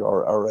country,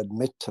 or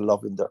admit to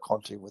loving their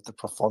country with the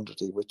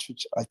profundity which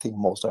I think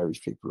most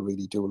Irish people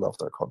really do love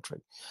their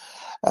country.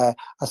 And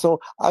so,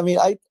 I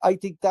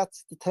think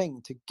that's the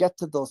thing, to get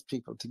to those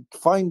people, to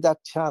find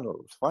that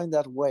channel, find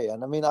that way.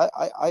 And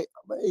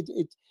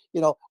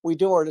we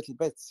do our little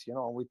bits,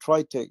 and we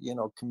try to,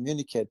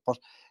 communicate, but,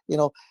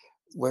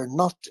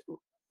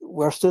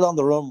 we're still on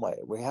the runway.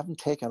 We haven't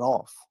taken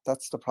off.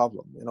 That's the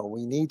problem.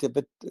 We need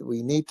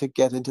to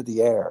get into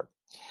the air.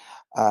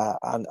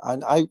 And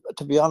I,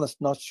 to be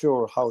honest, not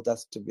sure how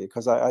that's to be,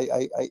 because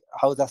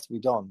how that's to be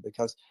done,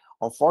 because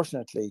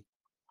unfortunately,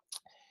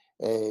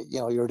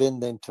 you're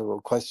into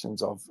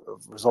questions of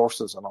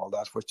resources and all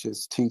that, which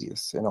is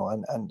tedious, and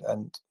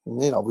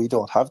we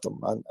don't have them,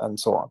 and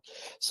so on.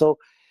 So,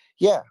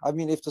 yeah,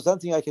 if there's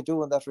anything I can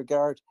do in that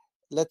regard,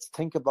 let's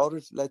think about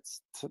it.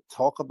 Let's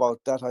talk about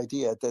that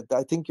idea. That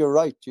I think you're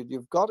right.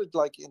 You've got it,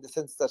 like, in the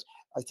sense that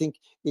I think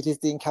it is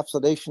the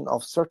encapsulation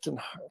of certain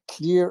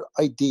clear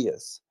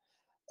ideas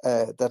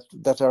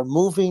that are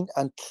moving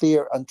and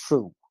clear and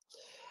true,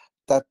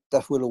 that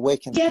will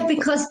awaken Yeah, people.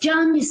 because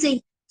John, you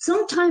see,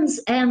 sometimes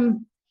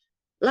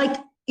like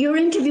your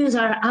interviews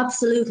are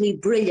absolutely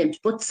brilliant,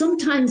 but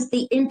sometimes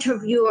the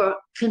interviewer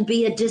can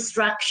be a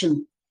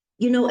distraction.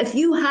 You know, if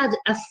you had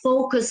a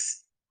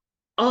focus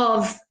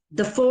of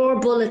the 4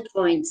 bullet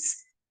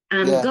points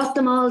and got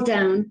them all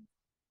down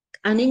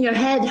and in your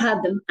head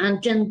had them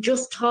and then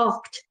just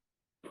talked,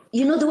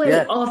 you know, the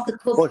way off the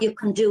cuff you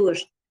can do it.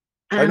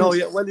 I know,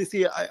 yeah. Well, you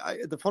see,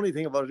 the funny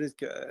thing about it is,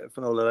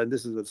 Finola, and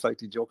this is a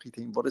slightly jokey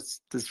thing, but it's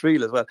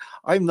real as well.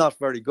 I'm not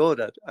very good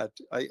at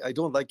I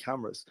don't like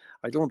cameras.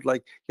 I don't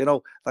like,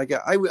 like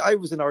I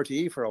was in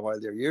RTE for a while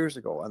there years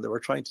ago, and they were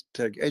trying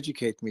to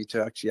educate me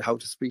to actually how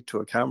to speak to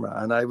a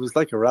camera, and I was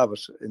like a rabbit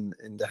in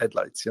the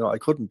headlights. I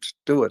couldn't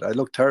do it. I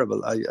looked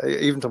terrible. I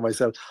even to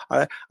myself.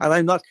 And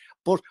I'm not,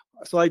 but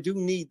so I do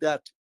need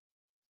that.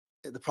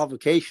 The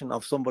provocation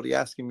of somebody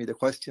asking me the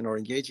question or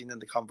engaging in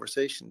the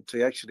conversation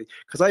to actually,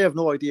 because I have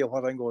no idea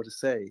what I'm going to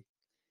say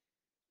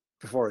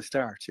before I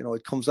start.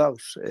 It comes out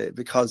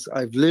because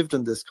I've lived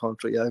in this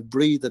country, I've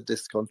breathed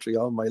this country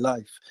all my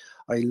life.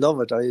 I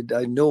love it.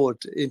 I know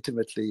it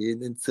intimately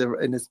in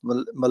its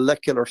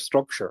molecular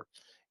structure.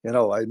 I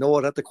know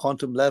it at the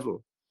quantum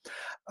level,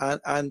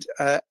 and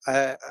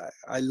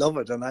I love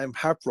it, and I'm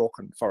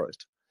heartbroken for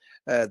it.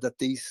 That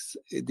these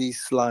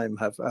slime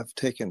have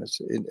taken it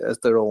as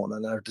their own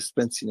and are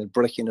dispensing it,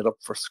 breaking it up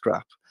for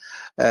scrap.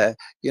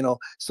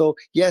 So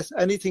yes,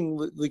 anything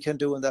we can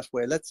do in that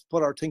way. Let's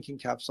put our thinking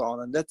caps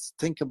on and let's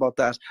think about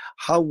that.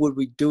 How would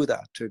we do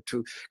that?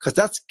 Because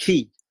that's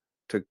key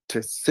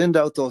to send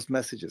out those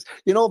messages.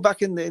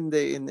 Back in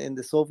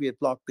the Soviet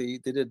bloc, they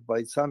did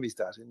by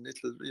Samizdat in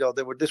little.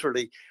 They would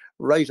literally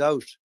write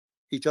out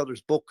each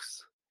other's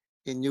books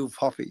in new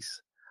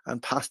copies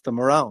and pass them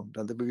around,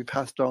 and they would be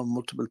passed around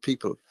multiple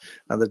people,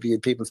 and they'd be in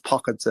people's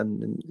pockets,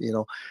 and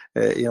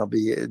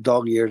be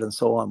dog-eared and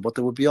so on. But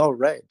they would be all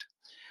read,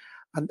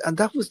 and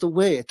that was the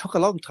way. It took a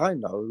long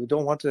time. Now we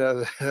don't want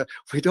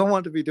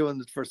to be doing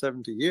it for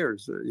 70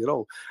 years,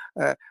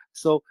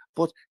 So,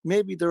 but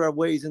maybe there are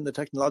ways in the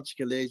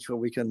technological age where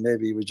we can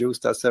maybe reduce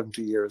that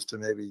 70 years to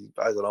maybe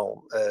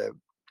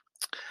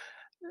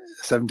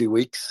 70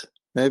 weeks,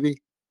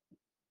 maybe.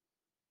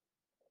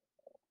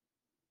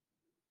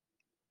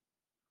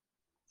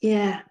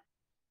 Yeah.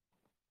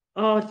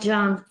 Oh,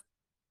 John,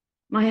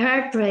 my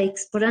heart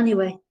breaks. But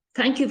anyway,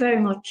 thank you very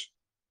much.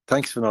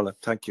 Thanks, Finola.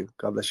 Thank you.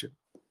 God bless you.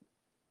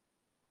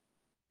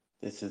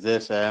 This is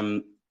it.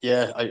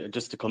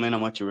 Just to come in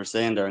on what you were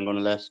saying there, I'm going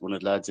to let one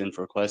of the lads in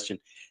for a question.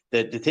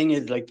 The thing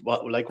is, like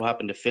what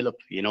happened to Philip.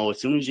 As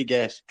soon as you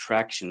get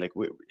traction,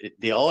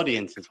 the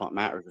audience is what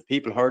matters. If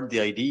people heard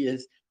the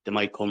ideas, they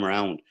might come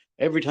around.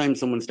 Every time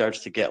someone starts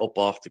to get up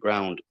off the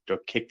ground, they're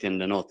kicked in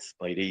the nuts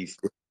by these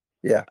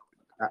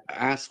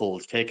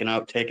assholes taking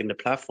the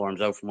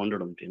platforms out from under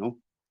them.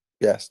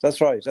 Yes,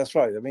 that's right.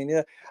 I mean,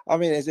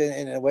 it's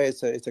in a way,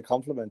 it's a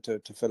compliment to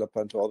Philip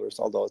and to others,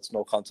 although it's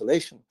no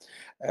consolation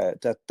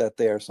that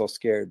they are so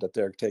scared that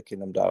they're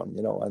taking him down,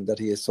 and that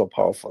he is so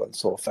powerful and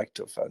so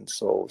effective and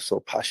so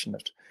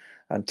passionate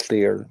and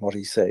clear in what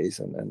he says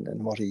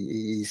and what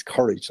he's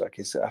courage, like,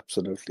 is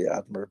absolutely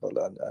admirable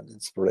and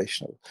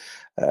inspirational,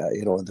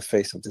 in the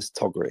face of this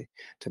thuggery,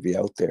 to be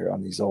out there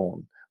on his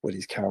own with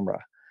his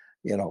camera,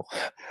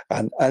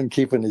 and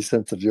keeping his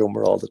sense of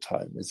humor all the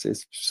time. It's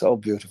so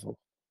beautiful.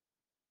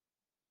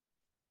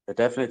 I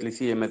definitely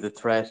see him as a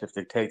threat if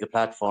they take the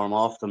platform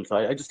off them. So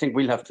I just think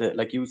we'll have to,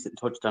 like you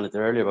touched on it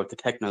earlier about the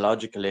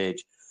technological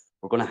age,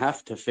 we're going to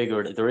have to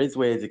figure that there is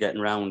ways of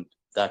getting around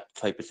that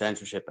type of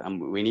censorship,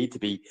 and we need to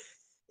be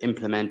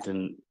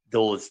implementing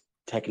those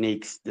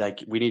techniques.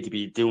 Like, we need to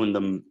be doing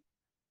them.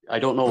 I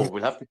don't know.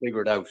 We'll have to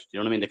figure it out. You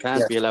know what I mean? They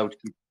can't be allowed to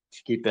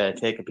keep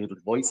taking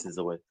people's voices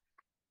away.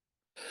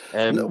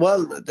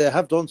 Well, they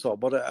have done so,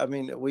 but I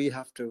mean, we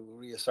have to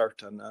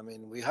reassert, and I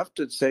mean, we have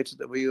to say to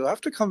them, we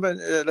have to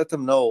let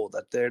them know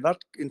that they're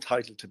not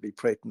entitled to be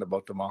prating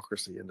about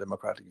democracy and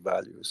democratic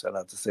values, and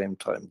at the same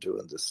time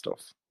doing this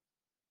stuff.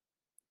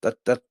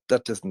 That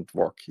doesn't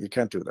work. You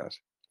can't do that.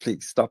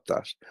 Please stop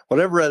that.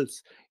 Whatever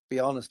else, be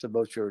honest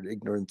about your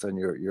ignorance and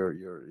your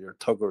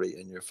thuggery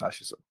and your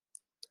fascism.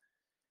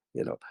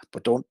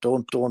 But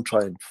don't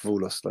try and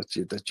fool us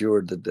that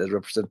you're the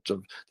representative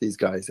of these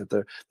guys,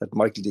 that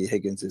Michael D.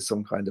 Higgins is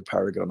some kind of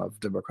paragon of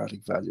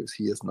democratic values.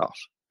 He is not.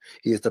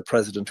 He is the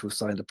president who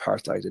signed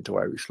apartheid into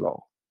Irish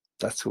law.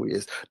 That's who he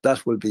is.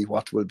 That will be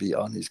what will be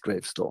on his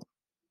gravestone.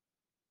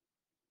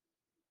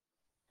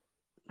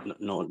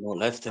 No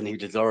less than he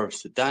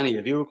deserves. Danny,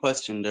 have you a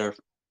question there?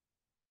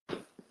 You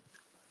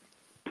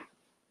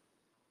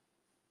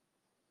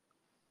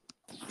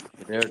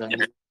there,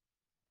 Danny?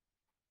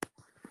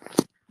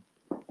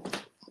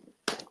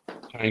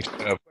 Thanks,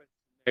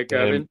 Hey,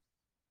 Gavin.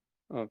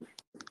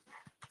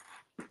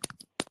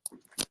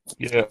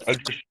 Yeah, I'll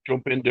just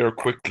jump in there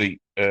quickly.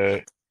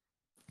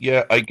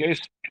 Yeah, I guess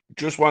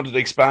just wanted to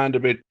expand a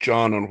bit,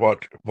 John, on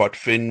what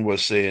Finn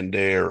was saying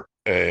there.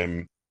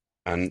 And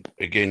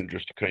again,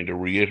 just to kind of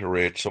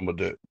reiterate some of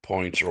the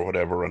points or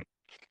whatever. And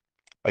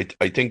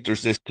I think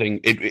there's this thing.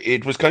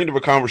 It was kind of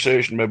a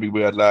conversation maybe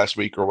we had last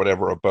week or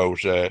whatever about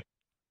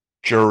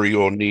Jerry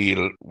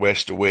O'Neill,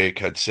 West Awake,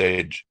 had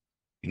said,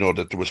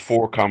 that there was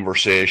 4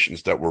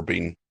 conversations that were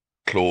being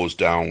closed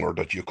down or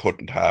that you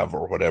couldn't have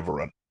or whatever.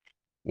 And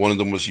one of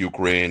them was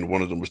Ukraine,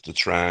 one of them was the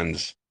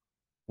trans,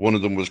 one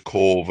of them was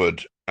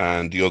COVID,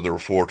 and the other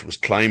 4th was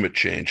climate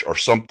change or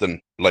something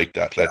like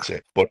that, let's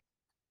say. But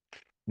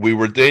we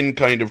were then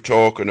kind of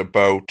talking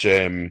about,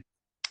 or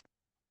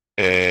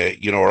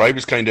I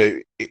was kind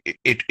of,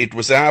 it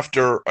was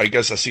after, I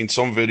guess I seen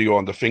some video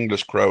on the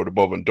Finglas crowd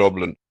above in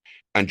Dublin,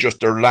 and just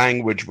their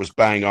language was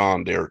bang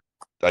on there.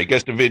 I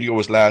guess the video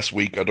was last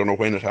week. I don't know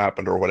when it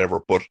happened or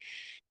whatever, but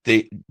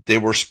they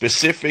were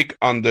specific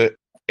on the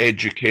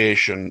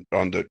education,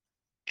 on the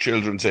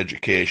children's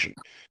education.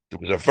 There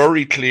was a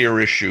very clear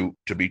issue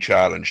to be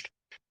challenged,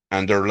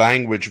 and their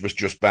language was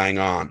just bang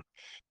on.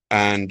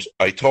 And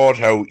I thought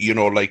how,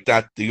 like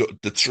that,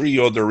 the 3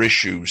 other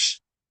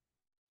issues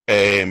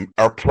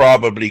are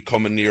probably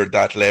coming near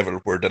that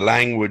level where the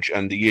language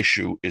and the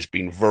issue is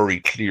being very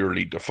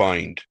clearly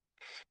defined.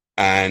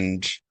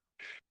 And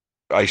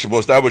I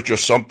suppose that was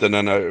just something,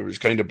 and I was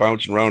kind of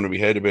bouncing around in my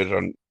head a bit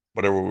on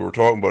whatever we were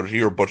talking about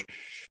here, but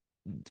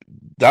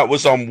that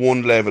was on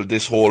one level,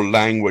 this whole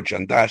language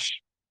and that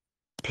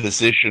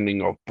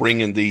positioning of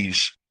bringing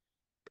these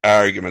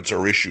arguments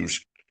or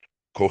issues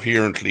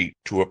coherently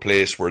to a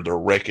place where they're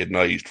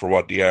recognized for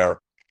what they are.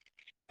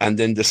 And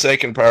then the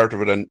second part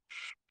of it, and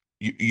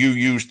you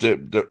used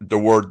the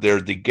word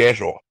there, the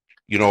ghetto,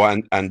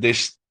 and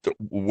this,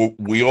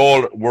 we're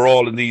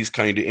all in these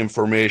kind of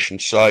information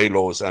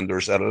silos, and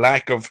there's a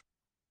lack of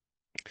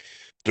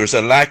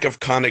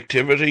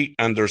connectivity,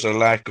 and there's a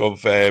lack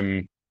of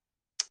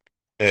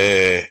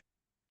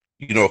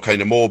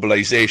kind of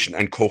mobilization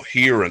and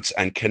coherence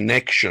and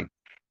connection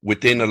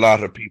within a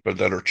lot of people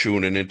that are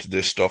tuning into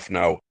this stuff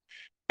now.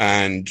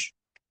 And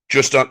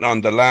just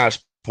on the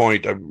last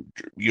point, I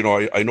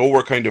know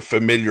we're kind of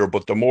familiar,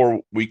 but the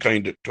more we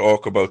kind of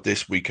talk about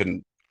this, we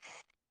can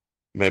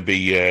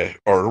maybe,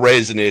 or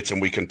resonates,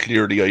 and we can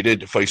clearly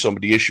identify some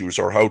of the issues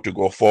or how to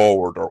go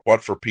forward or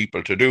what for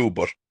people to do.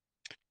 But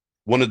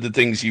one of the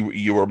things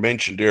you were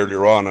mentioned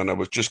earlier on, and I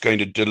was just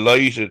kind of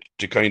delighted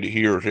to kind of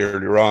hear it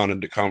earlier on in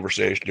the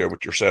conversation there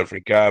with yourself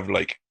and Gav,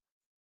 like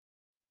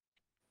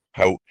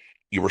how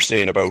you were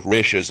saying about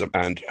racism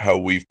and how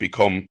we've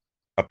become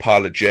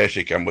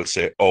apologetic and will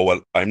say, oh,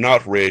 well, I'm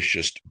not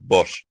racist,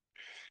 but,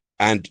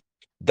 and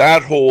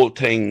that whole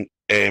thing,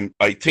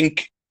 I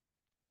think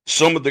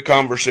some of the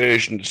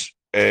conversations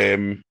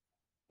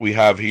we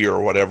have here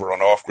or whatever on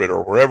Offgrid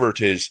or wherever it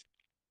is,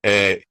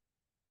 I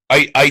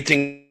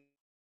think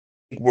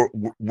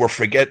we're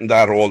forgetting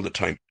that all the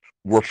time.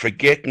 We're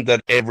forgetting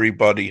that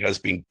everybody has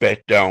been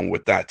bet down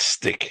with that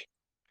stick.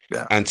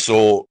 Yeah. And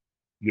so,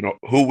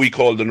 who we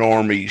call the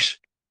normies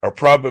are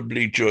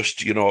probably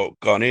just,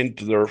 gone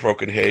into their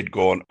fucking head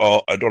going,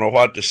 oh, I don't know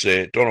what to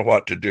say, don't know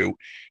what to do.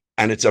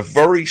 And it's a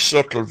very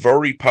subtle,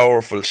 very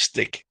powerful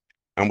stick.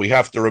 And we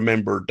have to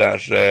remember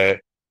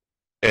that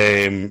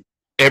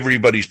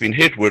everybody's been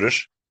hit with it,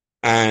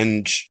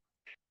 and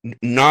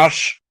not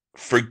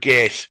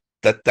forget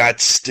that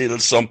that's still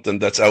something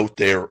that's out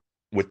there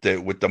with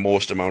the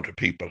most amount of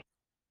people,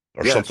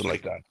 or something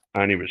like that.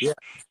 Anyways.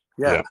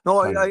 Yeah.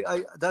 No,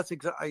 I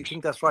I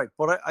think that's right.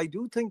 But I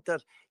do think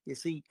that, you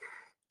see,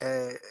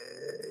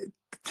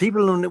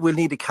 people will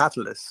need a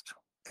catalyst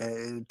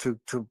to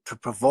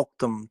provoke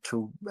them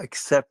to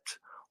accept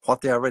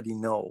what they already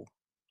know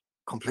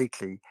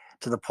completely,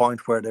 to the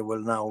point where they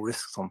will now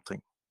risk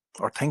something,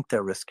 or think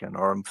they're risking,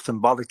 or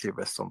symbolically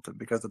risk something,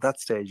 because at that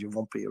stage you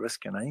won't be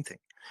risking anything.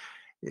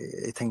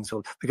 Things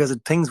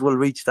will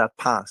reach that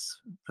pass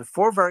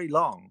before very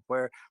long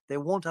where they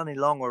won't any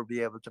longer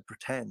be able to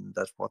pretend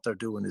that what they're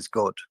doing is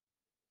good.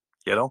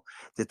 The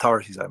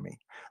authorities, I mean,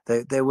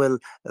 they will,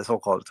 the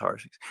so-called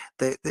authorities,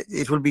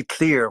 it will be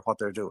clear what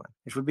they're doing.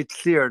 It will be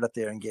clear that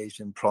they're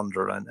engaged in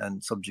plunder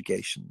and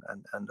subjugation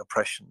and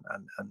oppression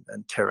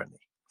and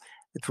tyranny.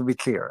 It will be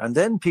clear. And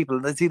then people,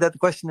 see, that the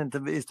question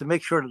is to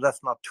make sure that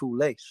that's not too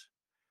late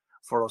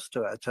for us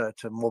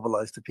to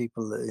mobilize the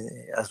people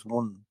as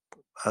one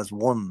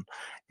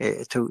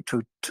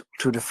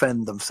to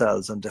defend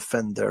themselves and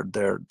defend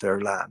their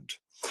land.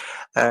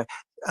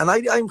 And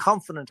I'm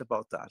confident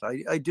about that.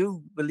 I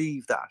do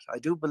believe that. I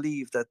do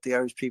believe that the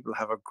Irish people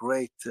have a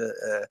great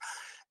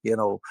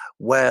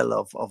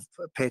well of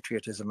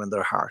patriotism in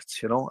their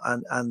hearts,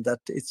 and that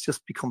it's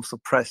just become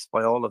suppressed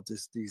by all of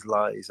these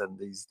lies and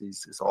this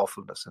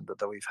awfulness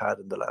that we've had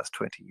in the last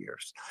 20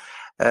 years.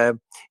 I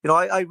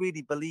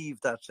really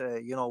believe that,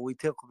 we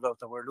talk about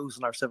that we're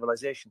losing our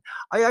civilization.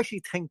 I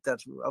actually think that,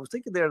 I was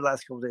thinking there the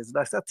last couple of days,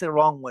 that's the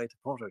wrong way to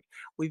put it.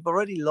 We've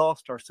already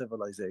lost our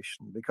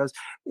civilization, because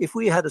if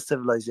we had a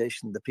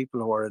civilization, the people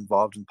who are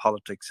involved in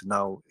politics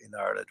now in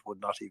Ireland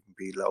would not even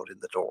be allowed in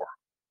the door.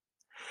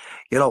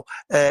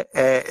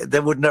 They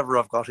would never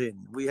have got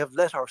in. We have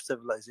let our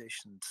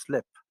civilization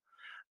slip.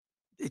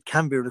 It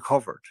can be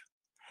recovered.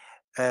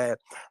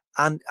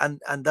 And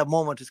that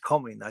moment is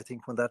coming, I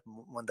think, when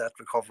that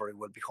recovery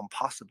will become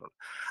possible.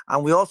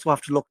 And we also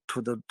have to look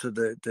to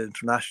the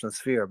international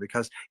sphere,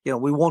 because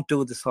we won't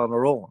do this on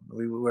our own.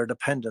 We're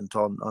dependent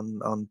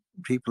on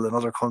people in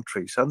other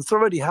countries, and it's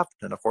already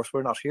happening. Of course,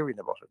 we're not hearing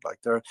about it.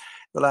 Like the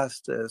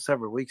last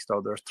several weeks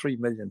now, there's 3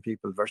 million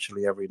people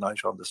virtually every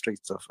night on the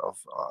streets of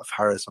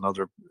Paris and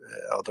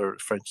other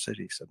French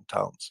cities and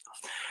towns.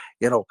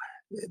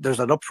 There's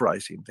an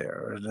uprising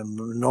there, an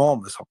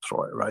enormous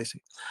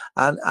uprising,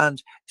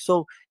 and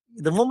so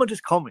the moment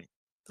is coming.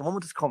 The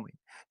moment is coming.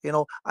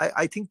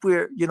 I think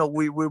we're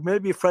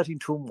maybe fretting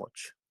too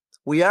much.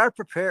 We are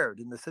prepared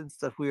in the sense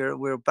that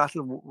we're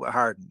battle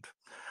hardened,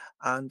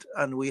 and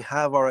we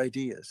have our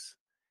ideas.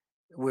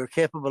 We're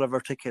capable of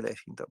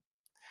articulating them.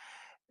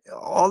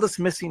 All that's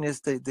missing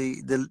is that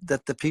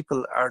the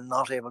people are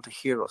not able to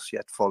hear us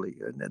yet fully,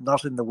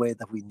 not in the way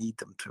that we need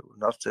them to,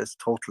 not just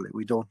totally.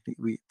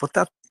 But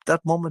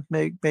that moment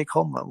may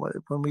come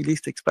when we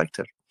least expect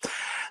it.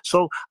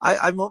 So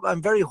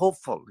I'm very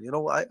hopeful.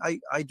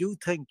 I do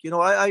think.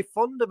 I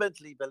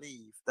fundamentally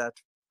believe that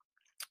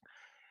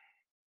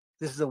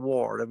this is a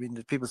war. I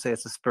mean, people say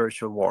it's a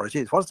spiritual war. It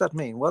is. What does that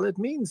mean? Well, it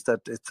means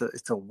that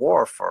it's a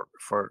war for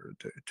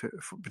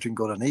between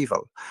good and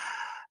evil.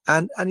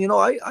 And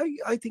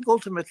I think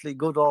ultimately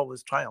good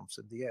always triumphs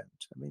in the end.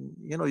 I mean,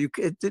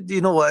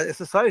 a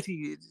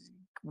society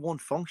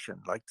won't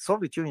function like the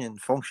Soviet Union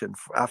functioned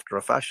after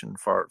a fashion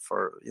for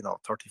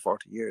 30,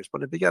 40 years,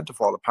 but it began to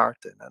fall apart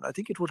then. And I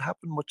think it would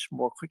happen much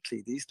more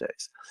quickly these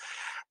days.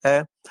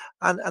 And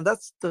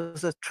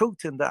there's a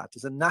truth in that.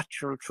 There's a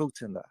natural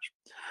truth in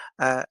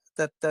that.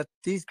 That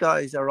these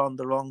guys are on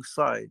the wrong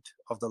side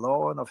of the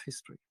law and of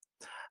history,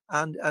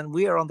 and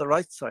we are on the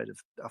right side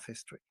of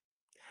history.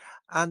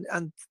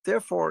 And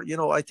therefore,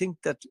 I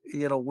think that,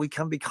 we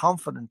can be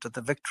confident that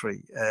the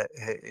victory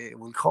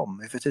will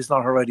come if it is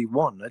not already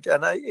won.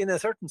 And in a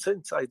certain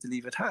sense, I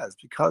believe it has,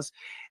 because,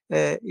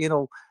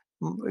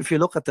 if you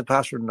look at the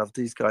pattern of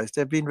these guys,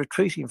 they've been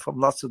retreating from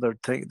lots of their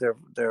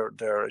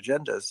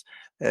agendas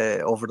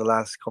over the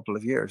last couple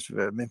of years,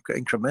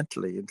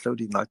 incrementally,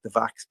 including like the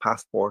vax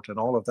passport and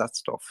all of that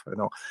stuff,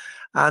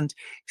 And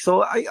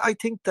so I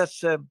think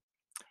that.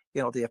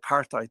 The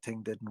apartheid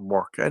thing didn't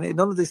work, and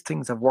none of these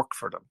things have worked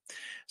for them.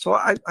 So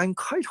I'm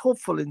quite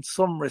hopeful in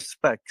some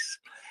respects.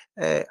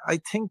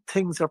 I think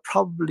things are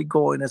probably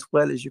going as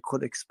well as you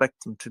could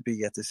expect them to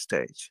be at this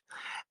stage.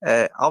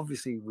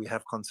 Obviously, we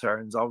have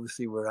concerns.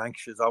 Obviously, we're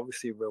anxious.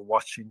 Obviously, we're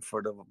watching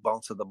for the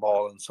bounce of the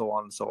ball, and so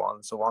on and so on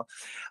and so on.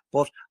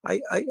 But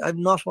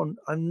I'm not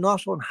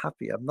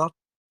unhappy. I'm not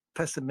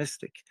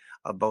pessimistic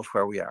about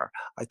where we are.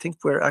 I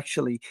think we're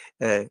actually.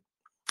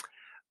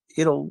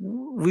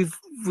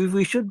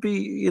 We should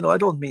be, I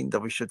don't mean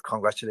that we should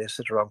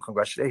sit around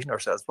congratulating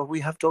ourselves, but we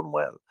have done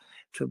well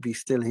to be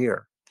still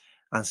here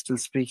and still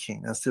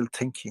speaking and still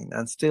thinking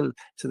and still,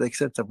 to the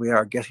extent that we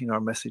are, getting our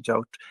message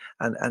out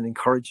and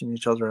encouraging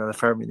each other and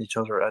affirming each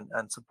other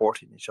and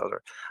supporting each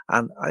other.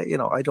 And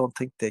I don't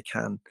think they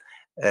can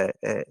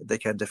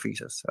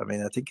defeat us. I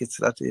mean, I think it's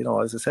that,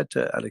 as I said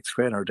to Alex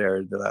Craner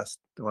there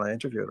when I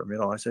interviewed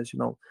him, I said,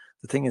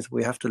 the thing is,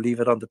 we have to leave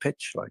it on the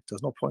pitch. Like,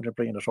 there's no point in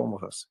bringing it home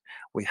with us.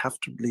 We have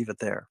to leave it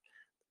there.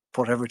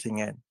 Put everything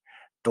in.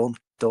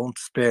 Don't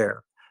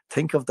spare.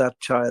 Think of that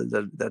child,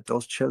 that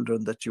those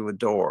children that you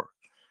adore,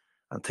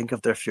 and think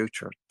of their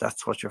future.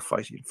 That's what you're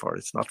fighting for.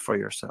 It's not for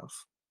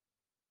yourself.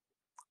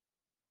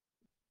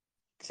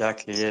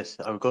 Exactly it.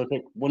 I would go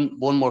take one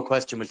more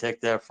question. We'll take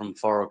there from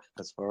Ferg,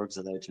 because Ferg's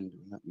a legend.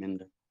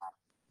 Minder.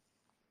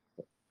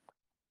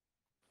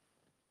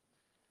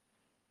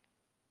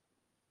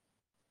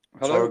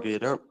 Hello. Ferg, are you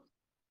there?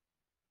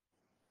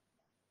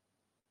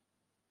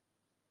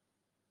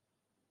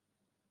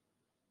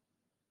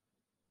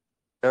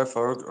 There,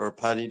 Ferg, or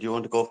Paddy, do you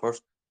want to go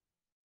first?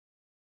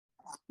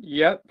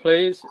 Yeah,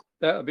 please.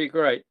 That would be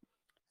great.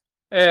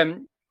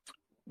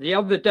 The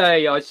other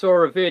day, I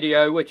saw a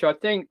video which I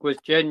think was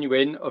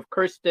genuine of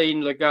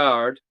Christine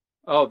Lagarde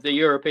of the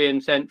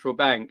European Central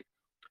Bank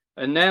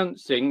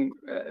announcing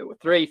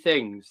 3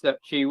 things: that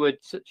she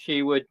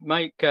would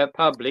make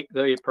public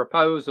the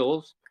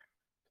proposals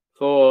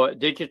for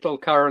digital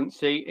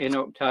currency in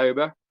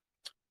October.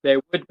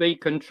 There would be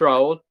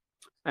control,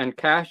 and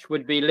cash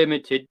would be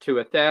limited to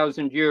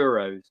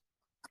 €1,000.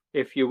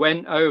 If you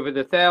went over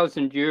the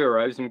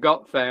 €1,000 and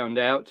got found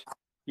out,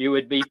 you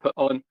would be put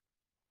on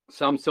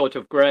some sort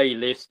of grey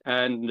list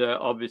and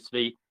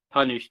obviously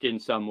punished in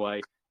some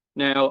way.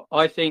 Now,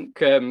 I think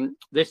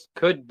this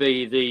could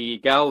be the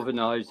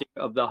galvanizing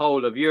of the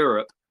whole of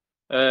Europe.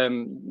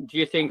 Do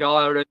you think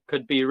Ireland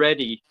could be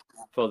ready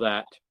for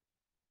that?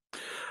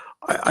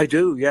 I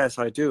do, yes,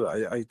 I do.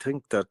 I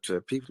think that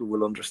people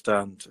will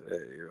understand,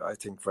 I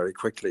think, very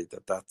quickly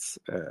that that's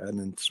an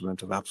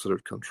instrument of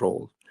absolute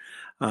control.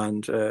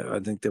 And I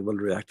think they will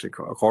react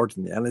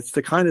accordingly. And it's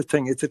the kind of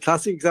thing, it's a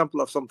classic example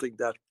of something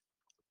that,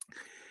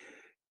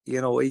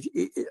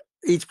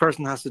 each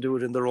person has to do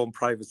it in their own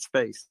private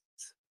space.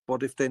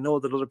 But if they know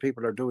that other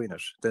people are doing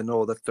it, they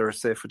know that there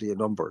is safety in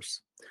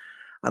numbers.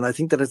 And I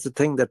think that it's a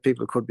thing that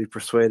people could be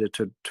persuaded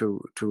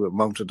to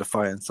mount a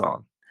defiance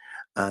on,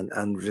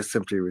 and just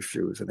simply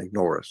refuse and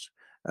ignore it.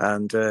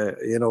 And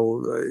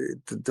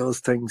those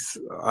things,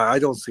 I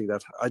don't see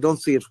that. I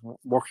don't see it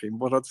working.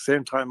 But at the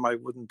same time, I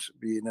wouldn't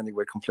be in any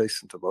way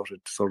complacent about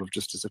it sort of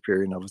just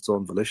disappearing of its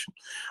own volition.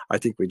 I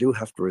think we do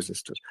have to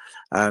resist it.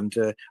 And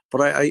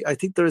but I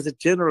think there is a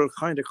general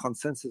kind of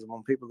consensus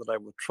among people that I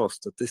would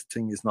trust that this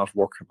thing is not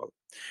workable.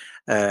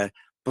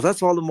 But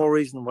that's all the more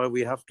reason why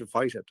we have to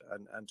fight it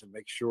and to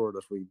make sure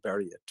that we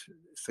bury it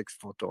 6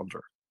 foot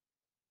under.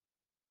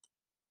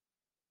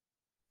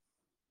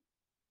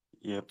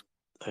 Yep,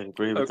 I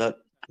agree with that.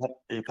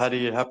 Paddy,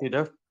 you happy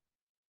there?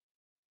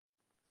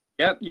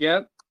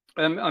 Yeah.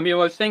 I mean, I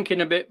was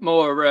thinking a bit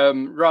more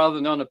rather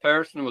than on a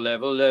personal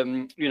level.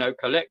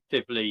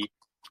 Collectively,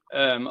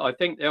 I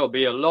think there'll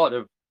be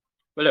there'll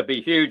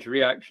be huge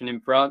reaction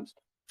in France.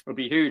 There'll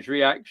be huge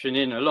reaction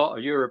in a lot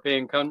of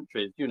European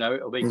countries.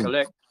 It'll be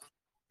collective.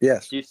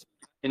 Yes.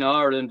 In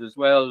Ireland as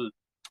well,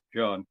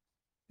 John.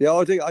 Yeah,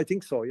 I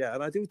think so. Yeah,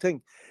 and I do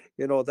think,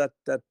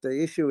 that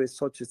the issue is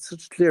such a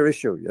clear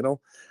issue.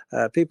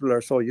 People are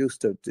so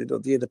used to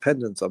the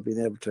independence of being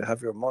able to have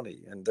your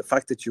money and the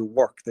fact that you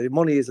work. The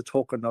money is a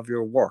token of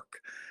your work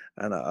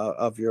and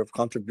of your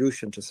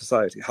contribution to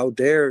society. How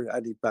dare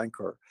any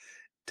banker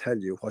tell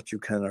you what you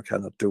can or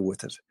cannot do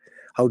with it?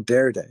 How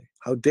dare they?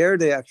 How dare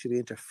they actually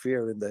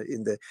interfere in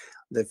the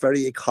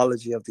very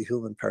ecology of the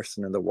human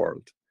person in the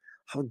world?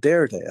 How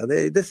dare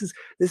they? This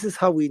is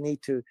how we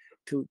need to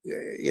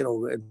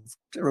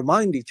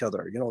remind each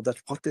other,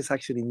 that what this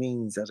actually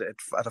means at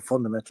a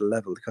fundamental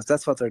level, because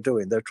that's what they're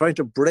doing. They're trying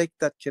to break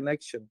that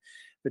connection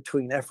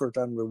between effort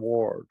and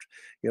reward.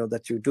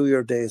 That you do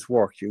your day's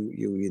work,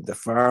 you the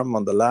farm,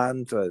 on the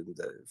land, the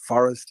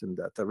forest, and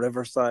at the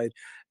riverside,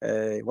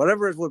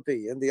 whatever it would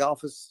be, in the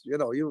office, you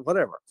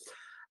whatever,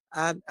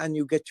 and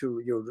you get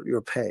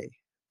your pay.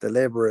 The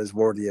labourer is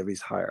worthy of his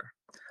hire.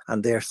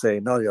 And they're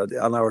saying, no,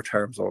 on our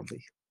terms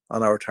only,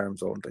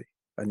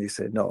 And you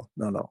say, no.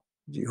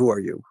 Who are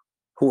you?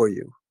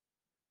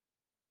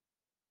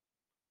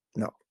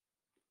 No.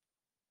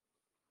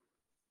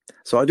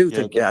 So I do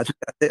think, I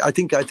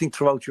think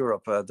throughout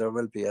Europe there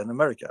will be, and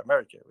America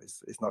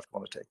is not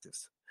going to take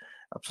this.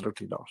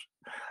 Absolutely not.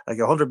 Like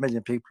 100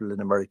 million people in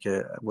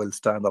America will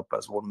stand up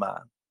as one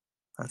man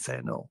and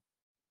say no.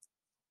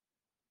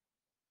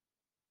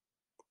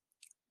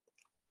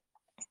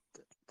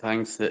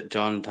 Thanks,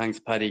 John. Thanks,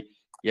 Paddy.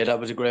 Yeah, that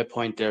was a great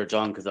point there,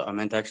 John, because I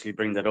meant to actually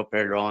bring that up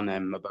earlier on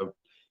about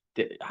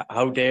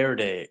how dare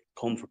they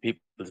come for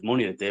people's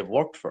money that they've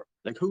worked for?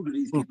 Like, who do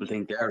these people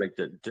think they are? Like,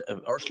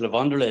 Ursula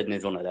von der Leyen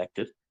is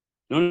unelected.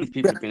 None of these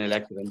people have been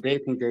elected, and they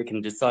think they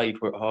can decide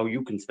how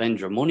you can spend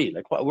your money.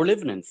 Like, what? We're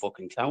living in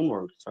fucking clown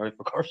world. Sorry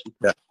for cursing.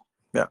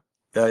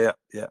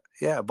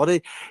 Yeah.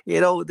 But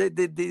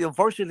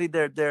unfortunately,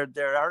 their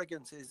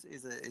arrogance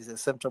is a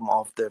symptom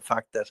of the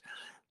fact that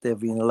they've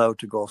been allowed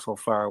to go so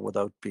far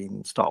without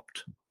being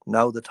stopped.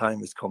 Now the time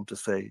has come to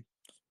say,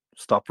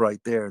 stop right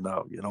there.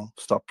 Now,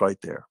 stop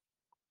right there.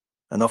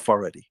 Enough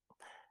already.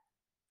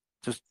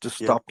 Just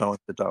stop now and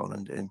sit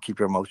down and keep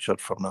your mouth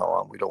shut from now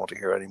on. We don't want to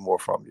hear any more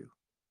from you.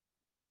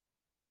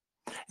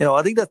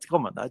 I think that's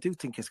coming. I do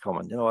think it's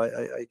coming.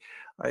 I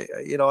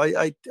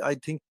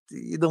think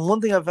the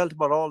one thing I've felt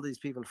about all these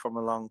people from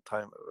a long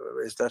time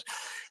is that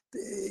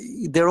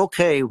they're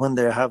okay when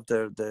they have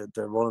their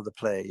run of the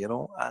play,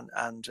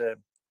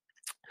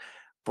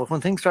 but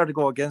when things start to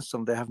go against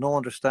them, they have no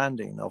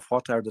understanding of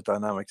what are the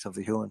dynamics of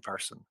the human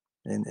person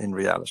in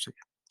reality.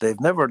 They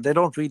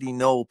don't really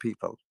know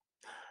people.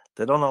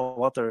 They don't know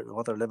what their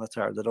limits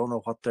are. They don't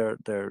know what their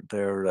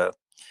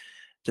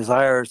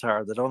desires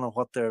are. They don't know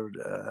what their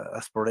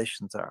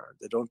aspirations are.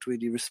 They don't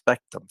really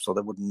respect them, so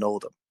they wouldn't know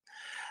them.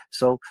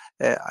 So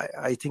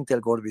I think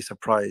they're going to be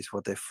surprised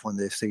when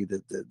they see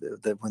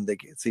when they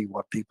see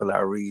what people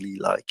are really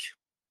like.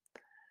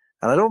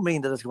 And I don't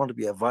mean that it's going to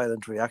be a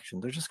violent reaction.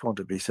 They're just going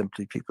to be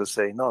simply people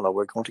saying, no,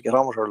 we're going to get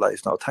on with our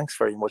lives now. Thanks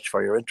very much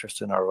for your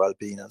interest in our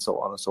well-being and so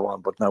on and so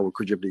on. But now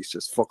could you please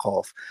just fuck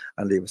off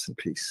and leave us in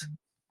peace?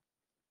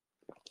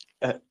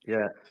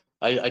 Yeah,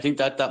 I think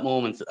that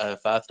moment's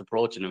fast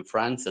approaching in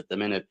France at the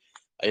minute.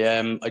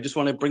 I just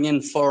want to bring in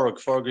Ferg.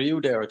 Ferg, are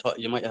you there? I thought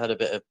you might have had a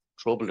bit of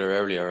trouble there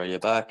earlier. Are you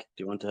back?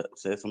 Do you want to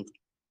say something?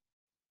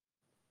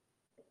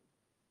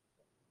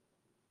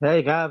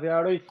 Hey, Gav, you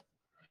all right?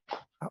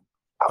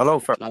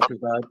 Hello, Ferg. Not too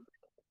bad.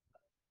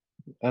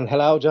 And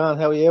hello, John.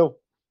 How are you?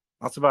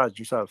 Not so bad.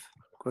 Yourself?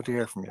 Good to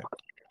hear from you.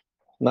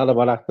 Not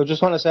about that. I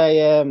just want to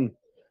say,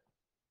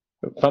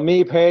 for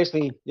me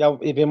personally,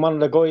 if you're one of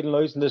the guiding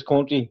lights in this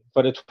country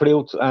for the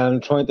truth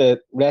and trying to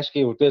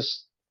rescue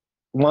this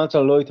once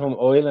in a lifetime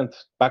island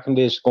back from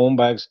these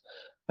scumbags,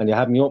 and you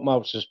have me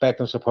utmost respect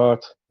and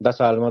support. That's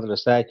all I wanted to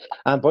say.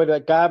 And by the way,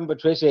 Gavin,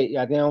 Patricia,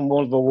 you're doing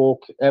wonderful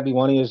work. Every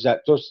one of you is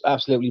just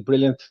absolutely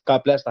brilliant.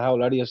 God bless the whole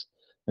lot of you,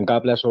 and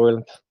God bless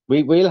Ireland.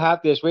 We'll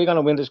have this. We're going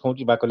to win this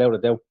country back without a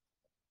doubt.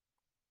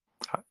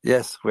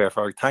 Yes, we are,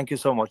 Ferg. Thank you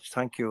so much.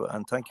 Thank you,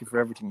 and thank you for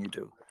everything you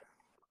do.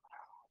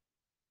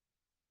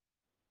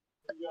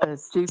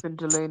 Stephen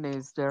Delaney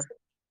is there.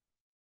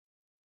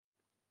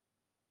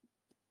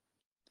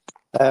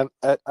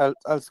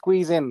 I'll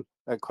squeeze in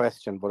a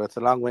question, but it's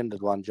a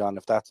long-winded one, John,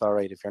 if that's all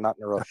right, if you're not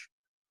in a rush.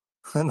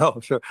 No,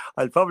 sure.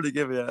 I'll probably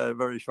give you a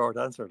very short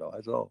answer, though.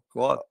 I don't know.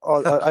 Go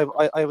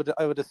on.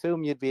 I would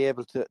assume you'd be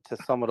able to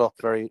sum it up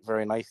very,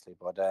 very nicely,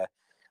 but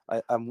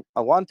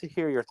I want to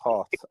hear your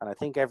thoughts, and I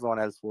think everyone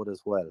else would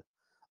as well,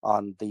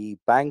 on the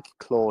bank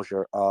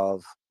closure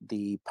of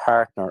the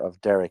partner of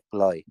Derek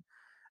Bly.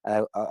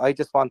 I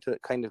just want to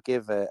kind of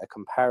give a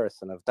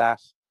comparison of that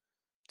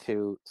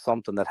to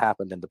something that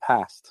happened in the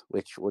past,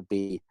 which would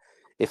be,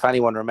 if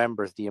anyone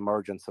remembers the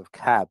emergence of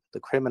CAB, the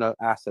Criminal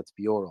Assets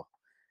Bureau.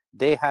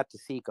 They had to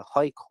seek a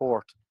high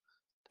court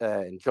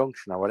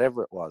injunction or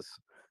whatever it was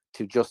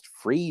to just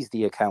freeze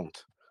the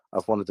account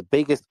of one of the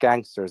biggest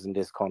gangsters in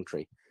this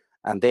country.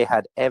 And they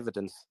had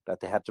evidence that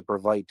they had to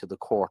provide to the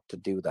court to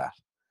do that.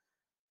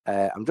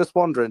 I'm just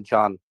wondering,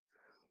 John,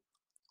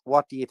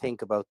 what do you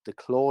think about the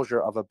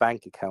closure of a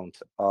bank account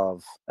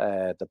of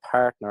the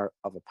partner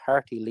of a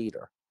party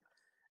leader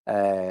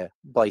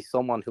by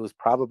someone who's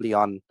probably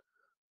on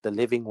the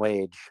living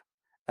wage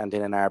and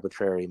in an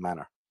arbitrary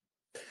manner?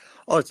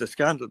 Oh, it's a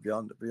scandal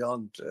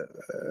beyond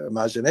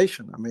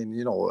imagination. I mean,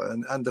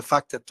 and the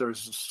fact that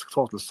there's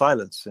total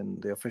silence in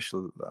the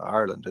official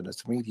Ireland and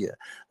its media,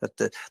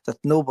 that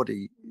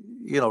nobody,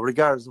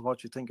 regardless of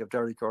what you think of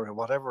Derek or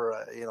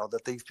whatever,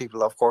 that these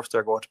people, of course,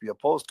 they're going to be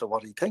opposed to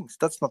what he thinks.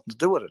 That's nothing to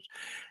do with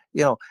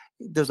it.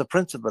 There's a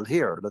principle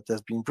here that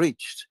has been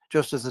breached,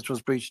 just as it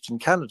was breached in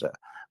Canada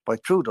by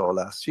Trudeau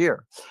last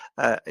year.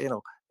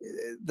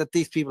 That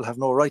these people have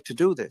no right to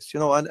do this,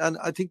 and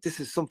I think this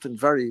is something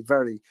very,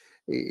 very,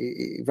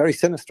 very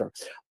sinister.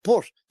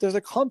 But there's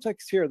a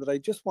context here that I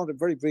just want to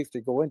very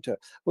briefly go into,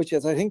 which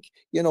is, I think,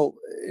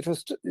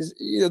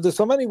 there's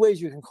so many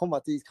ways you can come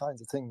at these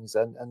kinds of things,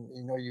 and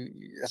you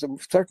at a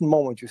certain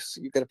moment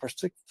you get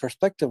a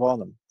perspective on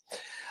them.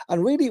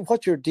 And really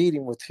what you're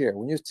dealing with here,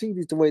 when you see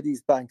the way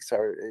these banks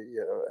are,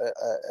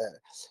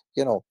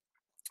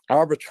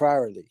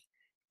 arbitrarily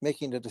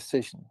making the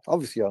decision,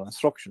 obviously on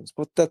instructions,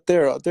 but that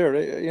they're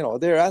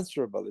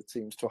answerable, it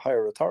seems, to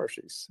higher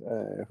authorities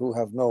who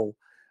have no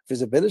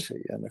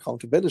visibility and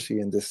accountability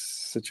in this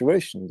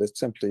situation. That's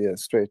simply a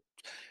straight,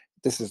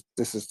 this is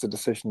the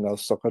decision, now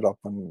suck it up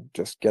and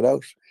just get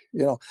out,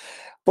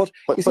 But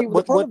you see,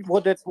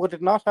 would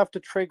it not have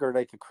to trigger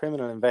like a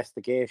criminal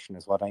investigation,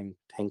 is what I'm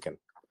thinking,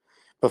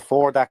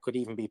 before that could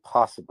even be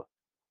possible?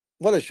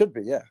 Well, it should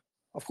be, yeah.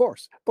 Of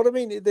course, but I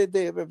mean,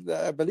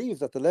 I believe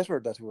that the letter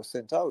that was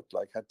sent out,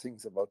 had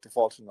things about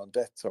defaulting on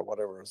debts or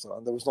whatever,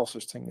 and there was no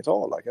such thing at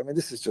all.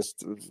 This is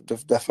just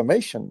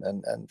defamation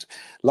and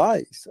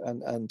lies,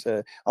 and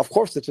of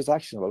course it is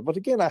actionable. But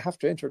again, I have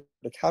to enter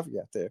the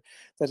caveat there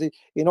that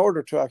in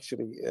order to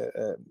actually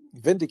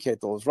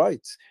vindicate those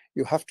rights,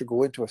 you have to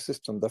go into a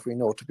system that we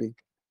know to be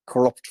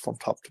corrupt from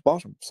top to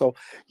bottom. So,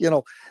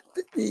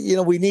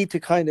 we need to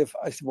kind of,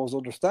 I suppose,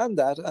 understand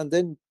that and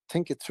then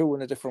think it through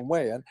in a different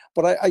way.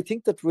 But I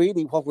think that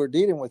really what we're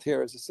dealing with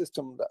here is a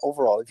system that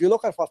overall, if you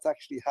look at what's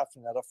actually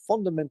happening at a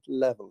fundamental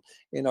level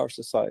in our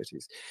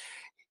societies,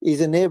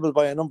 is enabled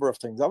by a number of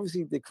things.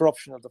 Obviously, the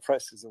corruption of the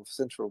press is a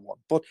central one.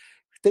 But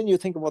then you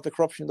think about the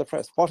corruption of the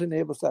press. What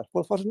enables that?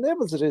 Well, what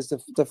enables it is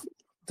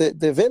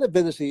the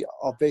availability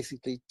of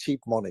basically cheap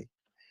money.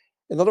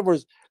 In other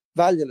words,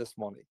 valueless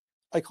money.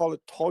 I call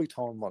it toy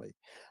town money.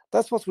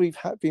 That's what we've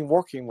been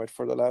working with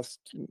for the last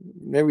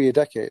maybe a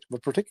decade,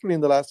 but particularly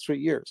in the last 3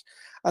 years.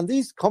 And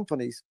these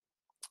companies,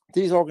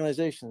 these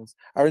organizations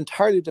are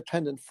entirely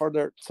dependent for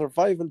their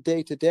survival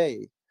day to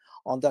day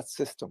on that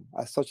system,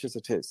 as such as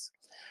it is.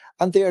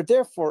 And they are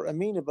therefore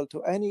amenable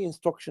to any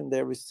instruction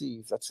they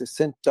receive that's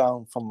sent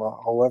down from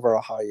however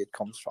high it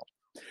comes from.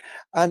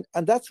 And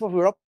that's what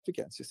we're up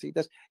against. You see,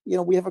 that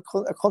we have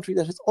a country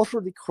that is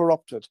utterly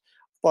corrupted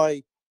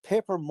by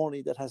paper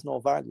money that has no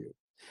value.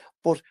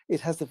 But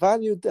it has the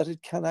value that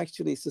it can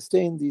actually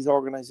sustain these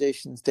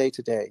organizations day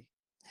to day,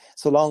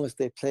 so long as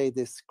they play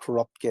this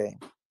corrupt game.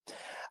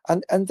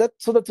 And that,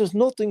 so that there's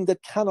nothing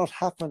that cannot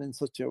happen in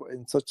such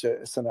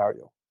a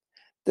scenario.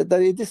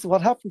 This is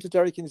what happened to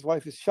Derek and his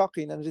wife is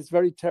shocking, and it is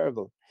very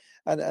terrible.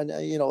 And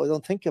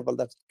unthinkable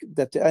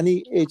that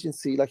any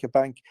agency like a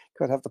bank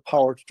could have the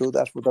power to do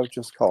that without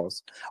just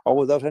cause or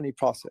without any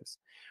process.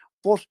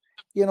 But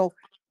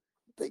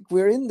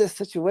we're in this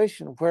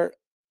situation where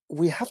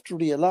we have to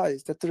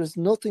realize that there is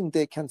nothing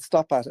they can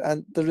stop at,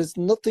 and there is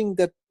nothing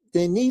that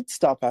they need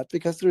stop at,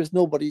 because there is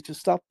nobody to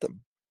stop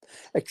them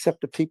except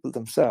the people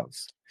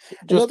themselves.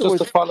 Just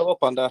to follow up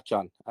on that,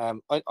 John,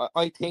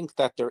 I think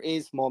that there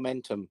is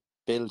momentum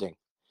building,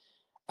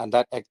 and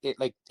that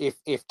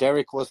if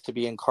Derek was to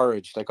be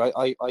encouraged,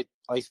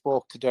 I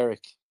spoke to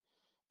Derek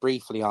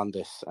briefly on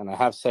this, and I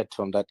have said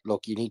to him that,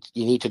 look, you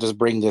need to just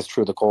bring this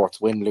through the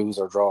courts, win, lose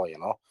or draw,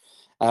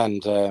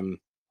 and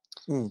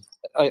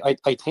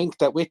I think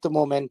that with the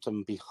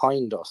momentum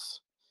behind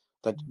us,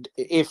 that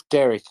if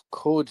Derek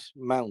could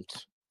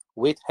mount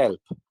with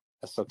help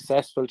a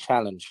successful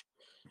challenge,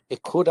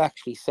 it could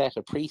actually set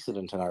a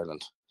precedent in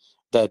Ireland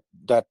that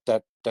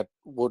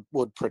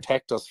would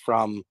protect us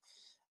from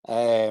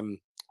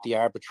the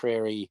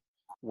arbitrary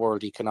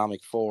World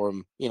Economic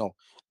Forum,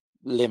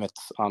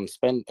 limits on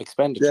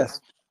expenditure.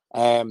 Yes.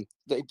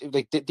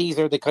 These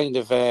are the kind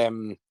of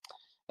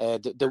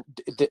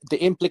the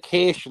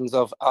implications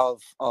of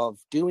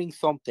doing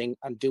something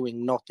and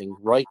doing nothing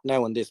right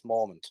now in this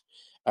moment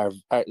are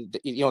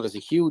there's a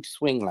huge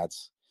swing,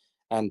 lads,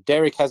 and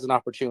Derek has an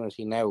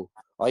opportunity now,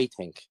 I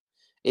think,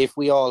 if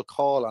we all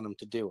call on him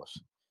to do it,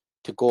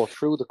 to go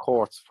through the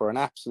courts for an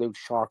absolute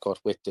shortcut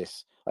with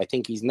this. I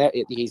think he's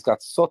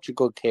got such a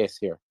good case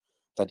here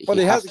that But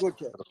he has a to good go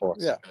case. to the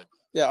courts.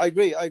 Yeah, I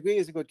agree.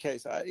 It's a good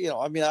case. I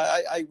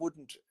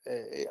wouldn't.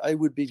 I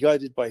would be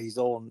guided by his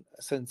own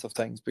sense of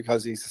things,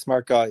 because he's a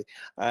smart guy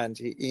and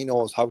he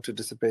knows how to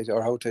dissipate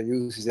or how to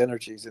use his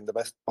energies in the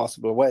best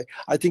possible way.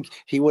 I think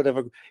he would have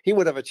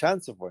a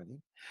chance of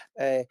winning.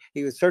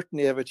 He would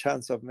certainly have a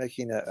chance of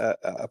making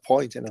a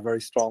point in a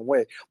very strong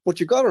way. But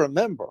you got to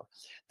remember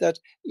that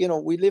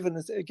we live in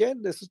this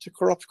such a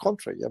corrupt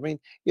country. I mean,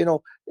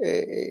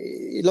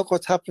 look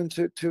what's happened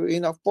to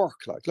Enoch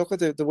Burke. Like, look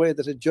at the way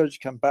that a judge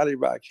can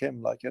ballyrag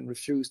him, like, and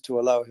refuse to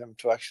allow him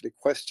to actually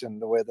question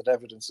the way that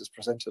evidence is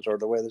presented or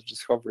the way the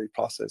discovery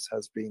process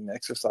has been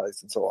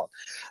exercised and so on.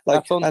 Like,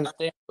 that's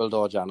unsustainable,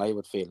 though, John. I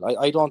would feel.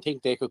 I don't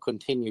think they could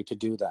continue to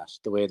do that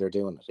the way they're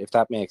doing it, if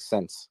that makes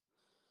sense.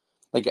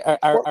 Like,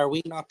 are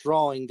we not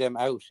drawing them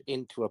out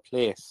into a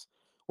place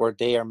where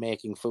they are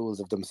making fools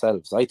of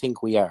themselves? I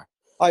think we are.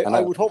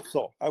 I would hope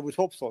so. I would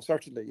hope so,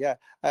 certainly, yeah.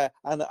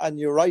 And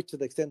you're right to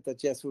the extent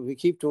that, yes, if we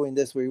keep doing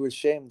this, we will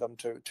shame them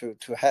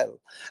to hell.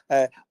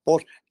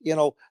 But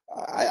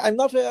I'm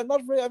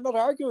not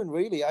arguing,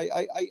 really.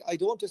 I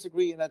don't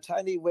disagree in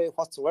any way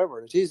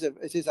whatsoever. It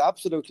is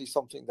absolutely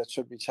something that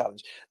should be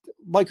challenged.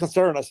 My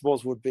concern, I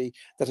suppose, would be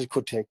that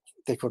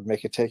they could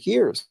make it take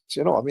years.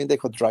 I mean, they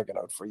could drag it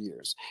out for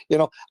years.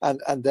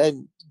 And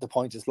then the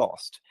point is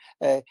lost.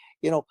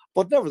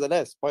 But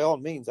nevertheless, by all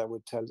means, I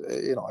would tell.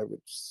 I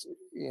would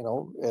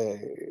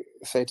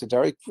say to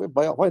Derek,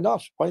 why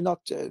not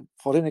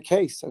put in a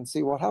case and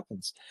see what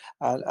happens,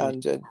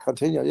 and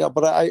continue. Yeah,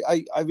 but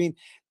I mean,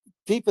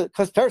 people,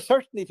 because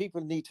certainly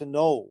people need to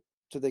know,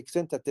 to the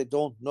extent that they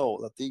don't know,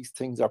 that these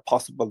things are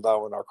possible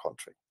now in our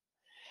country.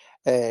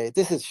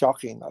 This is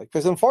shocking,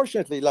 because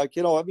unfortunately,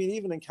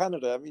 even in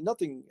Canada,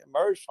 nothing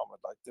emerged from it.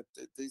 Like,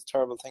 these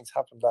terrible things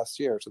happened last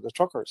year to the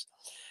truckers,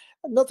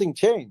 and nothing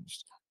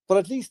changed. But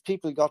at least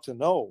people got to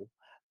know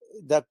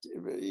that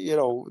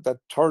that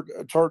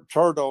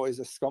Turdo is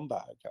a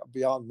scumbag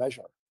beyond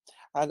measure,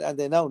 and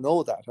they now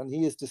know that, and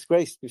he is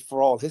disgraced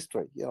before all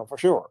history, for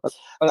sure.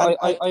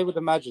 I would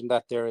imagine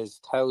that there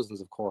is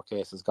thousands of court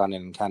cases gone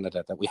in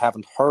Canada that we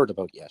haven't heard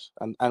about yet,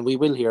 and we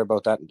will hear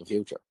about that in the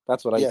future.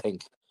 That's what I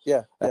think.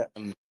 Yeah.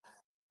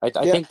 I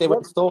think they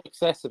were so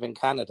excessive in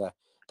Canada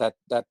that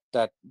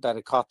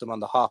it caught them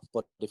on the hop.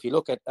 But if you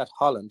look at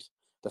Holland,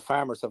 the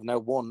farmers have now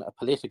won a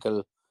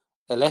political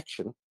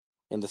election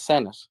in the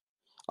Senate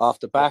off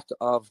the back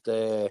of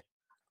the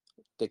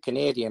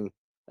Canadian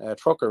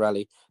trucker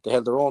rally. They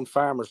held their own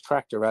farmers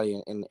tractor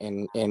rally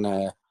in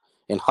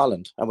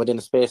Holland, and within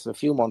a space of a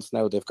few months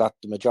now, they've got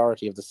the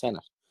majority of the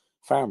Senate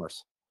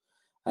farmers.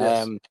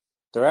 Yes.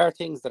 There are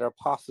things that are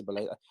possible.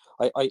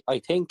 I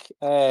think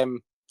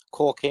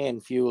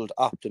cocaine fueled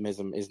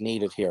optimism is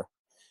needed here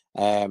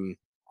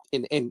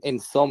in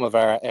some of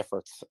our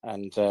efforts,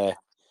 and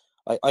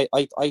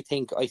I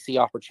think I see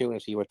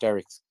opportunity with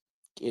Derek's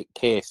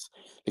case,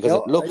 because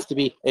it looks to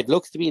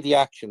be the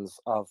actions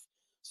of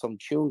some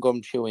chewing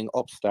gum chewing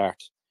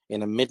upstart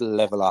in a middle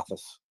level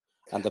office,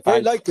 and the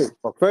very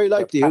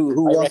likely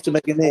who wants to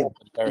make a name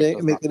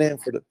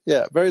for them.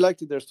 Yeah, very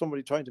likely there's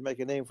somebody trying to make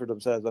a name for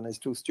themselves and is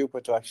too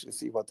stupid to actually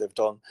see what they've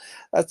done.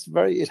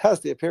 It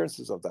has the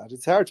appearances of that.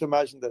 It's hard to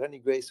imagine that any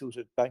grey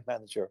suited bank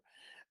manager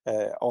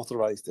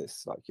authorized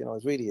this,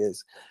 it really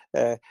is,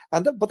 but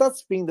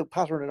that's been the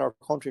pattern in our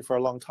country for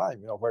a long time,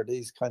 where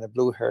these kind of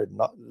blue-haired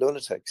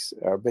lunatics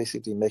are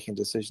basically making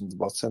decisions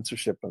about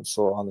censorship and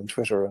so on, and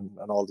Twitter and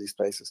all these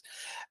places,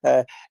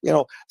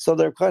 so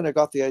they've kind of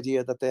got the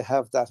idea that they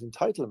have that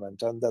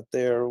entitlement and that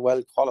they're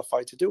well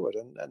qualified to do it,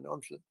 and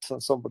until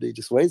somebody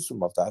dissuades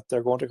them of that,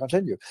 they're going to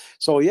continue.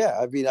 So yeah,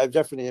 I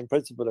definitely in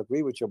principle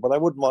agree with you, but I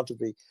wouldn't want to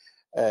be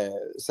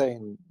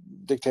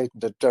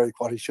dictating to Derek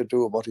what he should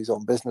do about his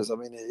own business.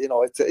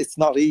 It's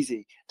not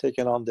easy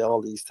taking on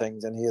all these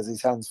things, and he has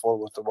his hands full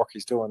with the work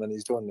he's doing, and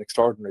he's doing an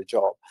extraordinary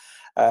job.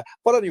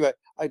 But anyway,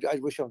 I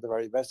wish him the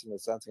very best, and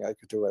if there's anything I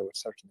could do, I would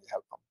certainly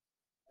help him.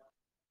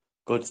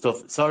 Good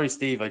stuff. Sorry,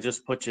 Steve, I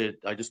just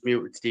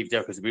muted Steve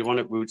there, because we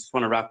just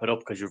want to wrap it up,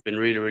 because you've been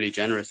really, really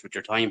generous with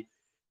your time.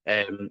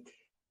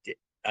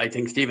 I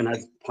think Stephen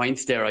has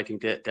points there. I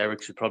think that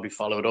Derek should probably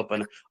follow it up.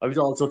 And I was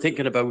also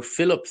thinking about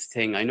Philip's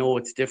thing. I know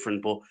it's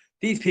different, but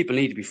these people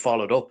need to be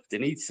followed up. They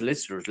need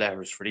solicitors'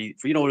 letters for you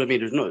know what I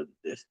mean?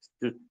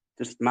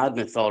 There's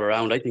madness all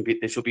around. I think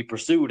they should be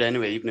pursued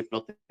anyway, even if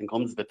nothing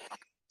comes of it.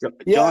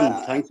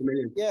 John, thanks a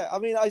million. Yeah, I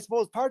mean, I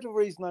suppose part of the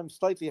reason I'm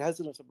slightly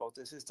hesitant about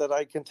this is that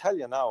I can tell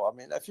you now, I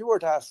mean, if you were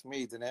to ask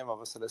me the name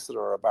of a solicitor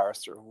or a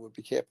barrister who would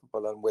be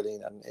capable and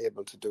willing and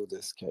able to do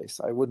this case,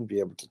 I wouldn't be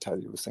able to tell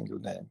you a single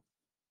name.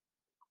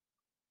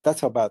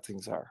 That's how bad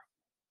things are.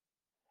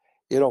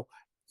 You know,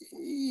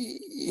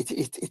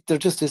 there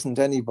just isn't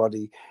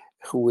anybody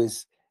who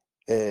is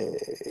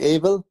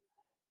able,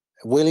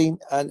 willing,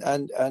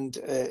 and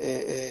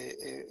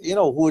you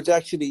know, who would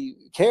actually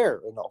care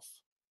enough,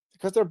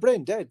 because they're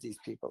brain dead, these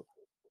people.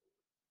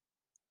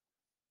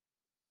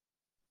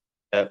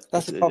 That's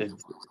the problem.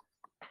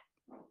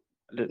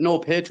 No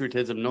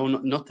patriotism,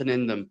 nothing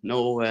in them,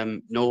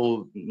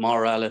 no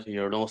morality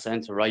or no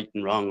sense of right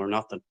and wrong or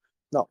nothing.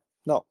 No,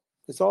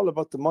 it's all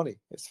about the money.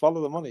 It's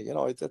follow the money, you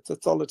know.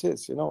 That's all it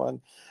is, you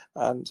know.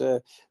 And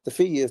the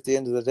fee at the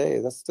end of the day,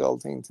 that's the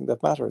only thing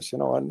that matters, you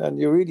know. And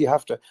you really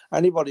have to.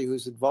 Anybody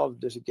who's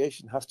involved in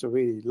litigation has to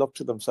really look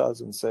to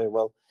themselves and say,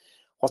 well,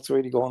 what's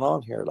really going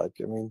on here? Like,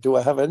 I mean, do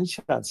I have any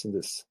chance in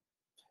this?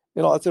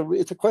 You know,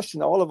 it's a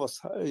question all of us,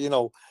 you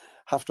know,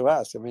 have to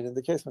ask. I mean, in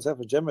the case myself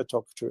and Gemma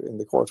took to in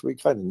the court, we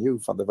kind of knew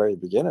from the very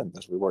beginning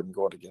that we weren't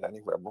going to get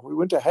anywhere, but we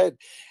went ahead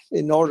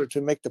in order to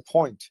make the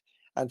point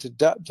and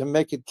to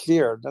make it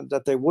clear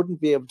that they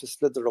wouldn't be able to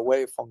slither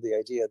away from the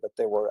idea that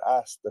they were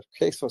asked. The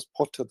case was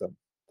put to them,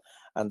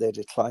 and they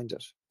declined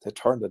it. They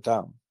turned it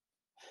down.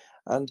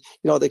 And,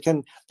 you know, they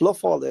can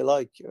bluff all they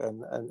like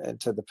and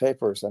to the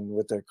papers and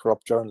with their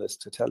corrupt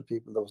journalists to tell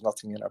people there was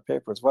nothing in our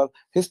papers. Well,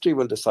 history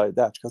will decide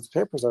that, because the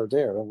papers are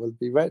there and will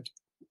be read.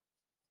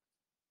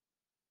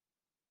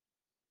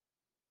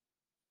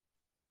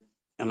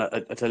 And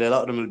I tell you, a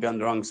lot of them will be on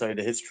the wrong side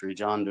of history,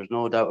 John. There's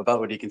no doubt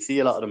about it. You can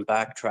see a lot of them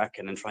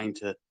backtracking and trying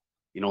to,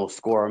 you know,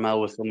 score them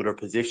out with some of their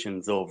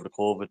positions over the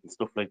COVID and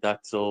stuff like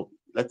that. So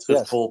let's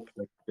just hope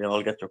that they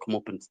all get their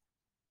comeuppance.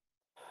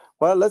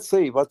 Well, let's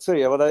see. But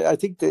I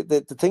think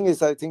the thing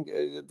is, I think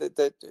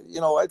that you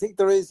know, I think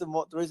there is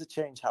a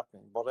change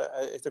happening, but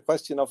it's a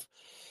question of,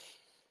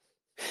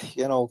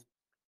 you know,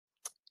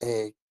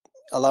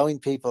 allowing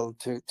people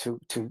to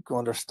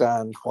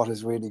understand what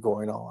is really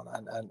going on,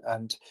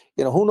 and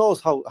you know, who knows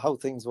how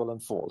things will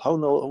unfold.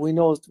 We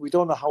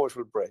don't know how it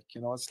will break.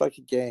 You know, it's like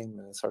a game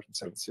in a certain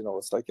sense. You know,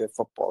 it's like a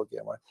football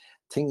game where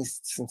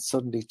things can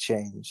suddenly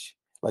change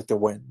like the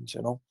wind.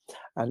 You know,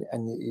 and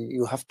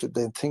you have to.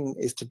 The thing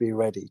is to be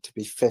ready, to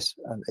be fit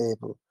and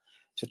able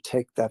to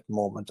take that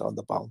moment on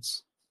the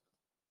bounce.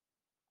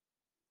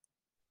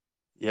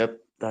 Yep,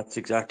 that's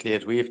exactly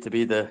it. We have to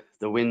be the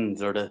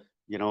winds or the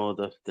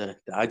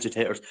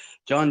agitators.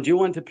 John, do you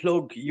want to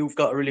plug? You've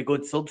got a really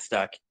good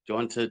Substack. Do you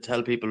want to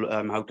tell people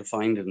how to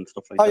find it and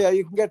stuff like that? Oh yeah,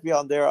 you can get me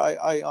on there.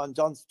 I on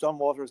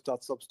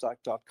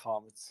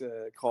johnwaters.substack.com. It's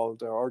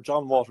called or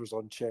John Waters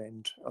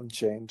Unchained,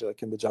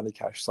 like in the Johnny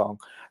Cash song.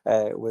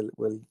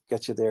 Will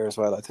get you there as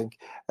well, I think.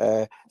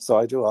 So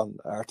I do on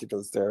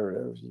articles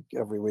there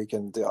every week,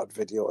 and the odd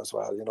video as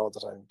well. You know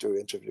that I do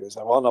interviews.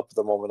 I'm on up at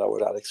the moment now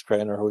with Alex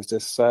Craner, who's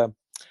this.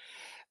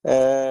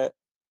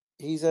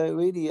 He's a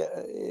really,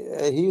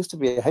 he used to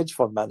be a hedge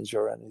fund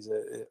manager, and he's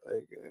an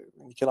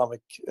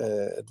economic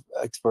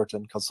expert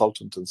and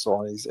consultant and so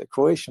on. He's a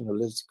Croatian who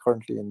lives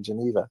currently in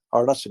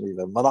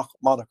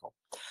Monaco.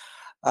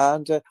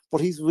 And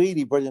but he's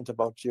really brilliant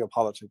about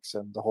geopolitics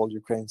and the whole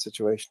Ukraine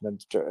situation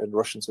and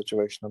Russian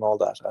situation and all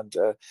that. And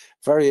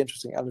very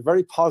interesting and a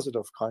very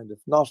positive kind of,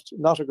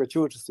 not a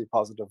gratuitously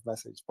positive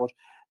message, but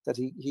that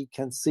he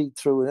can see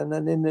through it,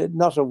 and in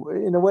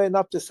a way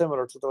not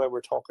dissimilar to the way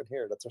we're talking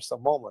here, that there's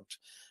some moment.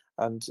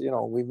 And, you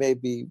know, we may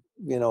be,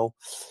 you know,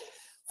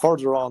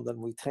 further on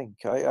than we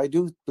think. I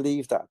do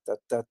believe that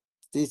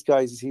these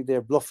guys, you see,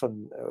 they're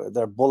bluffing,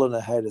 they're bulling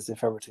ahead as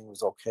if everything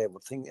was okay,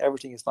 but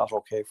everything is not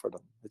okay for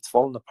them. It's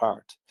falling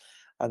apart.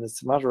 And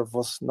it's a matter of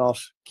us not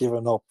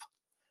giving up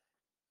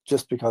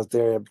just because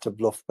they're able to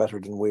bluff better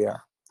than we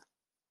are.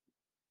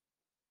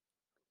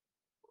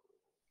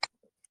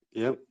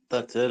 Yep,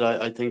 that's it.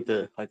 I think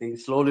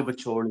slowly but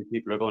surely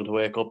people are going to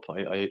wake up.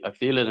 I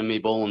feel it in my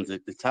bones.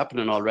 It's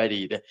happening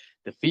already. The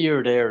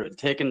fear there,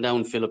 taking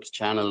down Philip's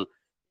channel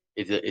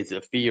is a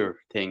fear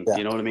thing. Yeah.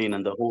 You know what I mean?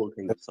 And the whole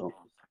thing. So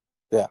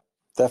yeah,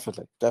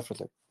 definitely.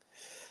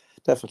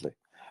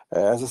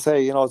 As I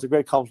say, you know, it's a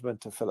great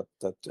compliment to Philip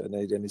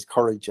and his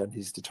courage and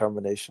his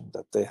determination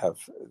that they have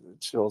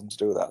chosen to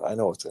do that. I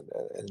know it's a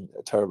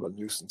terrible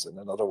nuisance in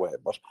another way,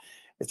 but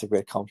it's a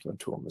great compliment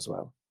to him as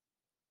well.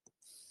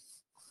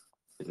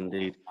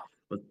 Indeed.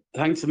 But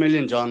thanks a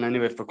million, John,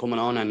 anyway, for coming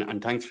on,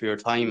 and thanks for your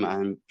time.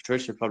 And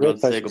Patricia probably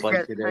wants to say goodbye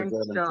to you there.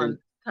 Thanks, John.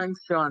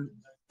 Thanks, John.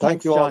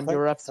 Thank you all. John.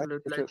 You're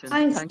absolute legend.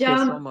 Thanks, Thank John.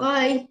 you so much.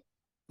 Bye.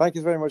 Thank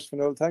you very much,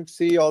 Fionnuala. Thanks.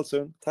 See you all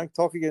soon.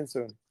 Talk again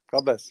soon.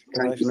 God bless.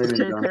 Thanks a million,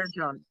 Take John. care,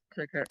 John.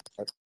 Take care.